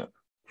patient.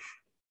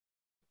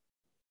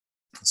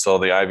 So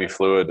the IV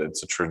fluid,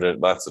 that's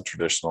a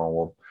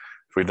traditional.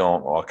 If we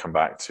don't, I'll come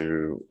back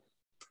to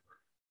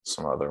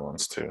some other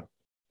ones too.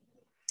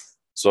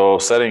 So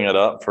setting it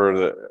up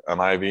for an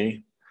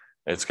IV,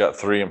 it's got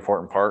 3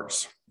 important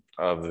parts.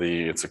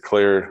 it's a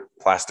clear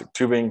plastic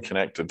tubing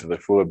connected to the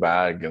fluid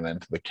bag and then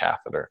to the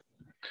catheter.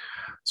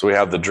 So we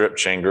have the drip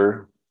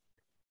chamber.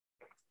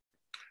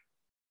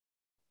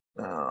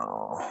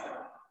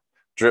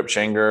 Drip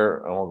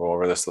chamber, and we'll go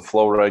over this, the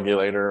flow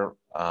regulator,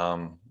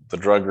 the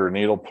drug or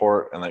needle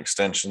port, and the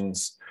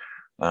extensions.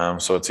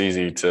 So it's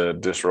easy to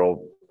disrobe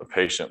a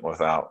patient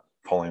without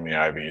pulling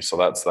the IV. So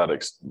that's that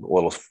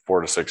little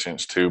 4 to 6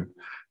 inch tube.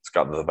 It's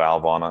got the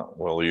valve on it.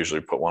 We'll usually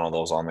put one of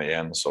those on the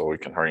end so we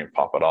can hurry and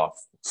pop it off,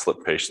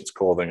 slip patient's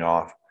clothing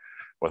off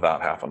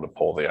without having to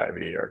pull the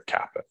IV or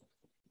cap it.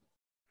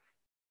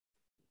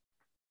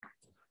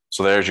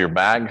 So there's your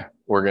bag.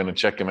 We're going to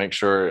check and make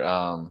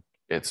sure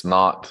it's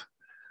not,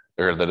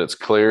 or that it's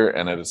clear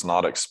and that it's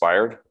not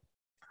expired.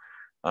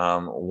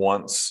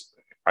 Once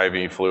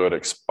IV fluid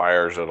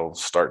expires, it'll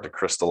start to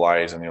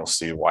crystallize and you'll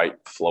see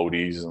white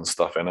floaties and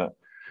stuff in it.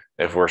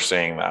 If we're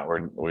seeing that,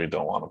 we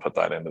don't want to put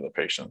that into the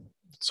patient.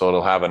 So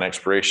it'll have an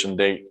expiration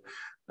date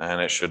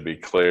and it should be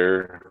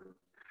clear.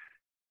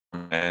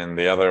 And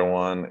the other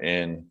one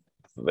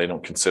they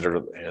don't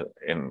consider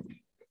in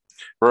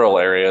rural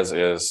areas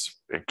is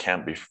it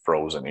can't be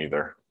frozen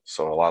either.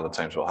 So a lot of the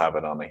times we'll have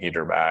it on a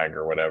heater bag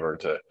or whatever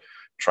to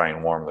try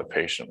and warm the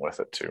patient with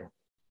it too.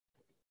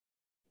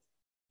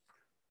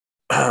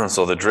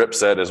 So the drip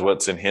set is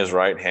what's in his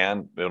right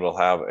hand. It'll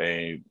have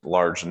a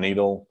large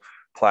needle,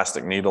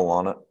 plastic needle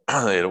on it.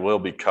 It will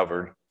be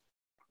covered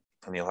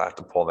and you'll have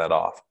to pull that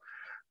off.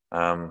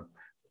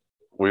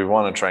 We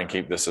want to try and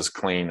keep this as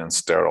clean and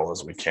sterile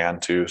as we can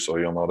too. So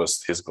you'll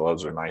notice his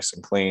gloves are nice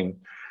and clean.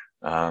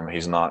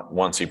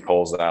 Once he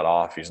pulls that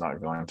off, he's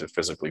not going to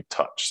physically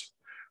touch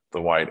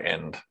the white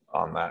end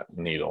on that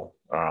needle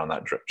or on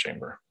that drip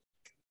chamber.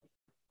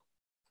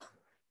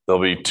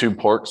 There'll be 2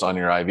 ports on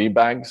your IV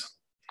bags.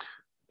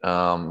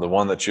 The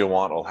one that you'll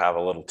want will have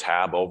a little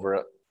tab over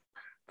it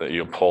that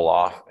you'll pull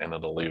off and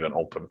it'll leave an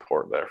open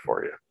port there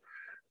for you.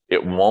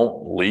 It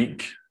won't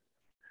leak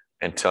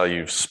until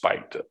you've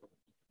spiked it.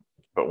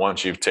 But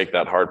once you take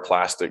that hard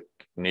plastic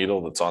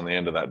needle that's on the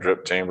end of that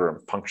drip chamber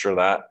and puncture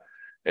that,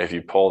 if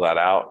you pull that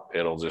out,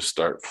 it'll just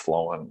start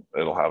flowing.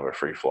 It'll have a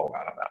free flow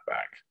out of that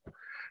bag.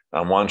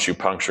 And once you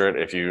puncture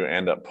it, if you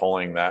end up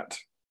pulling that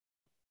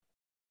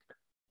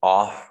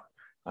off,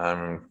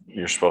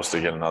 you're supposed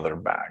to get another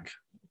bag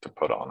to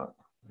put on it.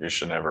 You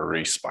should never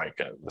re-spike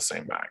it, the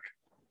same bag.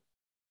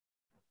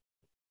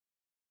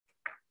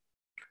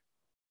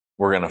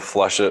 We're going to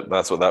flush it.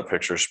 That's what that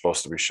picture is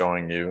supposed to be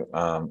showing you.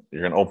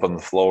 You're going to open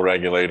the flow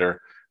regulator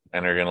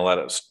and you're going to let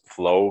it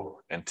flow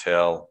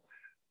until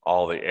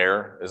all the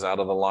air is out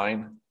of the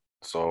line.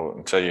 So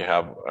until you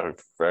have a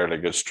fairly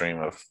good stream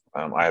of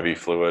IV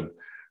fluid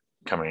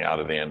coming out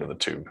of the end of the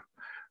tube.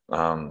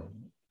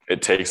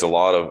 It takes a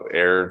lot of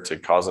air to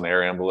cause an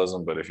air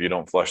embolism, but if you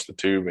don't flush the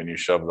tube and you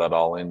shove that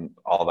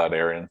all that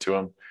air into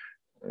them,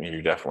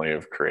 you definitely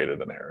have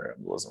created an air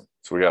embolism.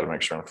 So we got to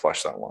make sure and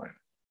flush that line.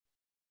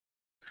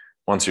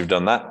 Once you've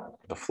done that,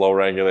 the flow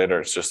regulator,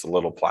 it's just a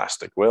little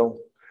plastic wheel.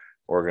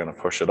 We're going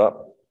to push it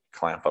up,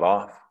 clamp it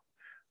off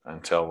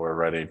until we're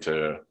ready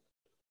to,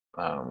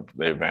 the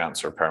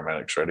advance or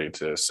paramedics ready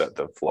to set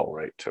the flow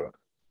rate to it.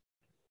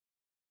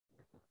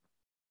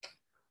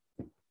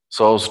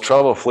 So it's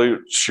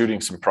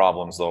troubleshooting some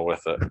problems though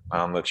with it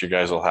that you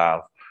guys will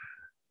have.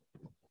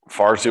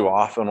 Far too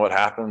often what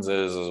happens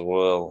is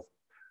well,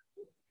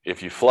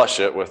 if you flush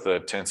it with a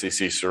 10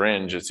 cc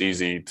syringe, it's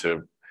easy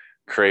to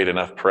create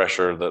enough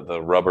pressure that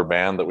the rubber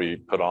band that we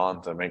put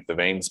on to make the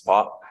veins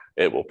pop,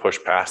 it will push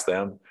past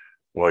them.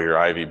 Well,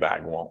 your IV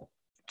bag won't.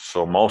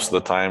 So most of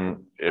the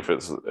time, if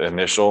it's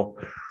initial,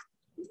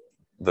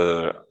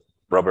 the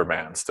rubber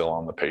band's still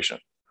on the patient.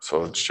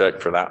 So let's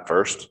check for that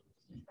first.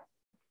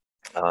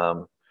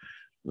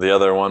 The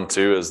other one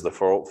too is the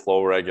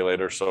flow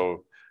regulator.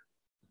 So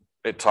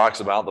it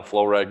talks about the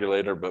flow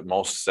regulator, but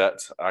most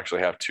sets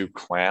actually have 2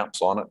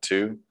 clamps on it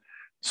too.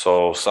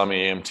 So some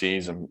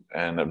EMTs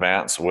and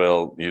advanced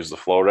will use the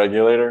flow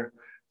regulator.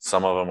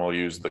 Some of them will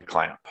use the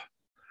clamp.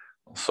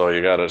 So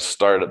you got to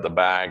start at the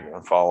bag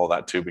and follow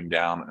that tubing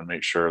down and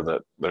make sure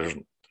that there's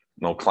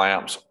no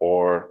clamps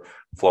or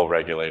flow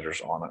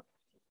regulators on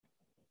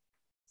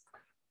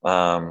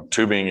it.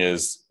 Tubing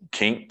is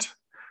kinked.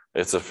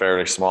 It's a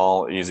fairly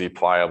small, easy,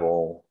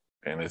 pliable,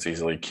 and it's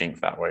easily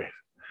kinked that way.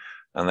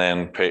 And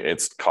then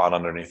it's caught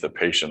underneath the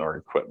patient or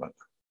equipment.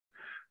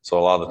 So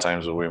a lot of the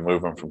times when we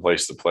move them from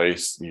place to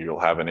place,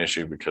 you'll have an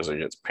issue because it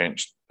gets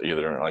pinched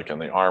either like in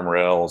the arm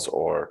rails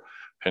or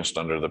pinched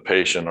under the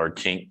patient or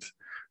kinked.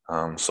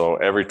 So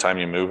every time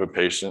you move a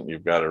patient,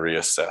 you've got to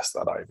reassess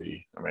that IV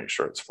and make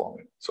sure it's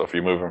flowing. So if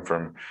you move them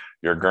from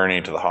your gurney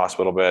to the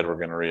hospital bed, we're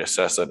going to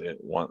reassess it.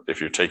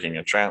 If you're taking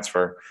a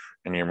transfer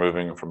and you're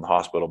moving them from the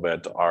hospital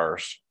bed to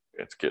ours,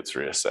 it gets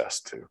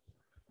reassessed too.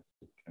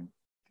 Okay.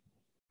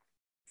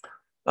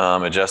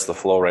 Adjust the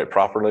flow rate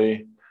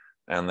properly.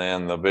 And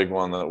then the big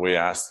one that we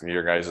ask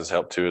your guys'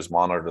 help too is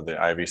monitor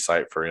the IV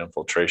site for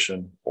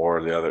infiltration,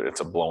 or the other,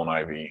 it's a blown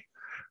IV.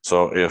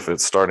 So if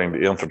it's starting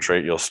to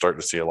infiltrate, you'll start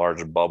to see a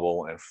large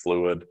bubble and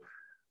fluid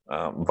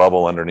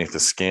bubble underneath the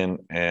skin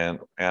and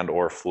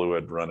or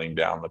fluid running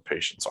down the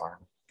patient's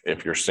arm.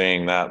 If you're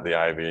seeing that,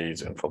 the IV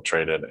is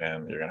infiltrated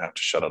and you're gonna have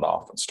to shut it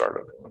off and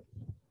start it.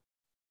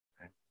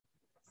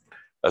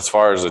 As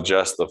far as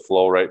adjust the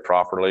flow rate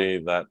properly,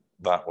 that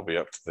will be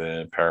up to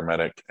the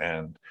paramedic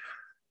and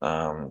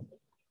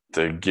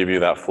to give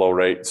you that flow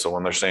rate. So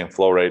when they're saying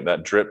flow rate,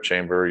 that drip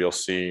chamber, you'll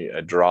see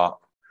a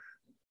drop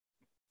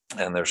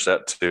and they're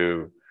set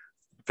to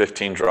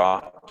 15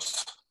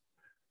 drops,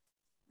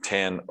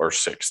 10 or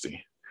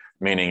 60,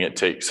 meaning it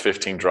takes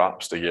 15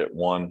 drops to get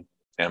 1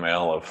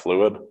 ml of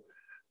fluid,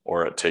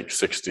 or it takes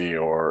 60,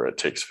 or it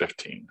takes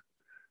 15.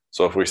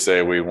 So if we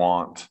say we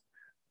want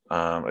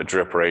a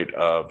drip rate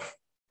of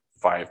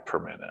 5 per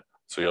minute,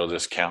 so you'll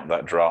just count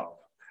that drop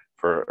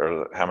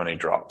or how many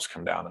drops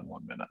come down in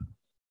 1 minute.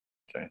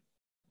 Okay.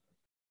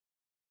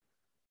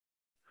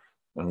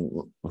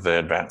 And the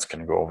advanced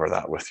can go over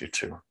that with you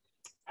too.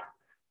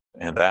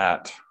 And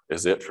that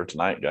is it for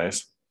tonight,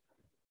 guys.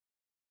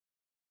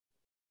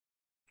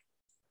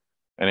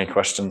 Any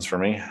questions for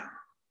me?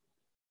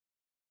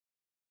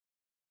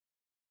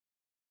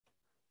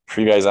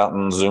 For you guys out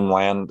in Zoom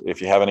land,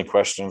 if you have any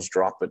questions,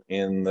 drop it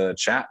in the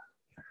chat.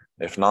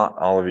 If not,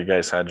 all of you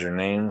guys had your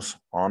names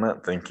on it.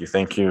 Thank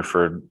you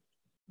for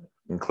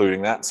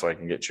including that so I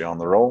can get you on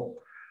the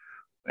roll.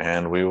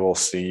 And we will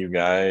see you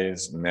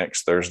guys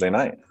next Thursday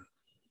night.